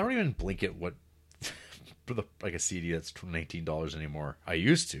 See, I don't even blink at what for a CD that's $19 anymore. I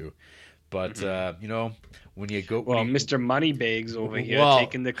used to, but when you go, Mr. Moneybags over here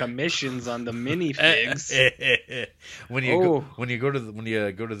taking the commissions on the minifigs. when you go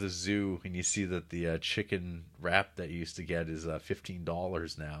to the zoo and you see that the chicken wrap that you used to get is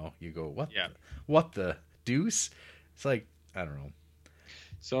 $15 now, you go, what the deuce? It's like, I don't know.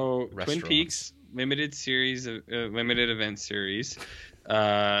 So Twin Peaks limited event series,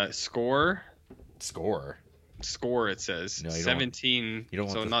 score it says. No, 17. You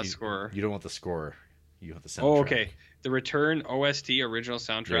don't want not score. You don't want the score. You want the soundtrack. Oh, okay. The Return OST original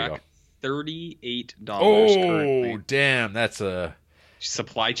soundtrack, $38 currently. Oh, damn. That's a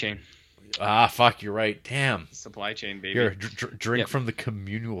supply chain. Ah, fuck, you're right. Damn. Supply chain, baby. Here, drink from the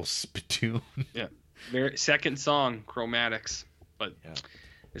communal spittoon. Yeah. Second song, Chromatics. But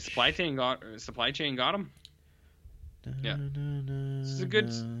the supply chain got him. Yeah. This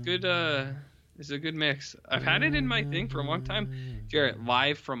is a good mix. I've had it in my thing for a long time. Jarrett,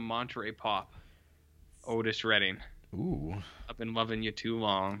 live from Monterey Pop. Otis Redding. Ooh. I've been loving you too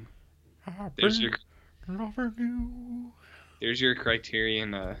long. There's your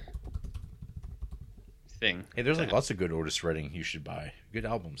Criterion thing. Hey, there's like lots of good Otis Redding you should buy. Good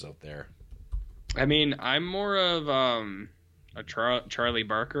albums out there. I mean, I'm more of a Charlie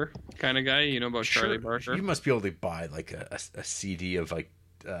Barker kind of guy. You know about Charlie Barker? You must be able to buy like a CD of like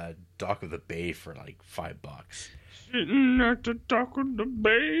Dock of the Bay for like $5. Sitting at the dock of the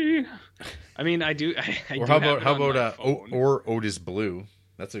bay. I mean, I do. Or how about Otis Blue?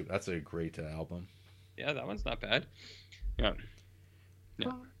 That's a great album. Yeah, that one's not bad. Yeah.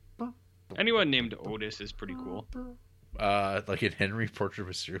 Anyone named Otis is pretty cool. Like in Henry, Portrait of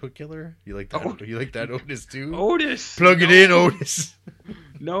a Serial Killer. You like that? You like that Otis too? Otis. Plug it in, Otis.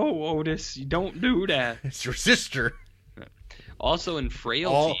 No, Otis, you don't do that. It's your sister. Also in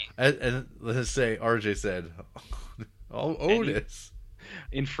Frailty. And let's say RJ said, Otis.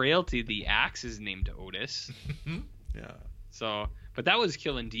 In Frailty, the axe is named Otis. Yeah. So, but that was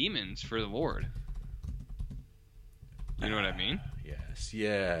killing demons for the Lord. You know what I mean? Yes.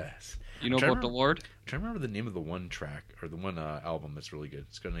 You know about the Lord? I'm trying to remember the name of the one track or the one album that's really good.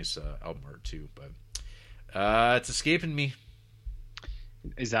 It's got a nice album art too, but it's escaping me.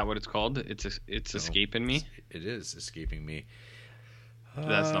 Is that what it's called? It's escaping me. It is escaping me.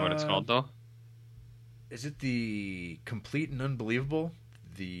 That's not what it's called though. Is it the Complete and Unbelievable?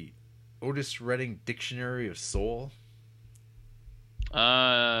 The Otis Redding Dictionary of Soul?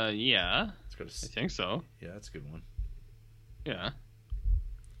 Yeah. I think so. Yeah, that's a good one. Yeah.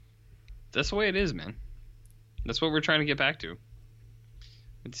 That's the way it is, man. That's what we're trying to get back to.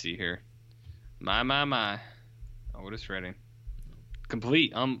 Let's see here. My. Otis Redding.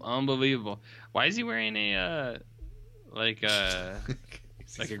 Complete. Unbelievable. Why is he wearing a like a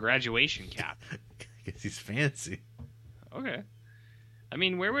graduation cap? Because he's fancy. Okay. I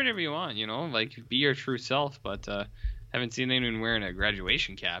mean, wear whatever you want, you know, like be your true self, but haven't seen anyone wearing a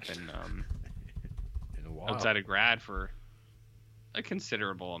graduation cap in a while. Outside of grad for a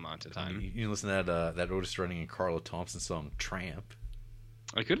considerable amount of time. You listen to that Otis Redding and Carla Thompson song "Tramp."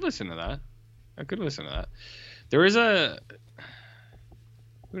 I could listen to that. There was a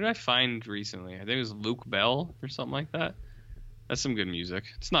who did I find recently? I think it was Luke Bell or something like that. That's some good music.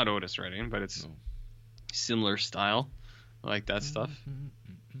 It's not Otis Redding, but it's similar style. I like that stuff.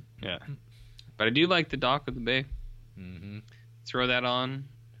 Yeah. But I do like the Dock of the Bay. Mm-hmm. Throw that on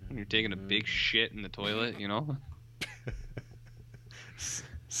when you're taking a big shit in the toilet, you know?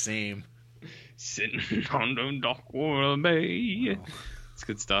 Same. Sitting on the Dock of the Bay. It's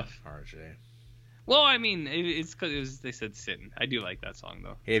good stuff. RJ. Well, I mean, it's because they said sitting. I do like that song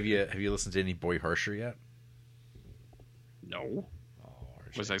though. Hey, have you listened to any Boy Harsher yet? No. Oh,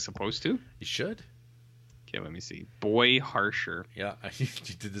 Harsher. Was I supposed to? You should. Okay, let me see. Boy Harsher. Yeah, you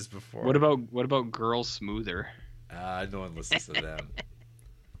did this before. What about Girl Smoother? No one listens to them.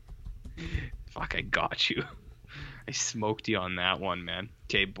 Fuck, I got you. I smoked you on that one, man.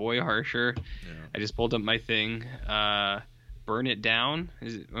 Okay, Boy Harsher. Yeah. I just pulled up my thing. Burn It Down.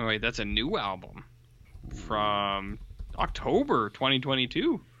 Oh wait, that's a new album from October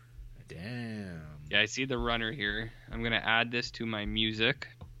 2022. Damn. Yeah, I see the runner here. I'm gonna add this to my music.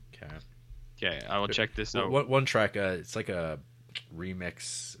 Okay. Okay, I will check this out. One track, it's like a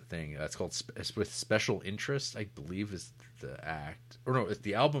remix thing. It's called it's with Special Interest, I believe, is the act. Or no, it's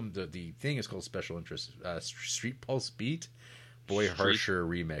the album. The thing is called Special Interest. Street Pulse Beat, Boy Harsher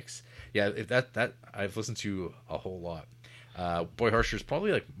remix. Yeah, if that I've listened to a whole lot. Boy Harsher is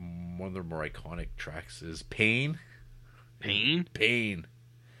probably like one of their more iconic tracks. Is Pain. Pain.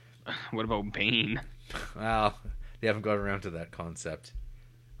 What about Pain? Well, they haven't got around to that concept.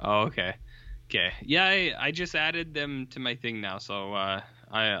 Oh, okay. Okay. Yeah, I just added them to my thing now, so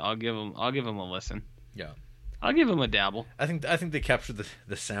I'll give them a listen. Yeah. I'll give them a dabble. I think they captured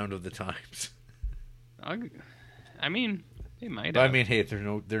the sound of the times. I mean, they might. But I mean, hey, they're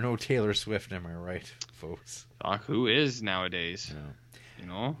no Taylor Swift, am I right, folks? Fuck, who is nowadays? Yeah. You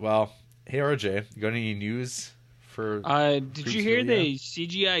know. Well, hey RJ, you got any news for? Did you hear they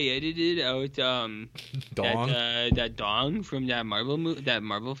CGI edited out Dong? that Dong from that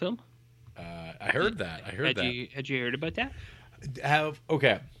Marvel film? I heard that. Had you heard about that?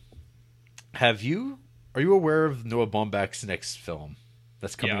 Are you aware of Noah Baumbach's next film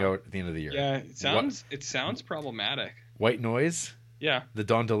that's coming out at the end of the year? Yeah, it sounds problematic. White Noise? Yeah. The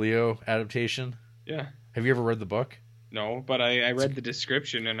Don DeLeo adaptation? Yeah. Have you ever read the book? No, but I read the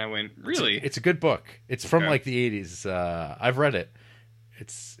description and I went, really? It's a good book. It's from like the 80s. I've read it.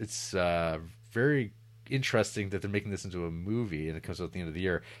 It's very interesting that they're making this into a movie and it comes out at the end of the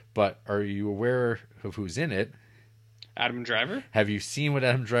year. But are you aware of who's in it? Adam Driver? Have you seen what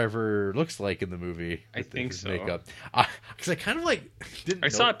Adam Driver looks like in the movie? I think so. Makeup. Because I kind of like didn't. I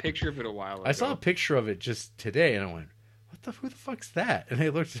saw a picture of it a while ago. I saw a picture of it just today, and I went, "Who the fuck's that?" And I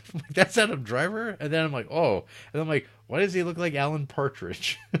looked, I'm like, "That's Adam Driver." And then I'm like, "Oh," and I'm like, "Why does he look like Alan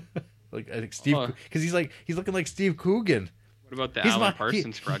Partridge?" Like I think Steve, because he's looking like Steve Coogan. What about the Alan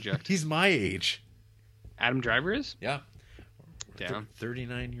Parsons Project? He's my age. Adam Driver is? Yeah. Damn.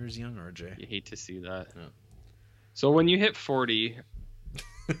 39 years young, RJ. You hate to see that. Yeah. So when you hit 40,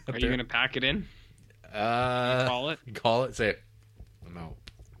 are you gonna pack it in? Call it. Call it. Say it. I'm out.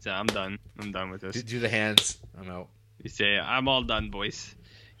 So I'm done. I'm done with this. Do the hands. I'm out. You say I'm all done, boys.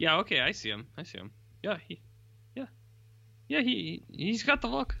 Yeah. Okay. I see him. Yeah. He's got the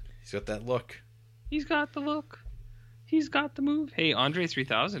look. He's got that look. He's got the look. He's got the move. Hey, Andre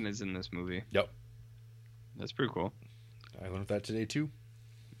 3000 is in this movie. Yep. That's pretty cool. I learned that today too.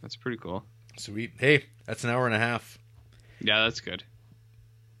 That's pretty cool. Sweet. Hey, that's an hour and a half. Yeah, that's good.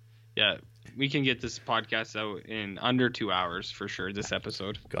 Yeah, we can get this podcast out in under 2 hours for sure. This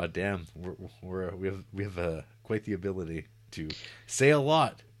episode. God damn, we have quite the ability to say a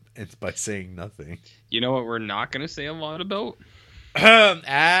lot by saying nothing. You know what we're not going to say a lot about?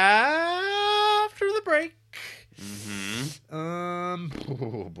 After the break. Mm-hmm.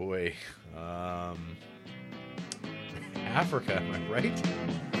 Oh boy. Africa, am I right?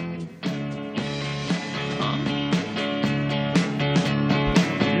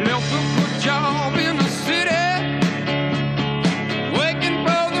 Left a good job in the city, working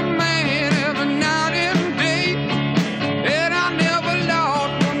for the man every night and day, and I never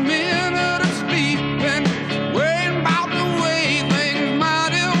lost 1 minute of sleep when worrying about the way things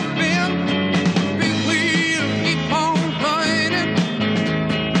might have been. Big wheel keep on turning,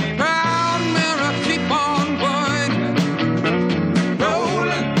 proud mirror keep on burning,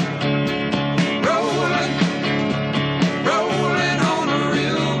 rolling, rolling, rolling on a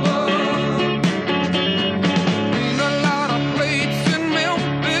river. Seen a lot of plates in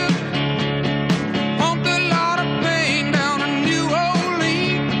Memphis, pumped a lot of pain down in New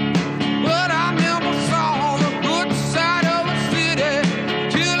Orleans, but I never saw the good side of a city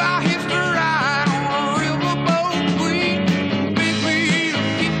till I hitched a ride on a riverboat queen. Big wheel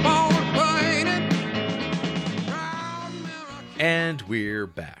keep on turning, proud mirror. And we're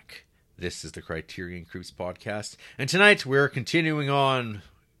back. This is the Criterion Creeps podcast. And tonight we're continuing on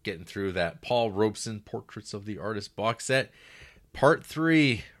getting through that Paul Robeson Portraits of the Artist box set. Part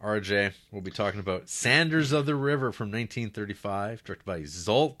 3, RJ. We'll be talking about Sanders of the River from 1935, directed by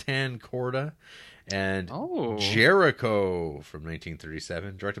Zoltan Korda, and Jericho from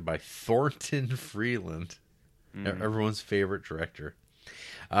 1937, directed by Thornton Freeland, everyone's favorite director.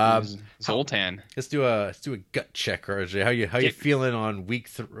 Zoltan. Let's do a gut check, RJ. How you feeling on week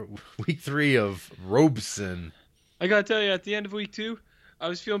 3 of Robeson? I gotta tell you, at the end of week 2, I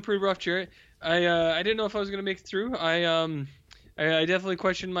was feeling pretty rough, Jarrett. I didn't know if I was gonna make it through. I definitely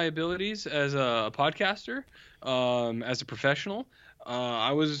questioned my abilities as a podcaster, as a professional.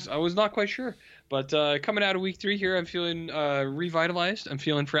 I was not quite sure, but coming out of week 3 here, I'm feeling revitalized. I'm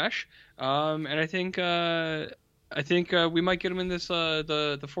feeling fresh, and I think we might get them in this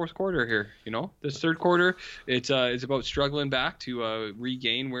the fourth quarter here. You know, this third quarter, it's about struggling back to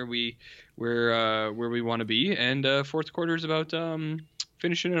regain where we want to be, and fourth quarter is about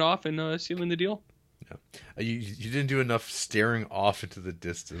finishing it off and sealing the deal. Yeah. You didn't do enough staring off into the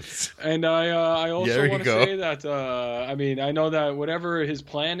distance. And I also want to say that I know that whatever his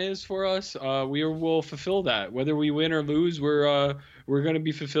plan is for us, we will fulfill that. Whether we win or lose, we're going to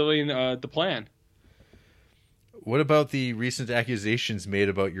be fulfilling the plan. What about the recent accusations made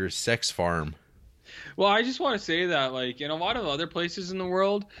about your sex farm? Well, I just want to say that, like, in a lot of other places in the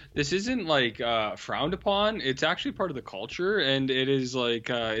world, this isn't, like, frowned upon. It's actually part of the culture, and it is, like,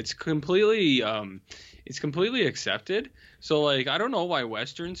 it's completely accepted. So, like, I don't know why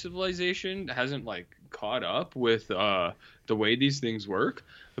Western civilization hasn't, like, caught up with the way these things work.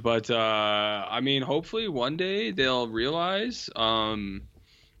 But, I mean, hopefully one day they'll realize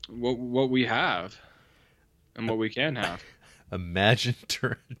what we have and what we can have. Imagine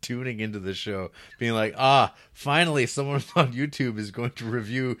tuning into the show, being like, finally someone on YouTube is going to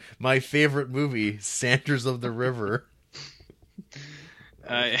review my favorite movie, Sanders of the River.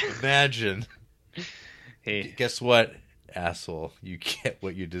 Imagine. Hey, guess what, asshole? You get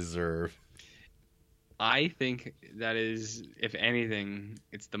what you deserve. I think that is, if anything,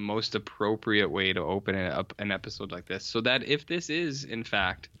 it's the most appropriate way to open up an episode like this. So that if this is, in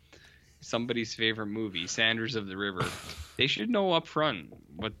fact, somebody's favorite movie, Sanders of the River, they should know up front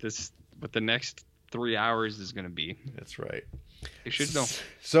what the next 3 hours is going to be. That's right. They should know.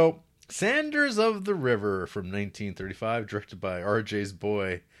 So, Sanders of the River from 1935, directed by RJ's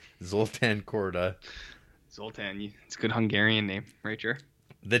boy, Zoltan Korda. Zoltan, it's a good Hungarian name, right, Jer?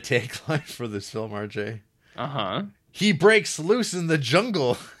 The tagline for this film, RJ. Uh-huh. He breaks loose in the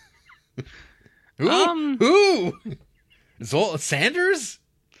jungle. Who? Sanders?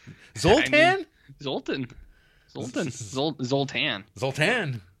 Zoltan? Zoltan.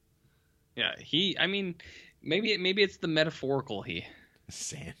 Zoltan. Yeah, maybe it's the metaphorical he.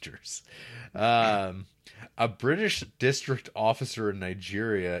 Sanders. A British district officer in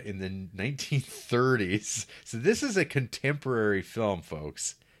Nigeria in the 1930s. So this is a contemporary film,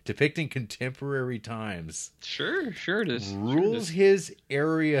 folks, depicting contemporary times. Sure it is. Rules his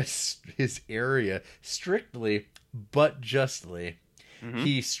area strictly but justly. Mm-hmm.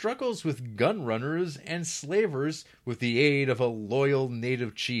 He struggles with gun runners and slavers with the aid of a loyal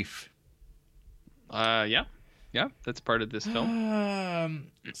native chief. Yeah, that's part of this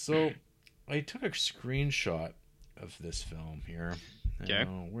film. So I took a screenshot of this film here. Okay.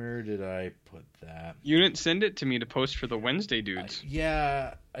 Where did I put that? You didn't send it to me to post for the Wednesday dudes.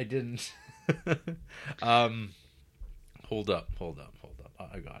 Yeah, I didn't. Hold up.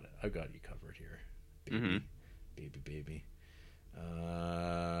 I got it. I've got you covered here. Baby.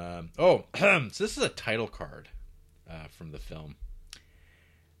 So this is a title card from the film.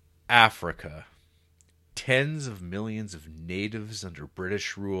 Africa. Tens of millions of natives under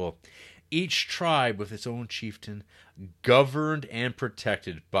British rule, each tribe with its own chieftain, governed and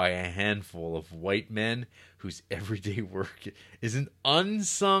protected by a handful of white men whose everyday work is an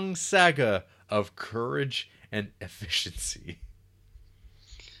unsung saga of courage and efficiency.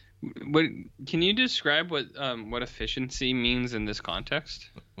 What can you describe what efficiency means in this context?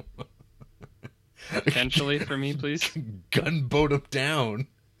 Potentially for me, please. Gunboat them down.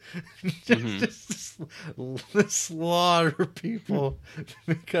 Just slaughter people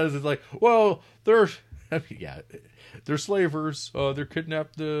because it's like, well, they're slavers. They're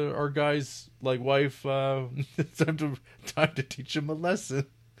kidnapped our guy's wife. It's time to teach them a lesson.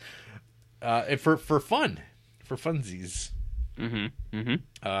 And for fun, for funsies.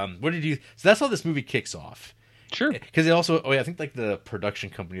 What did you? So that's how this movie kicks off. Sure. Because it also, I think the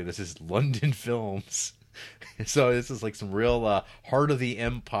production company of this is London Films. So this is some real heart of the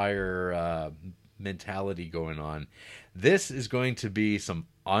empire mentality going on. This is going to be some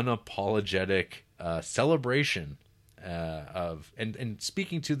unapologetic celebration of and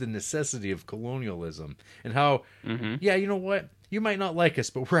speaking to the necessity of colonialism and how, you know what? you might not like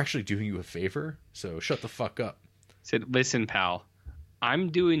us, but we're actually doing you a favor. So shut the fuck up. Said, listen, pal, I'm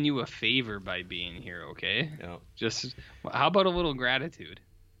doing you a favor by being here, okay? Yeah. Just, how about a little gratitude?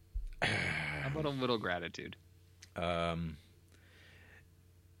 How about a little gratitude?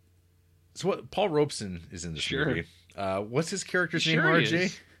 So what? Paul Robeson is in this Sure. movie. What's his character's name, Sure he RJ?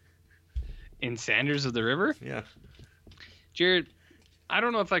 is. In Sanders of the River? Yeah. Jared, I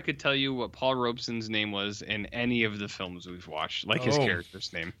don't know if I could tell you what Paul Robeson's name was in any of the films we've watched, like his Oh.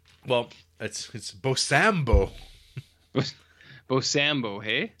 character's name. Well, it's Bosambo. Bosambo,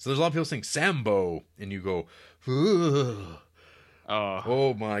 hey? So there's a lot of people saying Sambo, and you go, "Ugh. Oh,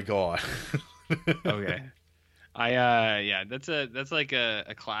 Oh my god. okay. Yeah, that's like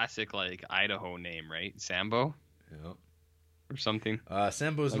a classic like Idaho name, right? Sambo Yeah. or something.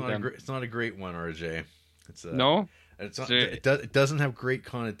 Sambo's Like not them. it's not a great one, RJ. It's No, It's not, Is there- it doesn't have great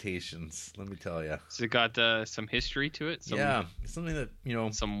connotations. Let me tell you. has it got some history to it? Yeah, it's something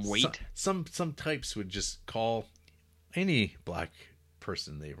that some weight. Some types would just call any black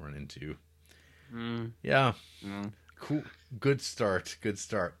person they run into. Mm, Yeah, mm. cool. Good start.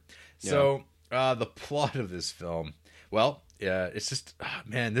 So the plot of this film, well, it's just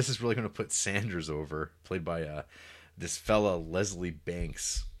man, this is really going to put Sanders over, played by this fella Leslie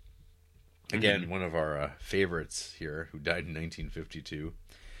Banks. Again, one of our favorites here, who died in 1952.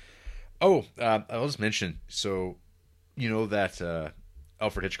 Oh, I'll just mention, so you know that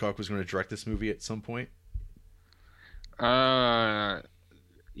Alfred Hitchcock was going to direct this movie at some point?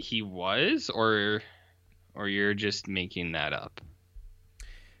 He was, or you're just making that up?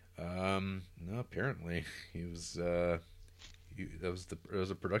 No, apparently he was. That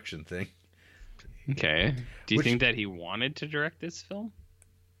was a production thing. Okay. Do you Which- think that he wanted to direct this film?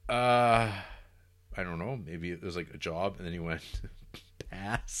 I don't know. Maybe it was like a job, and then he went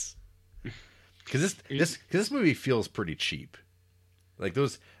pass. Because this movie feels pretty cheap. Like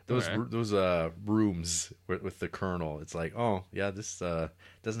those Okay. rooms with the Colonel. It's like, oh yeah, this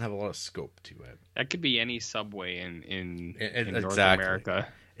doesn't have a lot of scope to it. That could be any subway in North Exactly.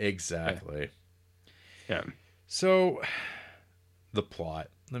 America. Exactly. Yeah. So, the plot.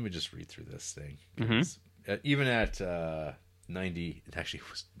 Let me just read through this thing. 'Cause, even at 90, it actually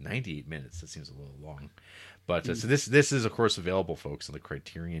was 98 minutes. That seems a little long. But so this is, of course, available, folks, on the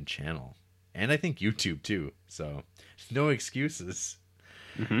Criterion Channel. And I think YouTube, too. So, no excuses.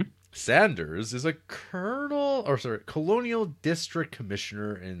 Mhm. Sanders is a colonial district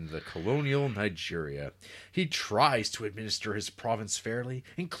commissioner in the colonial Nigeria. He tries to administer his province fairly,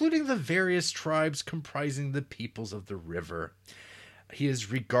 including the various tribes comprising the peoples of the river. He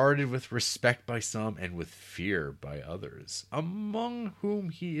is regarded with respect by some and with fear by others, among whom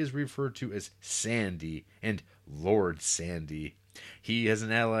he is referred to as Sandy and Lord Sandy. He has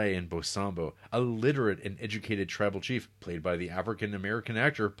an ally in Bosambo, a literate and educated tribal chief, played by the African-American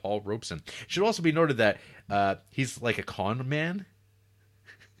actor Paul Robeson. It should also be noted that he's like a con man.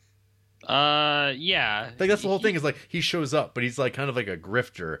 Yeah. Like that's the whole thing, is like he shows up, but he's like kind of like a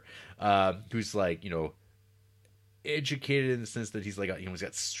grifter who's like, educated in the sense that he's like he's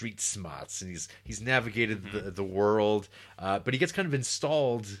got street smarts, and he's navigated the world, but he gets kind of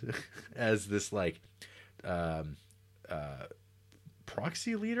installed as this like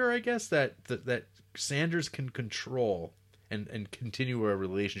proxy leader, I guess, that Sanders can control and continue a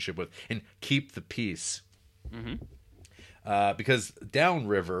relationship with and keep the peace. Because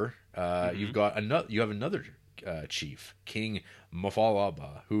downriver, you have another chief, King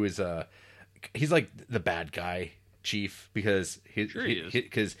Mafalaba, who is he's like the bad guy chief, because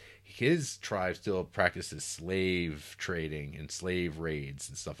his tribe still practices slave trading and slave raids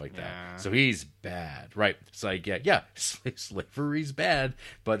and stuff like that. Yeah. So he's bad, right? So I get, slavery's bad,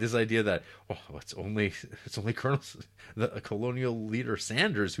 but this idea that it's only the colonial leader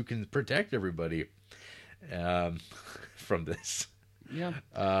Sanders who can protect everybody from this. Yeah.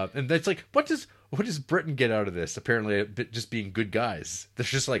 And that's like, what does Britain get out of this? Apparently, just being good guys. They're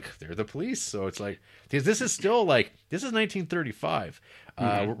just like, they're the police. So it's like, because this is still like, this is 1935.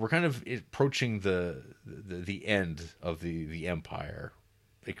 We're kind of approaching the end of the empire,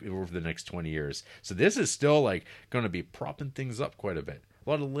 like, over the next 20 years. So this is still like going to be propping things up quite a bit. A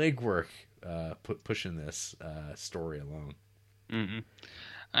lot of legwork pushing this story along.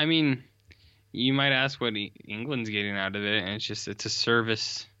 I mean, you might ask what England's getting out of it, and it's a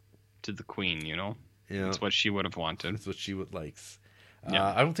service to the Queen, Yeah, It's what she would have wanted. that's what she would likes.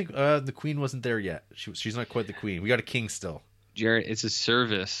 Yeah. I don't think the Queen wasn't there yet. She's not quite the Queen. We got a king still. Jared, it's a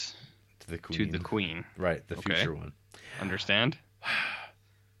service To the Queen. to the Queen. Right, the Okay. future one. Understand?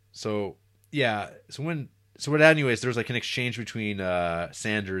 So, yeah. So when anyways, there was like an exchange between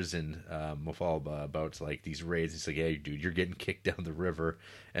Sanders and Mofalba about like these raids. He's like, "Hey, dude, you're getting kicked down the river,"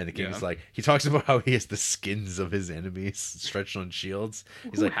 and the king's like, he talks about how he has the skins of his enemies stretched on shields.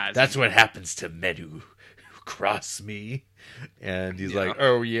 He's like, "That's what happens to men who cross me," and he's like,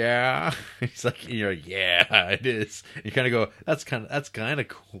 "Oh yeah," he's like, "Yeah, it is." And you kind of go, "That's kind of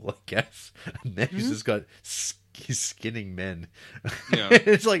cool, I guess." And then he's just got he's skinning men. Yeah.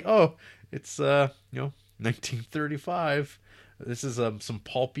 It's like, oh, it's 1935. This is some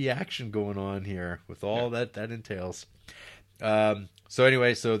pulpy action going on here with all that entails. So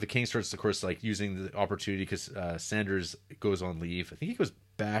anyway, so the king starts, of course, like using the opportunity because Sanders goes on leave. I think he goes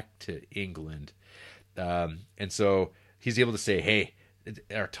back to England, and so he's able to say, "Hey,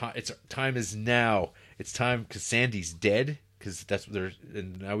 our time is now. It's time because Sandy's dead." Because that's what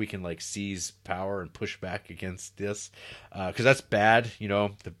and now we can like seize power and push back against this, because that's bad.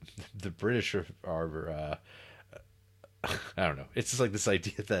 The British are I don't know. It's just like this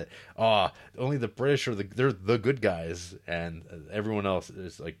idea that only the British they're the good guys, and everyone else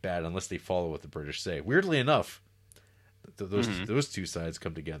is like bad unless they follow what the British say. Weirdly enough, those two sides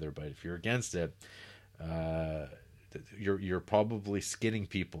come together. But if you're against it, you're probably skinning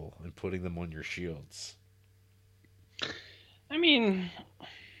people and putting them on your shields. I mean,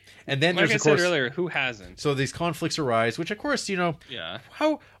 and then like there's, I of said course, earlier, who hasn't? So these conflicts arise, which of course, Yeah.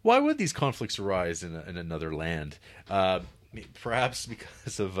 why would these conflicts arise in another land? Perhaps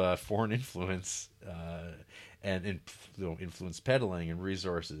because of foreign influence and influence peddling and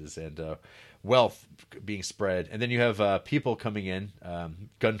resources and wealth being spread. And then you have people coming in,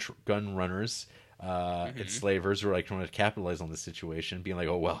 gun runners, enslavers who are like trying to capitalize on this situation, being like,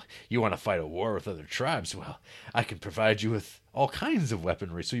 "Oh well, you want to fight a war with other tribes? Well, I can provide you with all kinds of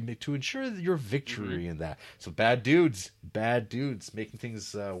weaponry, so to ensure that your victory in that." So bad dudes making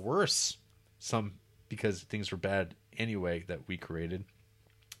things worse. Some because things were bad anyway that we created.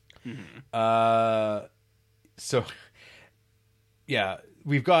 So yeah,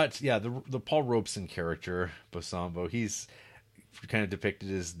 we've got the Paul Robeson character Bosambo. He's kind of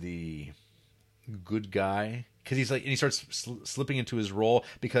depicted as the good guy because he's like, and he starts slipping into his role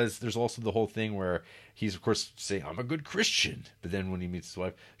because there's also the whole thing where he's of course saying, "I'm a good Christian," but then when he meets his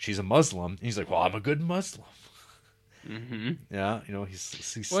wife, she's a Muslim, and he's like, "Well, I'm a good Muslim." Yeah,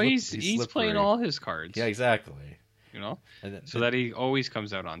 he's playing all his cards. Yeah, exactly. And then, so that he always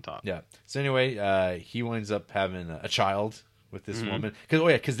comes out on top. Yeah. So anyway, he winds up having a child with this woman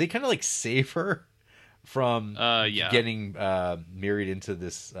because they kind of like save her from getting married into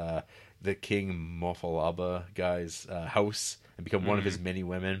this the King Mofalaba guy's house and become one of his many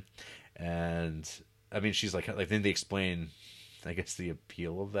women. And I mean, she's like then they explain, I guess, the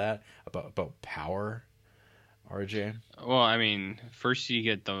appeal of that about power. RJ. Well, I mean, first you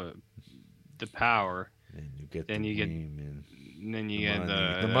get the power, and you get then the you get women, then you get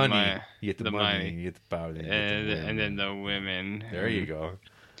the money, you get the money, you get the power, and then the women. There you go.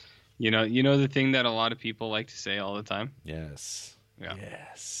 You know the thing that a lot of people like to say all the time. Yes. Yeah.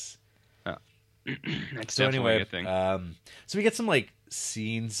 Yes. That's So anyway, a thing. so we get some like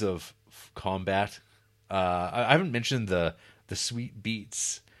scenes of combat. I haven't mentioned the sweet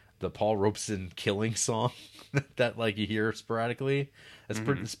beats, the Paul Robeson killing song that like you hear sporadically. That's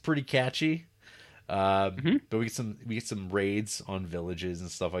it's pretty catchy. But we get some raids on villages and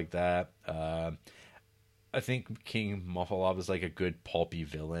stuff like that. I think King Mofalab is like a good pulpy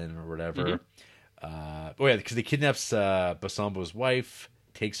villain or whatever. Because he kidnaps Bosambo's wife,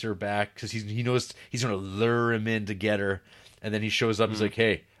 takes her back because he knows he's going to lure him in to get her, and then he shows up. He's like,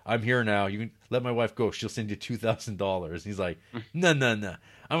 "Hey, I'm here now. You can let my wife go. She'll send you $2,000." And he's like, "No, I'm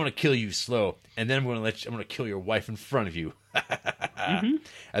going to kill you slow, and then I'm going to kill your wife in front of you." And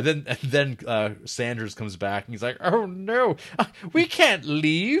then Sanders comes back and he's like, "Oh no, we can't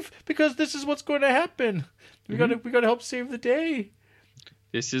leave because this is what's going to happen. We got to help save the day."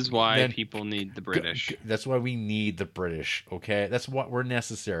 This is why people need the British. That's why we need the British, okay? That's what we're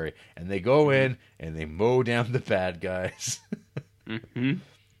necessary. And they go in and they mow down the bad guys. And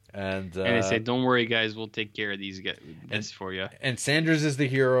they say, "Don't worry, guys. We'll take care of these guys for you." And Sanders is the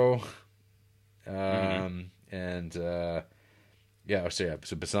hero. So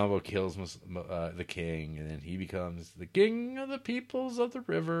Bosambo kills the king, and then he becomes the king of the peoples of the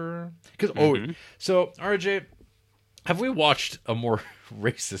river. So RJ, have we watched a more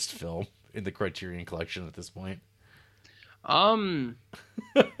racist film in the Criterion Collection at this point? I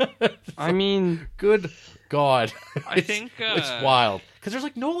mean, good God, I think it's wild because there's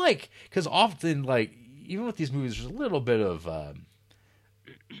because often even with these movies, there's a little bit of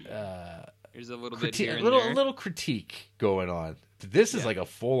there's a little bit here a little critique going on. This is like a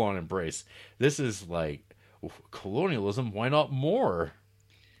full on embrace. This is like colonialism, why not more?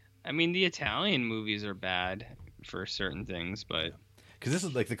 I mean, the Italian movies are bad for certain things, but because this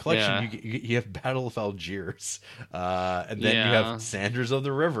is like the collection. Yeah. You have Battle of Algiers, and then you Yeah. have Sanders of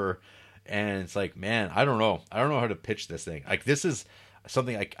the River, and it's like, man, I don't know how to pitch this thing. Like, this is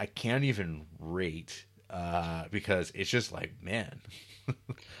something I can't even rate because it's just like, man,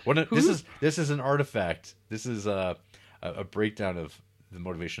 this is an artifact. This is a breakdown of the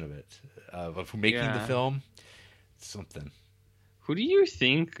motivation of it, of making the Yeah. film. Something. who do you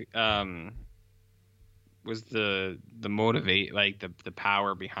think was the motivate, like the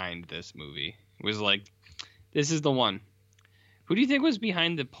power behind this movie? Was like, this is the one. Who do you think was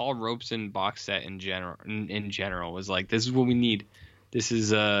behind the Paul Robeson box set in general? In general, was like, this is what we need. This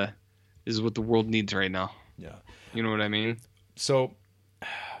is what the world needs right now. Yeah. You know what I mean? So,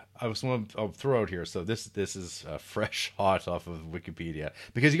 I'll throw out here. So this is fresh, hot off of Wikipedia,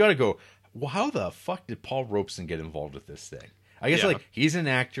 because you got to go, well, how the fuck did Paul Robeson get involved with this thing? I guess Yeah. like he's an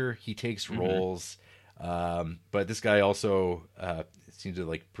actor, he takes roles, but this guy also seemed to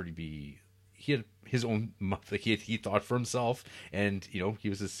like he had his own, like he thought for himself, and he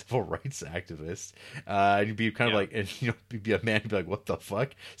was a civil rights activist, and he'd be kind of Yeah. like, and he'd be a man, he'd be like, what the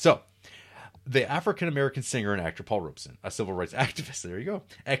fuck? So the African-American singer and actor Paul Robeson, a civil rights activist, there you go,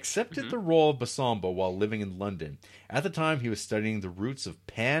 accepted the role of Basombo while living in London. At the time, he was studying the roots of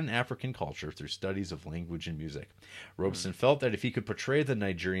Pan-African culture through studies of language and music. Robeson felt that if he could portray the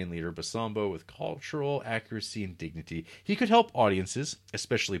Nigerian leader Basombo with cultural accuracy and dignity, he could help audiences,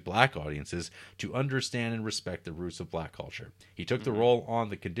 especially black audiences, to understand and respect the roots of black culture. He took the role on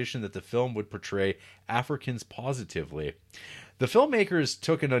the condition that the film would portray Africans positively. The filmmakers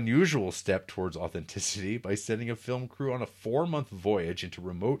took an unusual step towards authenticity by sending a film crew on a 4-month voyage into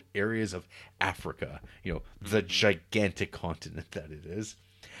remote areas of Africa, the gigantic continent that it is.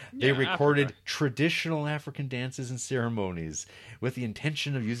 They Yeah, recorded Africa. traditional African dances and ceremonies with the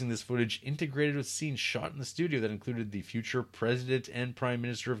intention of using this footage integrated with scenes shot in the studio that included the future President and Prime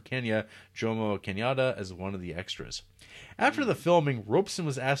Minister of Kenya, Jomo Kenyatta, as one of the extras. After the filming, Robeson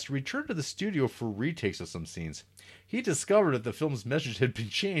was asked to return to the studio for retakes of some scenes. He discovered that the film's message had been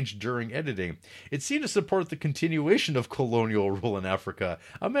changed during editing. It seemed to support the continuation of colonial rule in Africa,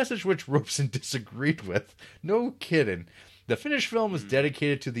 a message which Robeson disagreed with. No kidding. The finished film was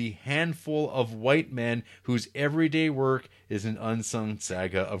dedicated to the handful of white men whose everyday work is an unsung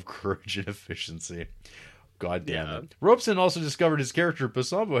saga of courage and efficiency. God damn Yeah. it. Robeson also discovered his character,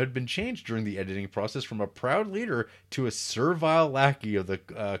 Basombo, had been changed during the editing process from a proud leader to a servile lackey of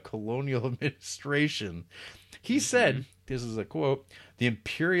the colonial administration. He said, this is a quote, the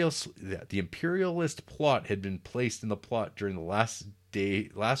imperialist plot had been placed in the plot during the last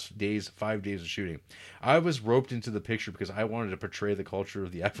 5 days of shooting. I was roped into the picture because I wanted to portray the culture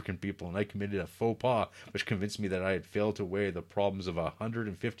of the African people, and I committed a faux pas which convinced me that I had failed to weigh the problems of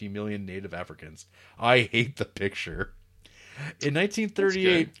 150 million native Africans. I hate the picture. In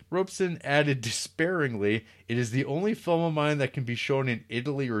 1938, Robeson added despairingly, "It is the only film of mine that can be shown in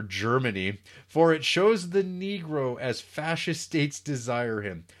Italy or Germany, for it shows the Negro as fascist states desire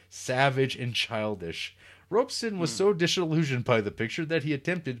him, savage and childish." Robeson was so disillusioned by the picture that he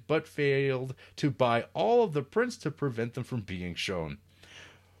attempted, but failed, to buy all of the prints to prevent them from being shown.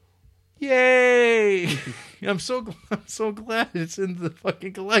 Yay! I'm so glad it's in the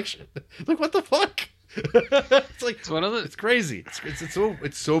fucking collection. Like, what the fuck? It's like, It's one of the. it's crazy.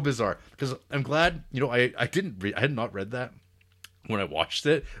 It's so bizarre, because I'm glad, I had not read that when I watched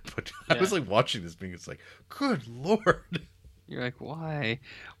it, but I was Yeah. like watching this being, it's like, good Lord. You're like, why?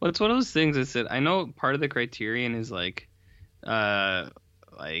 Well, it's one of those things that said, I know part of the criterion is like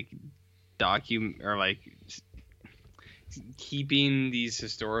keeping these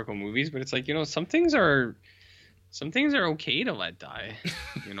historical movies, but it's like, some things are okay to let die,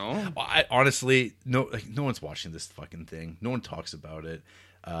 Well, honestly, no one's watching this fucking thing. No one talks about it.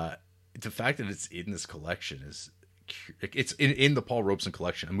 The fact that it's in this collection it's in the Paul Robeson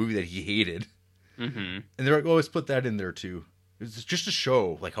collection, a movie that he hated, Mm-hmm. and they're like, "Oh, let's put that in there too." It's just to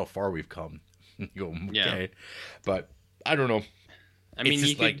show like how far we've come. You go, okay, Yeah. but I don't know. I mean, It's you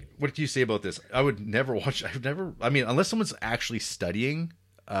just could, like, what do you say about this? I would never watch. I mean, unless someone's actually studying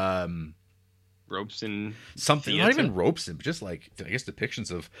Robeson something, not theater, even Robeson, but just like, I guess,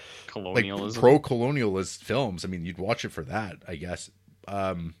 depictions of like colonialism. pro-colonialist films. I mean, you'd watch it for that, I guess.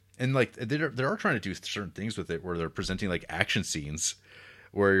 And like they are trying to do certain things with it, where they're presenting like action scenes,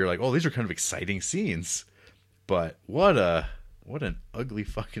 where you're like, oh, these are kind of exciting scenes. But what an ugly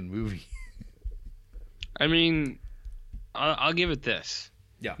fucking movie. I mean, I'll give it this.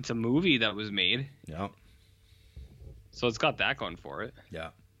 Yeah. It's a movie that was made, Yeah, so it's got that going for it. yeah.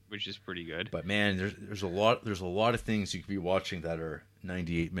 which is pretty good. But man, there's a lot of things you could be watching that are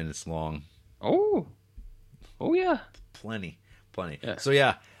 98 minutes long. Oh yeah. Plenty. Yeah. So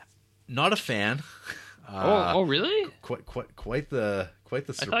yeah, not a fan. Really? Quite the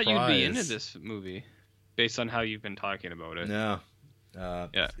surprise. I thought you'd be into this movie, based on how you've been talking about it. No.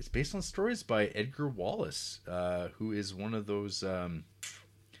 Yeah. It's based on stories by Edgar Wallace, who is one of those. I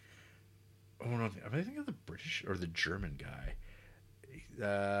think of the British or the German guy.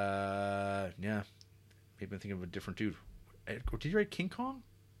 Yeah, maybe I'm thinking of a different dude. Did you write King Kong?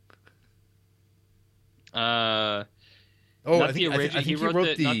 Not the original. He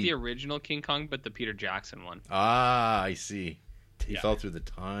wrote not the original King Kong, but the Peter Jackson one. Ah, I see. He fell through the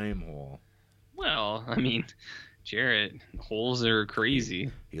time hole. Well, I mean, Jarrett, holes are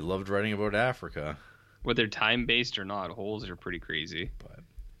crazy. He loved writing about Africa. Whether time based or not, holes are pretty crazy. But,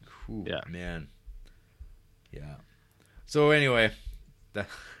 man, yeah. So anyway,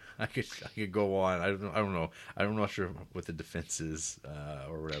 I could go on. I don't know. I'm not sure what the defense is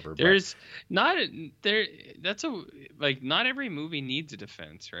or whatever. There's not there. That's not every movie needs a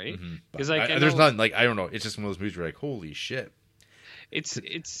defense, right? Because there's nothing like I don't know. It's just one of those movies where like holy shit. It's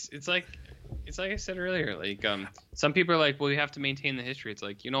like I said earlier. Like some people are like, well, we have to maintain the history. It's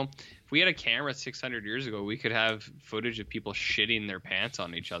like, if we had a camera 600 years ago, we could have footage of people shitting their pants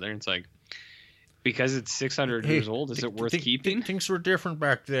on each other. And it's like, because it's 600 years old, is it worth keeping? Things were different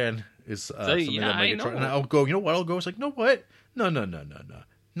back then. Is something that might I get know. tried. And I'll go. You know what? I'll go. It's like, no, what? No.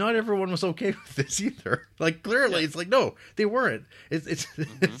 Not everyone was okay with this either. Like clearly, it's like no, they weren't. It's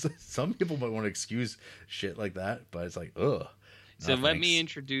some people might want to excuse shit like that, but it's like ugh. So let me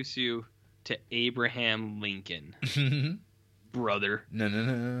introduce you to Abraham Lincoln, brother.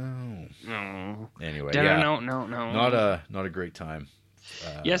 No. Oh. Anyway, No. Not a great time.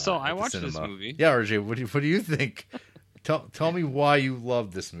 So I watched this movie. Yeah, RJ, what do you think? Tell me why you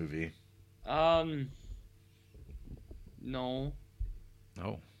love this movie. No.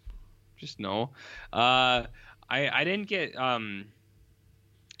 No. Just no. I didn't get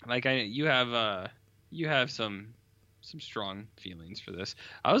you have some strong feelings for this.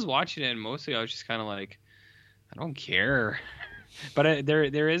 I was watching it and mostly I was just kind of like, I don't care. But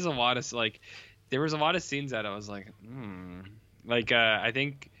there is a lot of there was a lot of scenes that I was like, I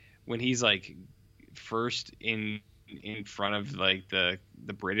think when he's like first in front of like the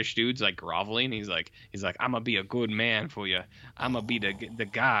British dudes like groveling, he's like I'm gonna be a good man for you. I'm gonna be the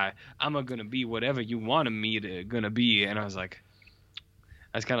guy. I'm gonna be whatever you wanted me to gonna be. And I was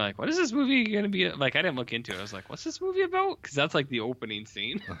kind of like, what is this movie gonna be? Like I didn't look into it. I was like, what's this movie about? Because that's like the opening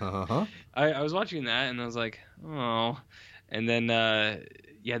scene. I was watching that and I was like, oh. And then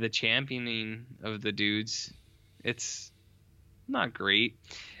the championing of the dudes, it's not great.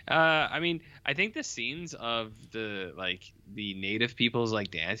 I mean, I think the scenes of the native people's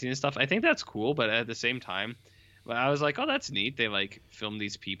like dancing and stuff, I think that's cool, but at the same time, I was like, oh, that's neat. They like filmed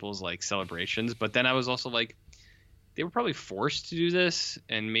these people's like celebrations, but then I was also like, they were probably forced to do this,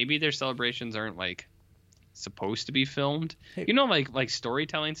 and maybe their celebrations aren't like supposed to be filmed. Hey. Like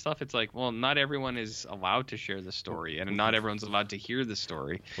storytelling stuff, it's like, well, not everyone is allowed to share the story, and not everyone's allowed to hear the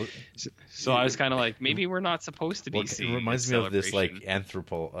story. So I was kind of like, maybe we're not supposed to be seeing. It reminds me of this like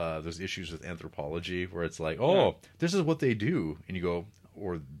those issues with anthropology where it's like, this is what they do, and you go,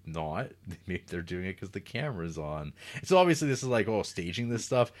 or not, maybe they're doing it because the camera's on. So obviously this is like staging this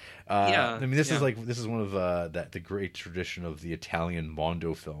stuff. I mean this is one of the great tradition of the Italian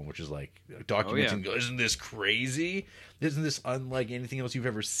Mondo film, which is like documenting. Isn't this crazy? Isn't this unlike anything else you've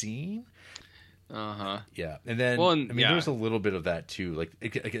ever seen? Yeah, and then there's a little bit of that too. Like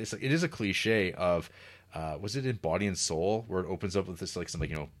it is a cliche of. Was it in Body and Soul where it opens up with this like some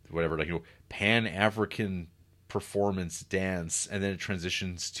Pan African performance dance, and then it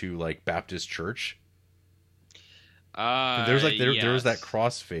transitions to like Baptist church. There's there was that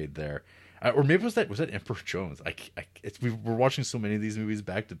crossfade there, or maybe was that Emperor Jones? We're watching so many of these movies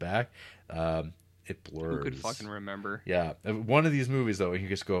back to back. It blurs. Who could fucking remember? Yeah, one of these movies though, you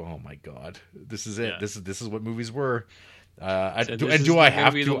just go, oh my god, this is it. This is what movies were. Do I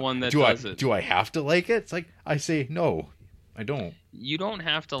have to like it? It's like I say no. I don't. You don't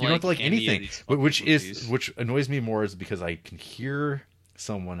have to. You don't have to like anything, which annoys me more is because I can hear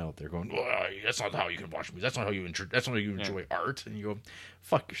someone out there going, oh, "That's not how you can watch movies. That's not how you enjoy art." And you go,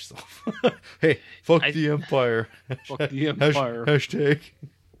 "Fuck yourself." Hey, the empire. Fuck the empire. Hashtag.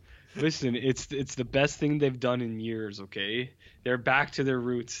 Listen, it's the best thing they've done in years. Okay, they're back to their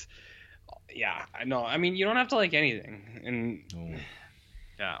roots. Yeah, I know. I mean, you don't have to like anything, and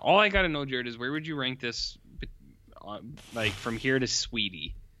yeah, all I gotta know, Jared, is where would you rank this? Like from here to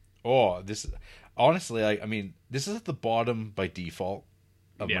Sweetie. Oh, this honestly, I mean, this is at the bottom by default.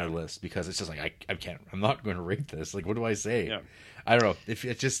 of Yeah. my list because it's just like I'm not going to rate this. Like, what do I say? Yeah. I don't know. It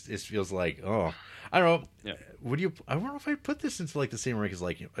feels like, oh, I don't know. Yeah. I don't know if I put this into like the same rank as,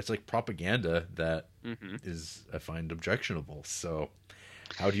 like, it's like propaganda that Mm-hmm. is, I find, objectionable. So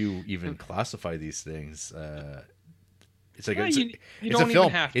how do you even classify these things? It's like Yeah, it's, you it's don't a film.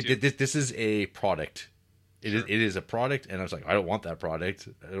 even have to. This is a product. Sure. It is a product, and I was like, I don't want that product.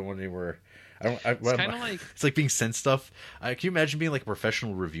 I don't want anywhere. It's kind of like It's like being sent stuff. Can you imagine being like a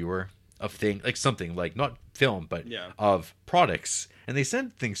professional reviewer of things, like something like not film, but Yeah. of products, and they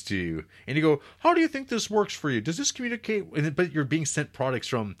send things to you, and you go, "How do you think this works for you? Does this communicate?" But you're being sent products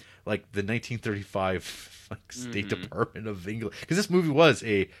from like the 1935 like State Mm-hmm. Department of England, because this movie was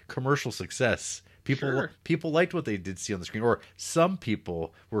a commercial success. Sure. People liked what they did see on the screen, or some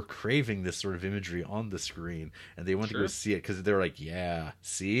people were craving this sort of imagery on the screen, and they went to go Sure. see it because they were like, "Yeah,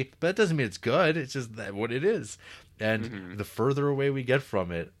 see," but that doesn't mean it's good. It's just that what it is. And Mm-hmm. the further away we get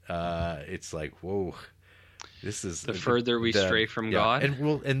from it, it's like, whoa, this is the further we stray from God.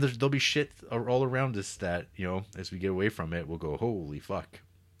 and there'll be shit all around us that, as we get away from it, we'll go, holy fuck.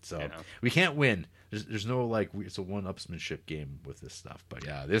 So Yeah. we can't win. There's no like it's a one-upsmanship game with this stuff. But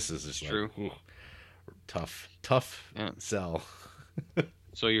yeah, this is just True. like, ooh, tough Yeah. sell.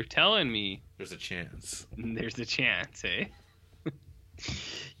 So you're telling me There's a chance. there's a chance, eh?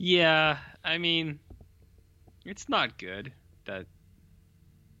 Yeah, I mean, it's not good that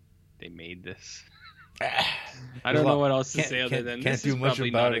they made this. I don't know what else to say other than this is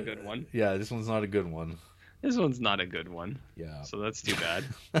probably not a good one. Yeah, this one's not a good one. This one's not a good one. Yeah, So that's too bad.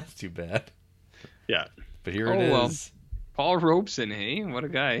 that's too bad. Yeah. But here Oh, it is. well. Paul Robeson, hey? What a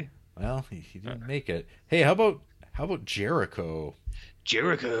guy. Well, he didn't make it. Hey, how about Jericho?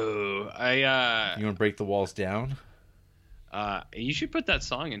 Jericho. You want to break the walls down? You should put that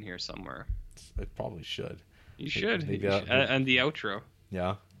song in here somewhere. I probably should. You should. maybe You I'll- should. And the outro,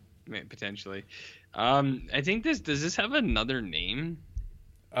 Yeah. potentially. I think does this have another name?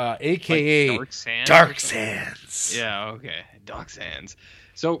 AKA Like Dark Sands. Dark or something? Sands. Yeah, okay. Dark Sands.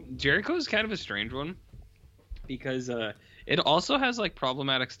 So Jericho is kind of a strange one because it also has like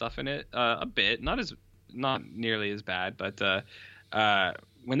problematic stuff in it a bit, not nearly as bad, but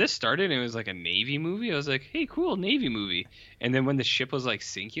when this started, it was like a Navy movie. I was like, hey, cool, Navy movie. And then when the ship was like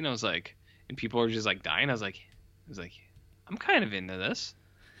sinking, I was like, and people were just like dying. I was like, I'm kind of into this.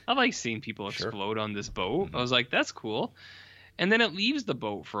 I like seeing people Sure. explode on this boat. I was like, that's cool. And then it leaves the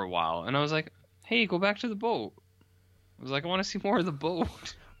boat for a while, and I was like, hey, go back to the boat. I was like, I want to see more of the boat.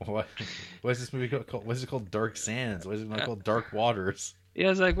 What is this movie called? What is it called? Dark Sands. Why is it not called Dark Waters? Yeah, I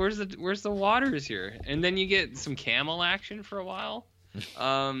was like, where's the waters here? And then you get some camel action for a while.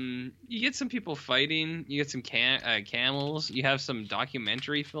 You get some people fighting. You get some camels. You have some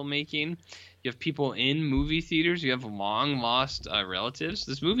documentary filmmaking. You have people in movie theaters. You have long lost relatives.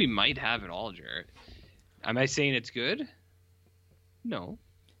 This movie might have it all, Jarrett. Am I saying it's good? No,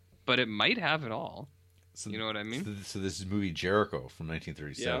 but it might have it all. So, You know what I mean? So this is movie Jericho from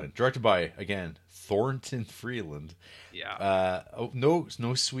 1937, Yeah. directed by, again, Thornton Freeland. Yeah. No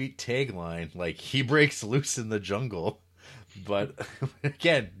sweet tagline like he breaks loose in the jungle, but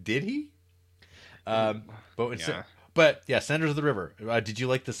again, did he? But yeah, Sanders of the River. Did you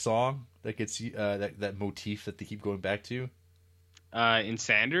like the song that gets that motif that they keep going back to? In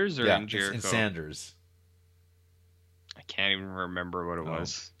Sanders or yeah, in Jericho? in Sanders. I can't even remember what it Oh.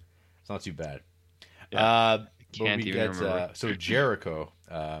 was. It's not too bad. Yeah, But can't we even remember. so Jericho,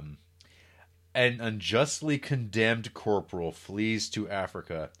 an unjustly condemned corporal flees to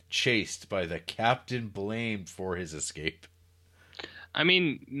Africa, chased by the captain blamed for his escape. I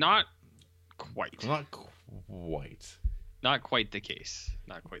mean, not quite. Not quite. Not quite the case.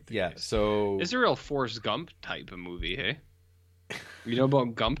 Not quite the Yeah. case. So It's a real Forrest Gump type of movie, hey? You know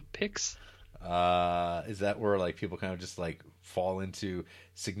about Gump picks? is that where like people kind of just like fall into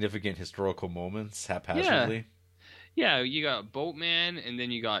significant historical moments haphazardly? Yeah, you got Boatman, and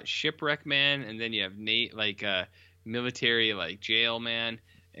then you got Shipwreck Man, and then you have military like jail man,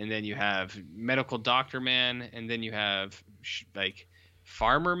 and then you have medical doctor man, and then you have like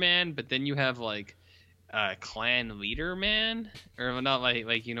farmer man, but then you have like clan leader man, or not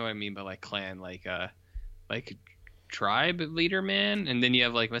like you know what I mean, but like clan like tribe leader man, and then you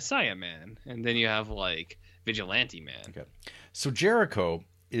have like Messiah man, and then you have like vigilante man. Okay. So Jericho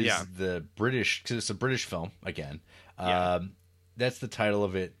is Yeah. the British, because it's a British film again. Yeah. That's the title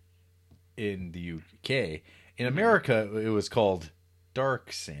of it in the UK. In Mm-hmm. America, it was called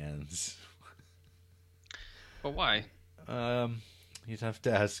Dark Sands. But why? You'd have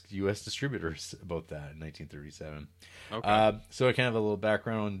to ask U.S. distributors about that in 1937. Okay. So I kind of have a little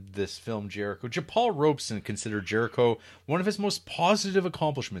background on this film, Jericho. Paul Robeson considered Jericho one of his most positive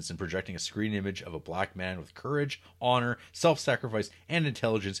accomplishments in projecting a screen image of a black man with courage, honor, self-sacrifice, and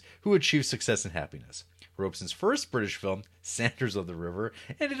intelligence who achieved success and happiness. Robeson's first British film, Sanders of the River,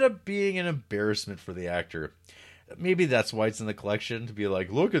 ended up being an embarrassment for the actor. Maybe that's why it's in the collection, to be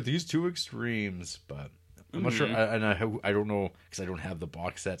like, look at these two extremes, but I'm not sure, and I don't know, because I don't have the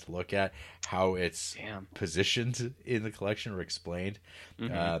box set to look at, how it's positioned in the collection or explained.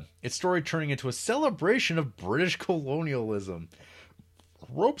 Its story turning into a celebration of British colonialism.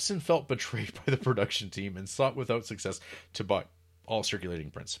 Robeson felt betrayed by the production team and sought without success to buy all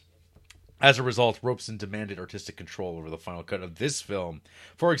circulating prints. As a result, Robeson demanded artistic control over the final cut of this film.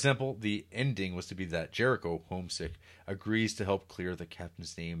 For example, the ending was to be that Jericho, homesick, agrees to help clear the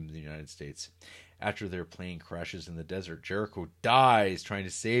captain's name in the United States. After their plane crashes in the desert, Jericho dies trying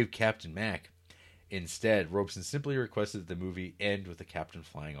to save Captain Mac. Instead, Robeson simply requested that the movie end with the captain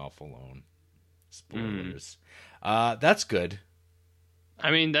flying off alone. Spoilers. That's good.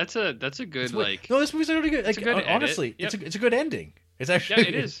 I mean, that's a good No, this movie's really good. Like, a good honestly, edit. it's a good ending. It's actually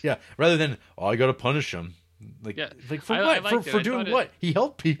it is. Yeah, rather than I got to punish him. Like for I what? For doing what? He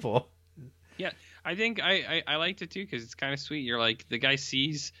helped people. Yeah, I think I liked it too because it's kind of sweet. You're like, the guy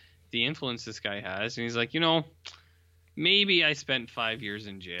sees the influence this guy has, and he's like, maybe I spent 5 years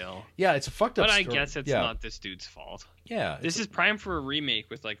in jail. Yeah, it's a fucked up but I story. guess it's not this dude's fault. Yeah, this is prime for a remake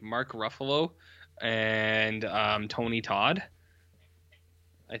with like Mark Ruffalo and Tony Todd.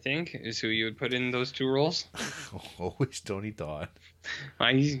 I think is who you would put in those two roles. Always Tony Todd.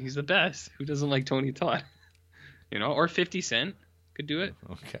 He's the best. Who doesn't like Tony Todd? Or 50 Cent could do it.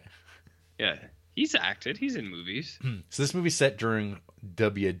 Okay. Yeah, he's acted. He's in movies. So this movie's set during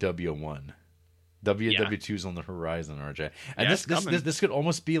WW1. WW2's on the horizon, RJ. And this could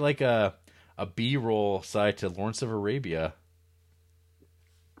almost be like a B-roll side to Lawrence of Arabia.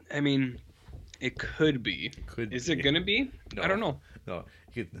 I mean, it could be. Is it going to be? No. I don't know. No.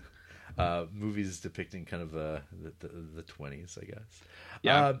 Movies depicting kind of the 20s, I guess.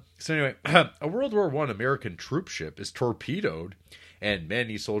 Yeah. So anyway, a World War I American troop ship is torpedoed, and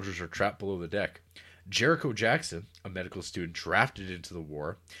many soldiers are trapped below the deck. Jericho Jackson, a medical student drafted into the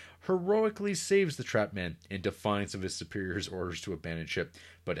war, heroically saves the trapped men in defiance of his superior's orders to abandon ship,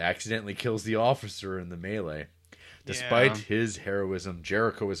 but accidentally kills the officer in the melee. Despite his heroism,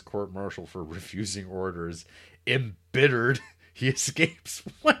 Jericho is court-martialed for refusing orders. Embittered, he escapes.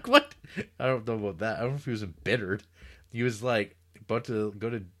 Like, what? I don't know about that. I don't know if he was embittered. He was like about to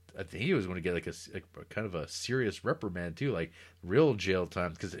go to. I think he was going to get like a kind of a serious reprimand too, like real jail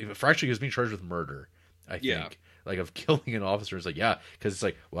time. Because actually, he was being charged with murder. I think, like of killing an officer. It's like, because it's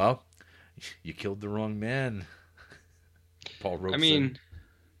like, well, you killed the wrong man. Paul Robeson.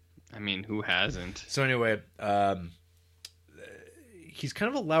 I mean, who hasn't? So anyway, he's kind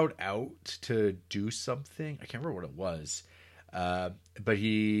of allowed out to do something. I can't remember what it was. But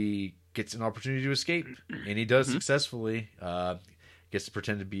he gets an opportunity to escape, and he does successfully. Gets to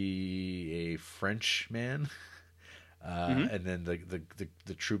pretend to be a French man, and then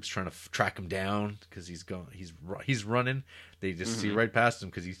the troops trying to track him down because he's running. They just see right past him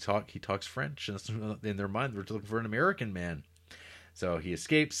because he talks French, and in their mind they're looking for an American man. So he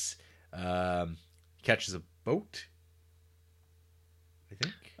escapes, catches a boat, I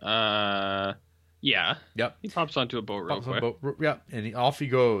think. Yeah. Yep. He pops onto a boat real quick. And off he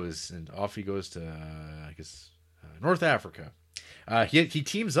goes to I guess North Africa. He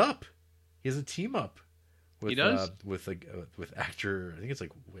teams up. He has a team up. He does with actor. I think it's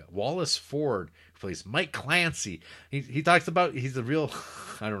like Wallace Ford, who plays Mike Clancy. He talks about he's a real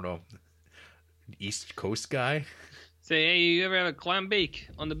I don't know East Coast guy. Say, hey, you ever have a clam bake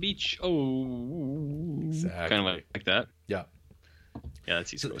on the beach? Oh, exactly. Kind of like that. Yeah. Yeah,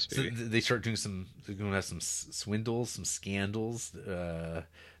 that's East Coast, baby. So they start doing they're going to have some swindles, some scandals. They're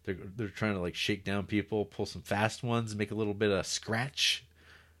trying to like shake down people, pull some fast ones, make a little bit of scratch.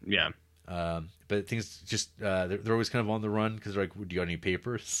 Yeah. But things just, they're always kind of on the run because they're like, do you got any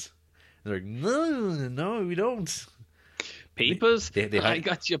papers? And they're like, no, we don't. Papers? I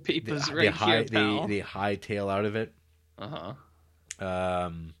got your papers here, pal. They hightail out of it. Uh-huh.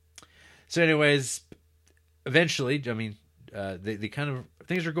 So anyways, eventually, I mean, they kind of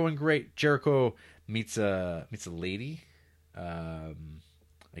things are going great. Jericho meets a lady. I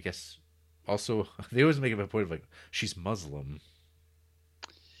guess also they always make a point of like she's Muslim.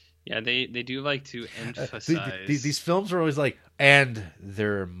 Yeah, they do like to emphasize these films are always like, and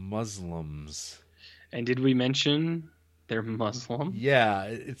they're Muslims. And did we mention They're Muslim. Yeah,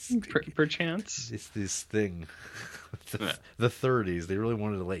 it's Perchance. it's this thing. The 30s. They really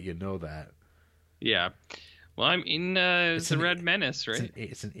wanted to let you know that. Yeah. Well, I mean, it's the Red Menace, right?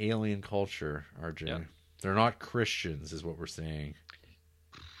 It's an alien culture, RJ. Yeah. They're not Christians, is what we're saying.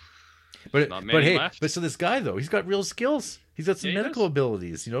 But Not many left. so this guy though, he's got real skills. He's got some Yeah, he medical does.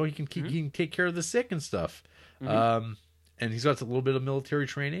 abilities. You know, he can he can take care of the sick and stuff. And he's got a little bit of military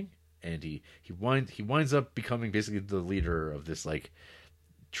training. And he winds up becoming basically the leader of this like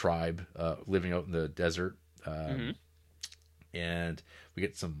tribe living out in the desert. And we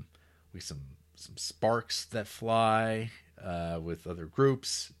get some sparks that fly with other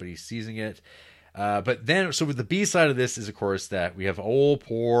groups, but he's seizing it. But then, so with the B side of this is, of course, that we have old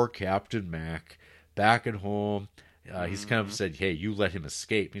poor Captain Mac back at home. He's kind of said, "Hey, you let him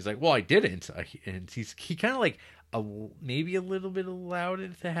escape." He's like, "Well, I didn't," and he kind of like maybe a little bit allowed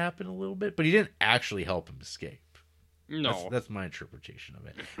it to happen a little bit, but he didn't actually help him escape. No. That's my interpretation of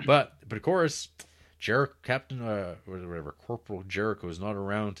it. But of course, Captain whatever Corporal Jericho is not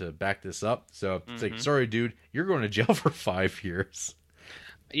around to back this up. So it's like, sorry, dude, you're going to jail for 5 years.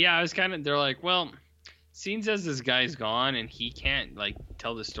 Yeah, I was kind of. They're like, well, seeing as this guy's gone and he can't like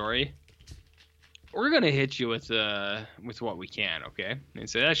tell the story, we're gonna hit you with what we can, okay? And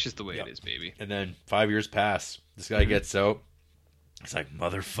so that's just the way it is, baby. And then 5 years pass. This guy gets out. It's like,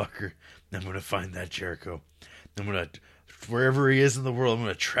 motherfucker, I'm gonna find that Jericho. I'm gonna, wherever he is in the world, I'm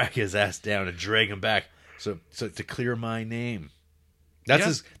gonna track his ass down and drag him back. So to clear my name.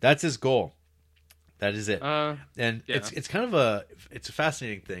 That's his goal. That is it. And it's kind of a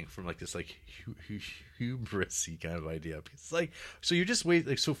fascinating thing from like this like hubris-y kind of idea. It's like, so you just wait,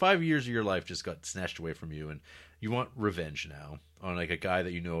 like, so 5 years of your life just got snatched away from you, and you want revenge now on like a guy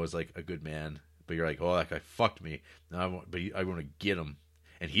that you know is like a good man, but you're like, oh, that guy fucked me. Now I want to get him,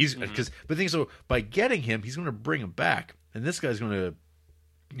 and he's because but the thing is, so by getting him, he's going to bring him back, and this guy's going to,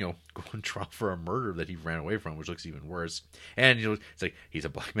 you know, go and trial for a murder that he ran away from, which looks even worse. And, you know, it's like, he's a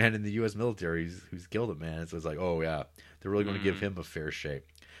black man in the U.S. military who's killed a man. So it's like, oh, yeah, they're really going to give him a fair shake.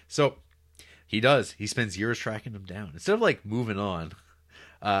 So he does. He spends years tracking him down. Instead of, like, moving on,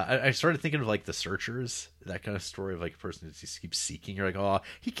 I started thinking of, like, The Searchers, that kind of story of, like, a person that just keeps seeking. You're like, oh,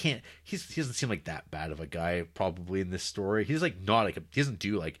 he doesn't seem like that bad of a guy, probably, in this story. He's, like, not, like, he doesn't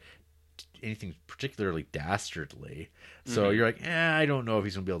do, like, anything particularly dastardly, so you're like, I don't know if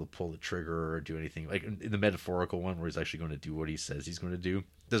he's gonna be able to pull the trigger or do anything like in the metaphorical one where he's actually going to do what he says he's going to do.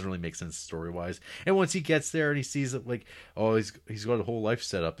 Doesn't really make sense story wise. And once he gets there and he sees that, like, oh, he's got a whole life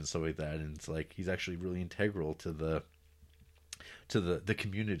set up and stuff like that, and it's like he's actually really integral to the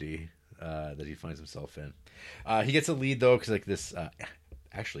community that he finds himself in. He gets a lead though, because like this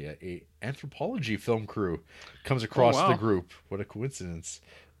actually a anthropology film crew comes across the group. What a coincidence.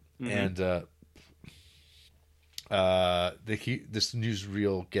 And this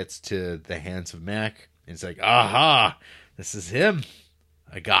newsreel gets to the hands of Mac, and it's like, aha, this is him.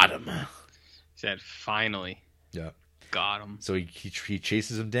 I got him. He said, finally. Yeah. Got him. So he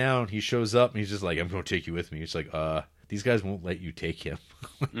chases him down. He shows up, and he's just like, I'm going to take you with me. It's like, these guys won't let you take him.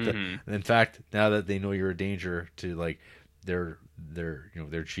 In fact, now that they know you're a danger to like their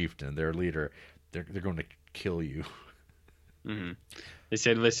chieftain, their leader, they're going to kill you. They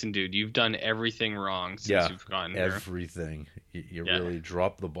said, listen, dude, you've done everything wrong since you've gotten here. Everything. You really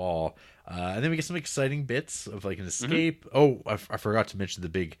dropped the ball. And then we get some exciting bits of like an escape. Oh, I forgot to mention the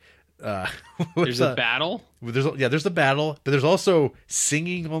big... there's a battle? There's the battle, but there's also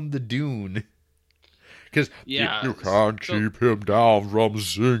singing on the dune. Because you can't keep him down from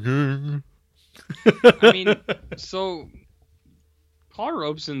singing. I mean, so... Paul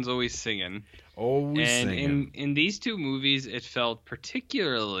Robeson's always singing. And in these two movies, it felt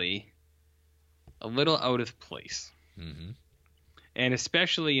particularly a little out of place. And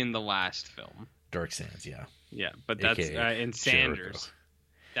especially in the last film. Dark Sands, yeah. Yeah, but that's in Sanders. Jericho.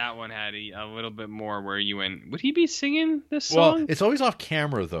 That one had a little bit more where you went, would he be singing this song? Well, it's always off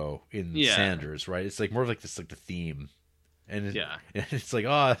camera, though, in Sanders, right? It's like more of like this, like the theme. And it's like,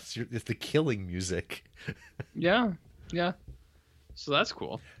 it's the killing music. Yeah. So that's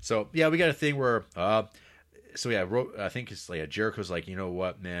cool. So yeah, we got a thing where, I think it's like Jericho's like, you know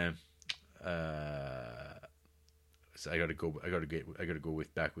what, man, so I gotta go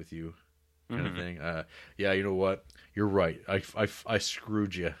back with you, kind of thing. Yeah, you know what, you're right. I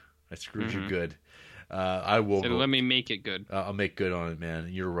screwed you. I screwed you good. I will. So let me make it good. I'll make good on it, man.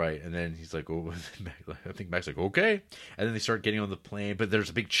 You're right. And then he's like, oh, I think Mac's like, okay. And then they start getting on the plane, but there's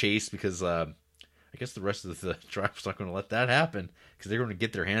a big chase because. I guess the rest of the tribe's not going to let that happen because they're going to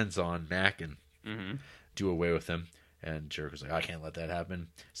get their hands on Mac and do away with him. And Jericho's like, I can't let that happen.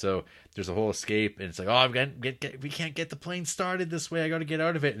 So there's a whole escape, and it's like, oh, we can't get the plane started this way. I got to get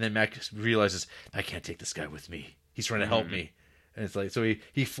out of it. And then Max realizes, I can't take this guy with me. He's trying to help me. And it's like, so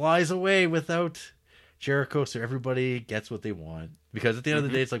he flies away without Jericho, so everybody gets what they want. Because at the end of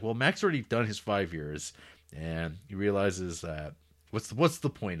the day, it's like, well, Max already done his 5 years, and he realizes that what's the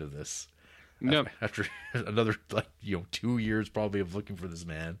point of this? Yep. After another 2 years probably of looking for this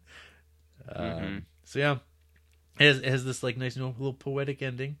man. So yeah, it has this like nice little poetic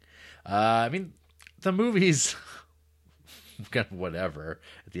ending. I mean, the movie's kind of whatever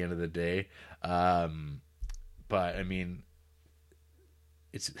at the end of the day. But I mean,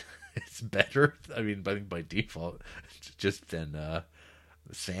 it's better. I mean, I think by default, just than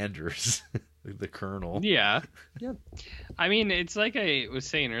Sanders, the Colonel. Yeah. I mean, it's like I was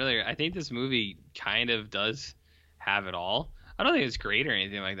saying earlier. I think this movie kind of does have it all. I don't think it's great or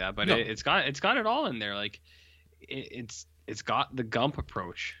anything like that, but No. it's got it all in there. Like it's got the Gump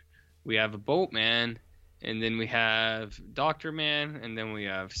approach. We have a boatman, and then we have Doctor Man, and then we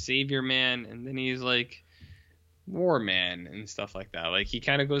have Savior Man, and then he's like War Man and stuff like that. Like he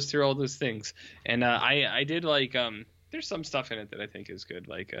kind of goes through all those things. And I did like there's some stuff in it that I think is good.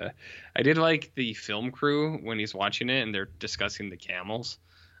 Like I did like the film crew when he's watching it and they're discussing the camels.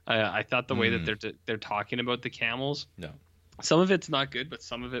 I thought the way that they're talking about the camels. No. Some of it's not good, but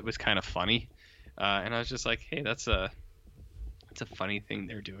some of it was kind of funny. And I was just like, hey, that's a funny thing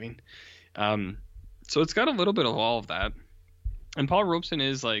they're doing. So it's got a little bit of all of that. And Paul Robeson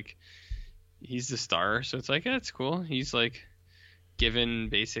is like, he's the star. So it's like, yeah, it's cool. He's like given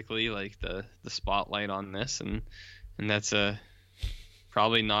basically like the spotlight on this. And that's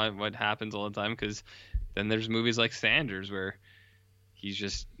probably not what happens all the time. Because then there's movies like Sanders where he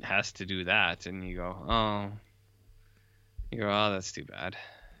just has to do that. And you go, oh, that's too bad.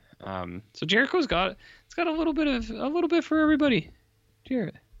 So Jericho's got a little bit for everybody.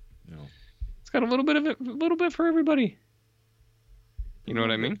 Jarrett. No. It's got a little bit for everybody. You know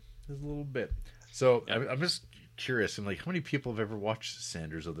what I mean? Just a little bit. So I'm just curious. I'm like, how many people have ever watched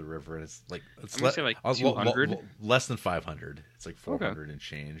Sanders of the River? And it's like I'm gonna say like 200. Less than 500. It's like 400 and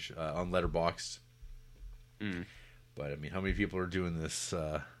change on Letterboxd. But I mean, how many people are doing this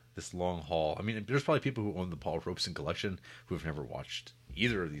this long haul? I mean, there's probably people who own the Paul Robeson collection who have never watched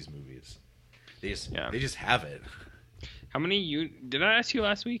either of these movies. They just have it. How many did I ask you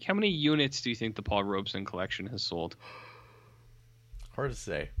last week? How many units do you think the Paul Robeson collection has sold? Hard to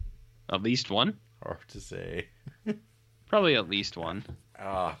say. At least one? Hard to say. Probably at least one.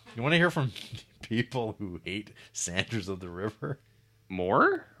 You want to hear from people who hate Sanders of the River?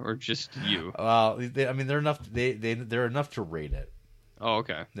 More or just you? Well, they're enough. They're enough to rate it. Oh,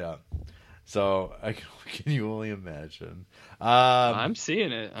 okay. Yeah. So can you only imagine? I'm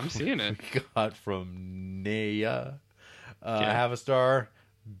seeing it. We got from Naya, have a star.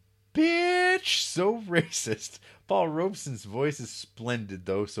 Bitch, so racist. Paul Robeson's voice is splendid,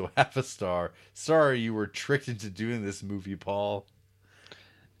 though, so half a star. Sorry you were tricked into doing this movie, Paul.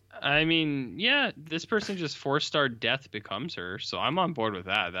 I mean, yeah, this person just 4-star death becomes her, so I'm on board with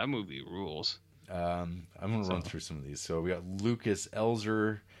that. That movie rules. I'm going to run through some of these. So we got Lucas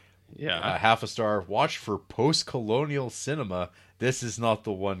Elzer. Yeah. Half a star. Watch for post-colonial cinema. This is not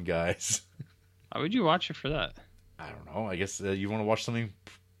the one, guys. Why would you watch it for that? I don't know. I guess you want to watch something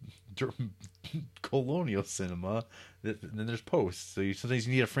colonial cinema. Then there's post. So sometimes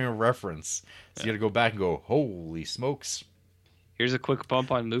you need a frame of reference. So you got to go back and go, holy smokes. Here's a quick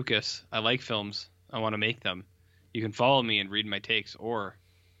bump on Lucas. I like films. I want to make them. You can follow me and read my takes or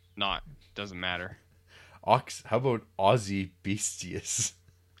not. Doesn't matter. How about Ozzy Bestius?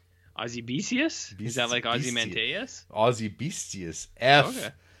 Ozzy Bestius? Is that like Ozymandias? Ozzy Bestius. Okay.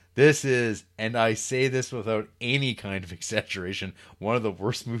 This is, and I say this without any kind of exaggeration, one of the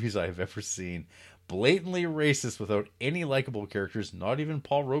worst movies I have ever seen. Blatantly racist without any likable characters. Not even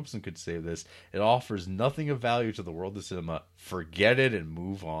Paul Robeson could say this. It offers nothing of value to the world of cinema. Forget it and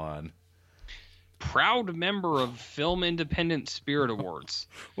move on. Proud member of Film Independent Spirit Awards.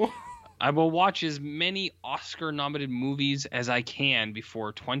 I will watch as many Oscar-nominated movies as I can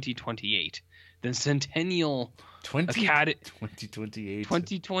before 2028. The Centennial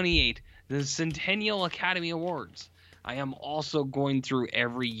 2028. The Centennial Academy Awards. I am also going through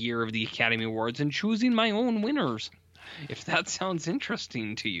every year of the Academy Awards and choosing my own winners. If that sounds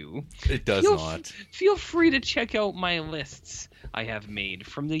interesting to you, it does not. Feel free to check out my lists I have made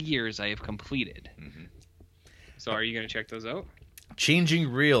from the years I have completed. Mm-hmm. So are you going to check those out?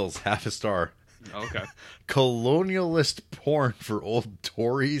 Changing Reels, half a star. Okay. Colonialist porn for old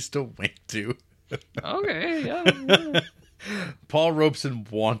Tories to wink to. Okay, yeah. Paul Robeson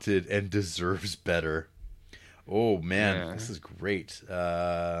wanted and deserves better. Oh man, Yeah. this is great.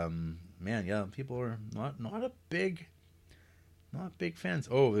 Man, yeah, people are not big fans.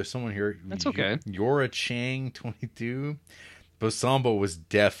 Oh, there's someone here. That's okay. Yora Chang 22. Bosambo was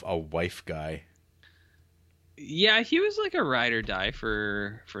deaf, a wife guy. Yeah, he was like a ride or die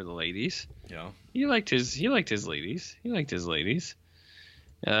for the ladies. Yeah. He liked his ladies.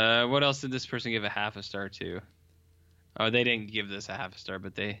 What else did this person give a half a star to? Oh, they didn't give this a half a star,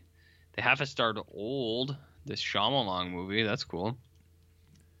 but they half a star to Old, this Shyamalan movie. That's cool.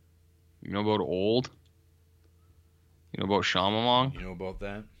 You know about Old? You know about Shyamalan? You know about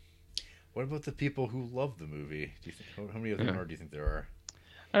that? What about the people who love the movie? Do you think how many of them do you think there are?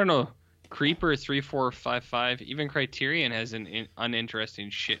 I don't know. Creeper 3455. Even Criterion has an uninteresting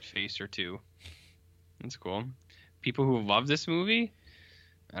shit face or two. That's cool. People who love this movie?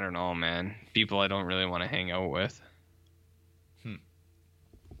 I don't know, man. People I don't really want to hang out with.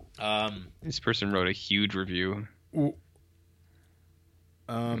 This person wrote a huge review.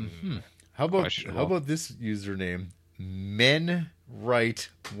 How about Questionable. this username? Men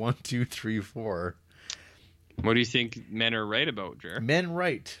right1234. What do you think men are right about, Jer? Men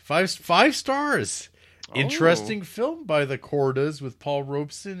right. Five stars. Interesting film by the Cordas with Paul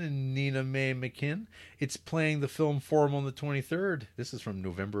Robeson and Nina Mae McKinn. It's playing the Film Forum on the 23rd. This is from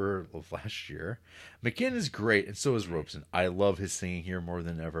November of last year. McKinn is great, and so is Robeson. I love his singing here more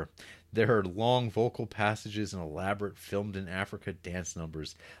than ever. There are long vocal passages and elaborate filmed in Africa dance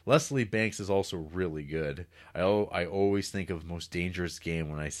numbers. Leslie Banks is also really good. I always think of Most Dangerous Game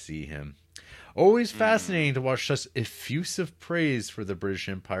when I see him. Always fascinating to watch such effusive praise for the British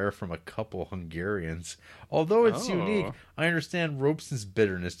Empire from a couple Hungarians. Although it's unique, I understand Robeson's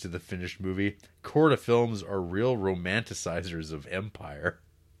bitterness to the finished movie. Korda films are real romanticizers of empire.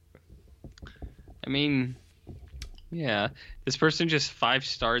 I mean, yeah. This person just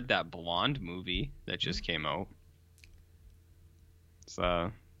 5-starred that Blonde movie that just came out.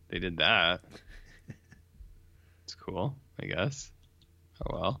 So, they did that. It's cool, I guess.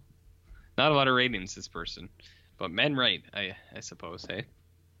 Oh well. Not a lot of ratings, this person. But men right, I suppose, hey?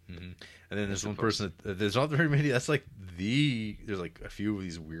 Mm-hmm. And then there's one person, there's not very many, there's like a few of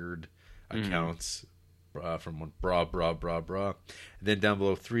these weird accounts from one, bra. And then down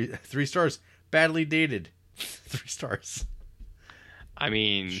below, three stars, badly dated. 3 stars. I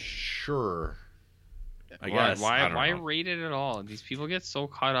mean... Sure. I guess. Why rate it at all? These people get so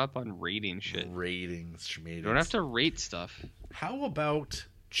caught up on rating shit. Ratings. You don't have to rate stuff. How about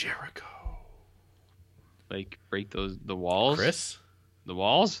Jericho? Like, break the walls? Chris? The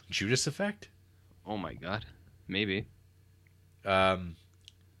walls? Judas Effect? Oh my god. Maybe.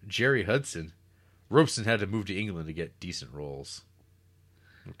 Jerry Hudson. Robeson had to move to England to get decent roles.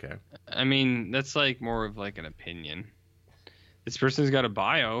 Okay. I mean, that's like more of like an opinion. This person's got a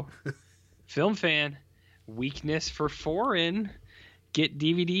bio. Film fan. Weakness for foreign. Get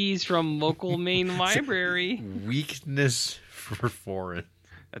DVDs from local main library. Weakness for foreign.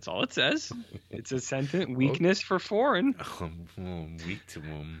 That's all it says. It's a sentence. Weakness for foreign. Weak to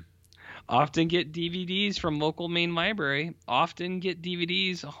them. Often get DVDs from local main library. Often get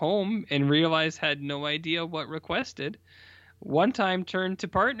DVDs home and realize had no idea what requested. One time turned to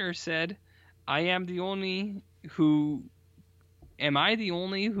partner said, Am I the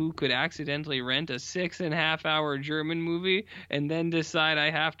only who could accidentally rent a 6.5-hour German movie and then decide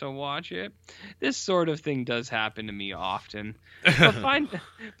I have to watch it? This sort of thing does happen to me often.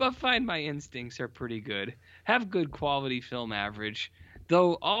 But find my instincts are pretty good. Have good quality film average.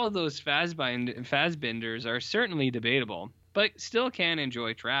 Though all of those Fassbinders are certainly debatable, but still can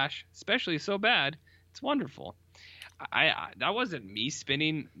enjoy trash, especially so bad. It's wonderful. I that wasn't me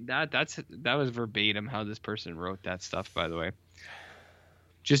spinning that. That was verbatim how this person wrote that stuff, by the way.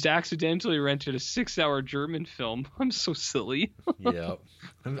 Just accidentally rented a 6-hour German film. I'm so silly. Yeah.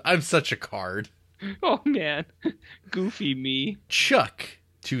 I'm such a card. Oh, man. Goofy me. Chuck,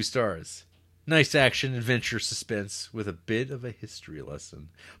 2 stars. Nice action, adventure, suspense, with a bit of a history lesson.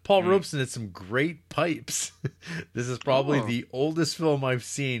 Paul Robeson had some great pipes. This is probably the oldest film I've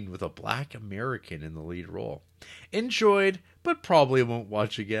seen with a black American in the lead role. Enjoyed, but probably won't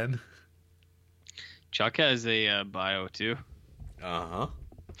watch again. Chuck has a bio, too. Uh-huh.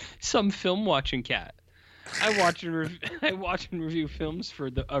 Some film watching cat. I watch and review films for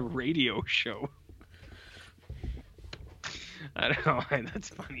a radio show. I don't know why that's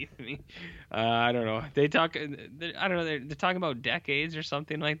funny to me. I don't know. They talk. I don't know. They're talking about decades or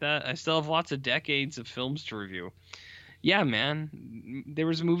something like that. I still have lots of decades of films to review. Yeah, man. There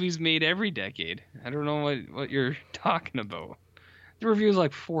was movies made every decade. I don't know what you're talking about. The review is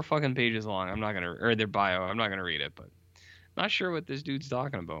like 4 fucking pages long. Or their bio. I'm not gonna read it, but not sure what this dude's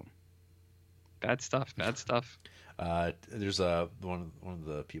talking about. Bad stuff. Bad stuff. There's one of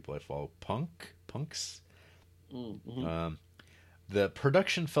the people I follow, Punks. Mm-hmm. The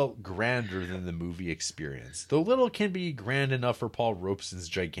production felt grander than the movie experience, though little can be grand enough for Paul Robeson's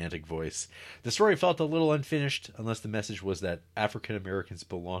gigantic voice. The story felt a little unfinished, unless the message was that African Americans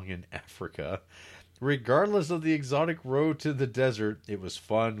belong in Africa. Regardless of the exotic road to the desert, it was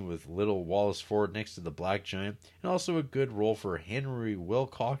fun with little Wallace Ford next to the Black Giant, and also a good role for Henry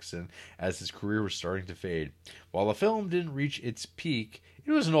Wilcoxon as his career was starting to fade. While the film didn't reach its peak,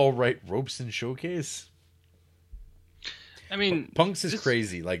 it was an alright Robeson showcase. I mean, Punks is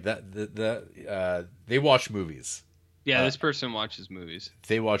crazy. Like that, they watch movies. Yeah, this person watches movies.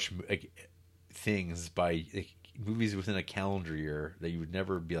 They watch things by movies within a calendar year that you would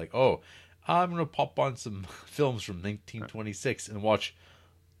never be like, oh, I'm gonna pop on some films from 1926 and watch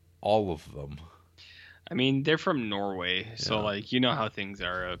all of them. I mean, they're from Norway, so like you know how things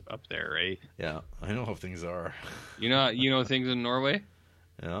are up there, right? Yeah, I know how things are. You know things in Norway.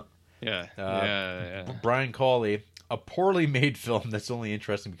 Yeah. Yeah. Brian Cawley. A poorly made film that's only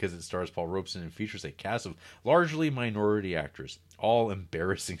interesting because it stars Paul Robeson and features a cast of largely minority actors, all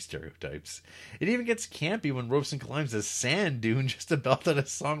embarrassing stereotypes. It even gets campy when Robeson climbs a sand dune just to belt out a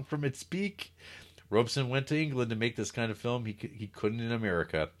song from its peak. Robeson went to England to make this kind of film he couldn't in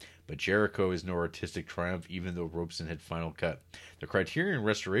America, but Jericho is no artistic triumph even though Robeson had final cut. The Criterion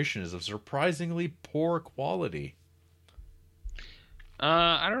restoration is of surprisingly poor quality.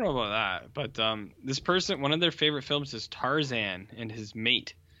 I don't know about that, but this person, one of their favorite films is Tarzan and His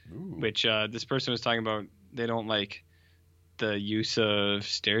Mate, which this person was talking about. They don't like the use of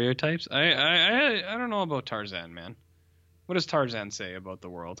stereotypes. I don't know about Tarzan, man. What does Tarzan say about the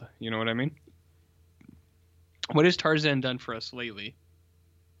world? You know what I mean? What has Tarzan done for us lately?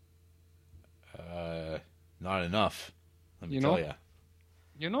 Not enough. Let me You tell know? you.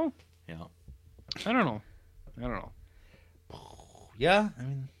 You know? Yeah. I don't know. Yeah, I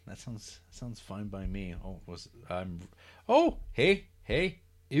mean that sounds fine by me. Hey,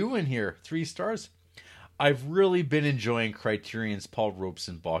 Ewan here, 3 stars. I've really been enjoying Criterion's Paul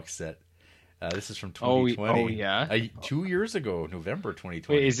Robeson box set. This is from 2020. Oh yeah. 2 years ago, November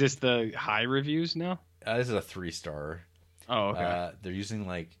 2020. Wait, is this the high reviews now? This is a 3-star. Oh, okay. They're using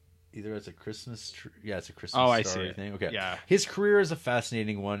either it's a Christmas tree. Yeah, it's a Christmas Oh, I star see. thing. Okay. Yeah. His career is a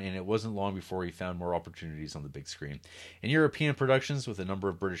fascinating one, and it wasn't long before he found more opportunities on the big screen. In European productions, with a number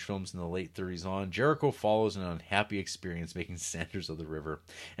of British films in the late 30s on, Jericho follows an unhappy experience making Sanders of the River,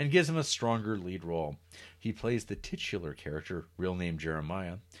 and gives him a stronger lead role. He plays the titular character, real name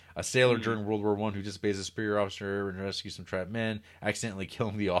Jeremiah, a sailor during World War I who disobeys a superior officer and rescues some trapped men, accidentally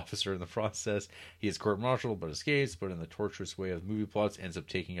killing the officer in the process. He is court-martialed but escapes, but in the torturous way of movie plots ends up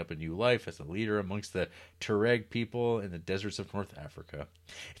taking up a new life as a leader amongst the Tuareg people in the deserts of North Africa.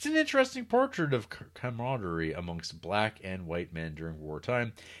 It's an interesting portrait of camaraderie amongst black and white men during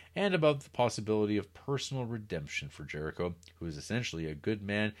wartime, and about the possibility of personal redemption for Jericho, who is essentially a good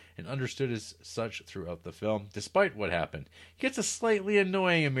man and understood as such throughout the film, despite what happened. He gets a slightly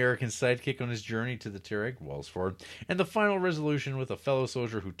annoying American sidekick on his journey to the Tuareg, Wallace Ford, and the final resolution with a fellow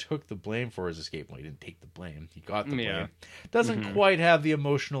soldier who took the blame for his escape. Well, he didn't take the blame. He got the blame. Doesn't quite have the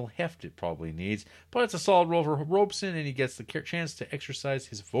emotional heft it probably needs, but it's a solid role for Robeson, and he gets the chance to exercise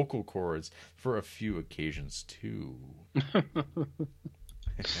his vocal cords for a few occasions, too.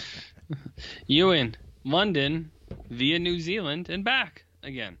 Ewan, London, via New Zealand, and back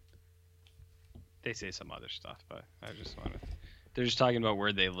again. They say some other stuff, but I just want to... They're just talking about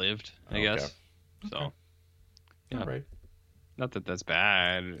where they lived, I guess. So, yeah. All right. Not that that's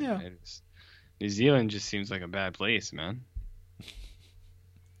bad. Yeah. New Zealand just seems like a bad place, man.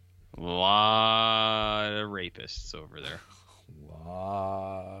 A lot of rapists over there.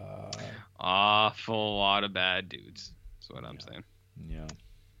 Awful lot of bad dudes. That's what I'm saying. Yeah.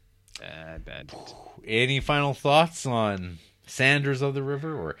 Bad dudes. Any final thoughts on Sanders of the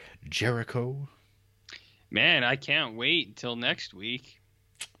River or Jericho? Man, I can't wait until next week.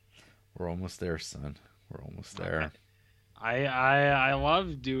 We're almost there, son. We're almost there. I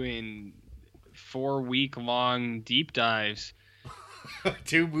love doing 4-week-long deep dives.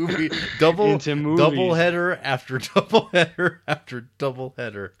 Into movies. Double header after double header after double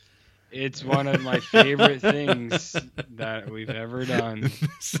header. It's one of my favorite things that we've ever done.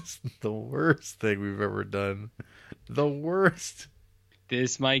 This is the worst thing we've ever done. The worst.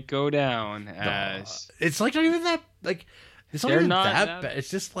 This might go down as... It's like not even that... Like, it's not even that bad. It's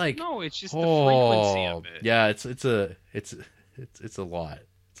just like... No, it's just the frequency of it. Yeah, it's a lot.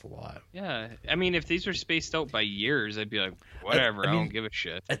 It's a lot. Yeah. I mean, if these were spaced out by years, I'd be like, whatever, I don't give a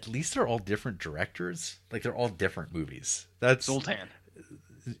shit. At least they're all different directors. Like, they're all different movies. That's... Zoltan.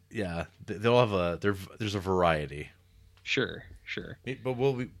 Yeah, they'll have there's a variety. Sure. But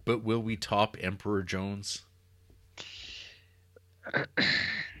will we top Emperor Jones? I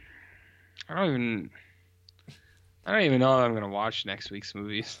don't even know if I'm gonna watch next week's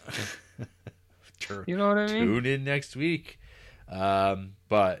movies. You know what I mean? Tune in next week.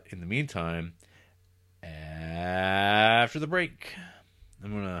 But in the meantime, after the break,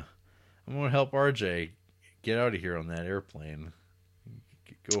 I'm gonna help RJ get out of here on that airplane.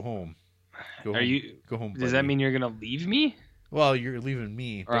 Go home. Go home. Does that mean you're gonna leave me? Well, you're leaving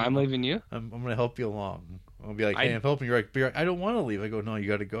me. Or I'm leaving you? I'm gonna help you along. I'll be like, hey, I'm helping you. You're like, I don't want to leave. I go, no, you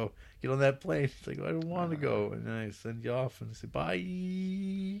got to go. Get on that plane. It's like, I don't want to go. And then I send you off and I say,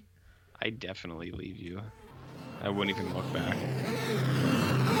 bye. I definitely leave you. I wouldn't even look back.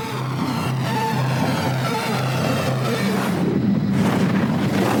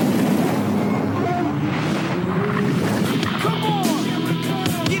 Come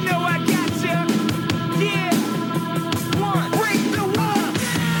on, you know I got ya. Yeah, one, break the walls,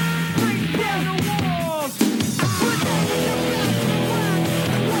 break down the walls. Put that in your back,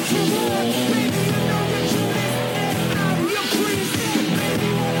 what you want, baby, you know that you miss it. Now you're free, baby,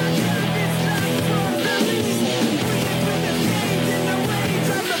 what I got is time for release. Bring it with the stage and the rage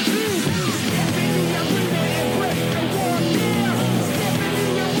of the beast. Step into your arena and break the wall down. Step into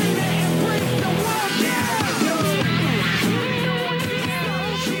your arena and break the wall down.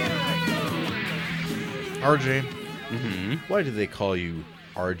 RJ, Mm-hmm. why do they call you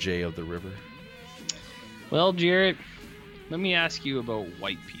RJ of the River? Well, Jarrett, let me ask you about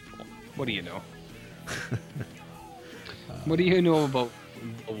white people. What do you know? What do you know about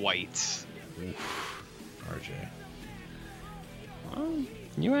the whites? RJ. Well,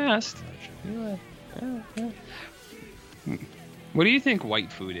 you asked. You asked. Yeah. What do you think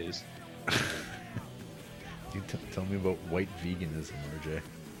white food is? You tell me about white veganism, RJ.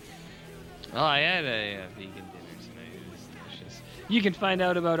 Oh, I had a vegan dinner tonight. It was delicious. You can find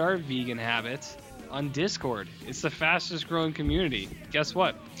out about our vegan habits on Discord. It's the fastest growing community. Guess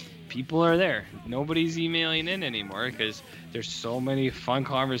what? People are there. Nobody's emailing in anymore because there's so many fun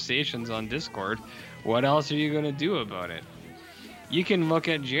conversations on Discord. What else are you going to do about it? You can look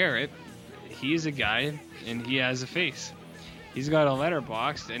at Jarrett. He's a guy and he has a face. He's got a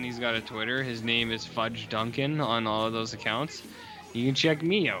letterbox and he's got a Twitter. His name is Fudge Duncan on all of those accounts. You can check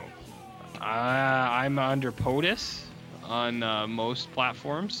me out. I'm under POTUS on most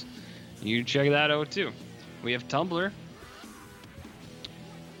platforms. You can check that out too. We have Tumblr.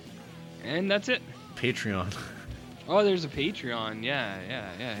 And that's it. Patreon. Oh, there's a Patreon.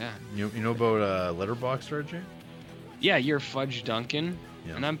 Yeah. You know about Letterboxd, RJ? Yeah, you're Fudge Duncan,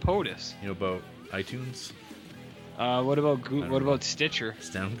 Yeah. and I'm POTUS. You know about iTunes? What about don't what know. about Stitcher?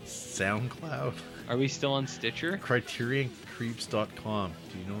 SoundCloud? Are we still on Stitcher? CriterionCreeps.com.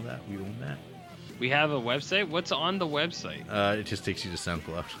 Do you know that? We own that. We have a website. What's on the website? It just takes you to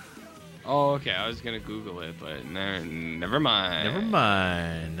SoundCloud. Oh, okay. I was gonna Google it, but never mind.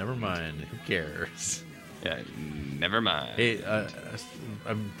 Never mind. Who cares? Yeah, never mind. Hey,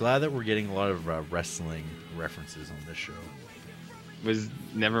 I'm glad that we're getting a lot of wrestling references on this show. Was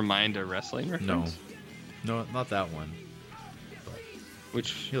never mind a wrestling reference? No, not that one.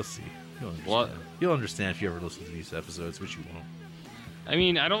 Which You'll see. You'll understand. What? You'll understand if you ever listen to these episodes, which you won't. I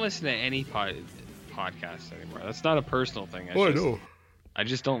mean, I don't listen to any podcasts anymore. That's not a personal thing. I know. I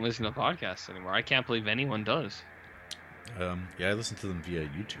just don't listen to podcasts anymore. I can't believe anyone does. Yeah, I listen to them via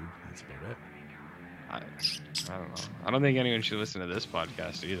YouTube. That's about it. I don't know. I don't think anyone should listen to this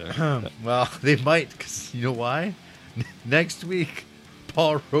podcast either. Well, they might, because you know why? Next week,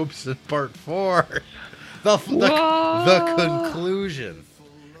 Paul Robeson Part 4. The conclusion.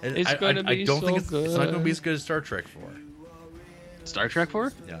 And It's gonna be I don't think so it's not going to good. be as good as Star Trek 4. Star Trek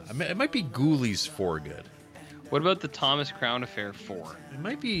 4? Yeah, I mean, it might be Ghoulies 4 good. What about the Thomas Crown Affair 4? It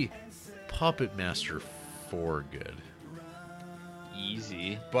might be Puppet Master 4 good.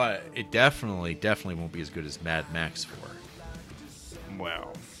 Easy. But it definitely won't be as good as Mad Max 4.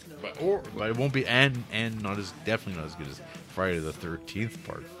 Wow. But it won't be and definitely not as good as Friday the 13th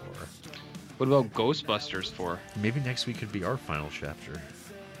Part 4. What about Ghostbusters 4? Maybe next week could be our final chapter.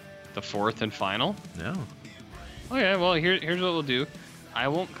 The fourth and final? No. Okay, well, here's what we'll do. I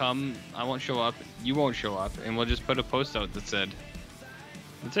won't come. I won't show up. You won't show up. And we'll just put a post out that said,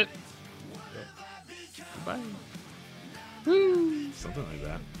 that's it. Bye. Woo. Something like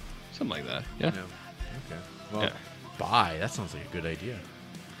that. Something like that. Yeah. Okay. Well, Yeah. bye. That sounds like a good idea.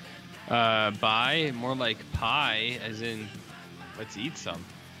 Bye. More like pie, as in, let's eat some.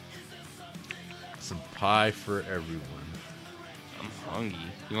 Some pie for everyone. I'm hungry.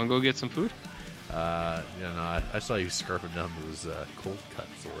 You want to go get some food? I saw you scarfing down those cold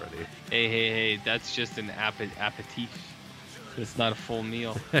cuts already. Hey, that's just an aperitif. It's not a full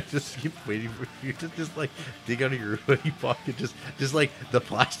meal. I just keep waiting for you to just like dig out of your hoodie pocket, just like the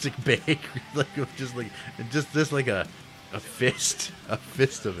plastic bag, just like a fist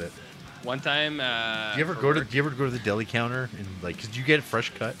of it. One time, Do you ever go to the deli counter and like, cause you get fresh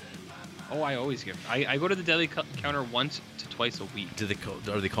cut? Oh, I always get. I go to the deli counter once to twice a week.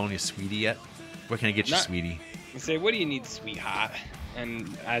 Are they calling you sweetie yet? What can I get you, sweetie? I say, what do you need, sweetheart?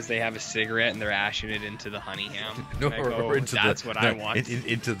 And as they have a cigarette and they're ashing it into the honey ham, No, I go, or into that's what I want.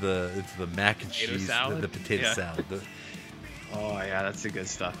 into the mac and Potato cheese, salad? the potato Yeah. salad. Oh yeah, that's the good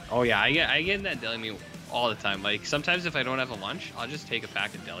stuff. Oh yeah, I get in that deli meat all the time. Like sometimes if I don't have a lunch, I'll just take a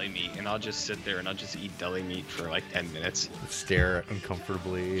pack of deli meat and I'll just sit there and I'll just eat deli meat for like 10 minutes. Stare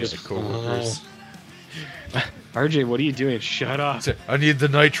uncomfortably at Just- the coworkers. RJ, what are you doing? Shut up. Say, I need the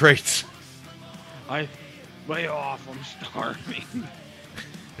nitrates. Lay off. I'm starving.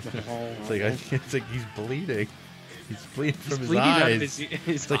 It's like he's bleeding. He's bleeding from his bleeding out of eyes. his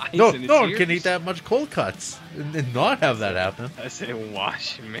It's like, eyes no and his one can ears. eat that much cold cuts and not have that happen. I say,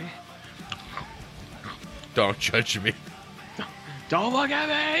 wash me. Don't judge me. Don't look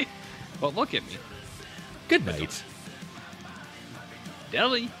at me. But look at me. Good night.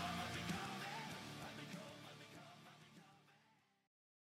 Deli.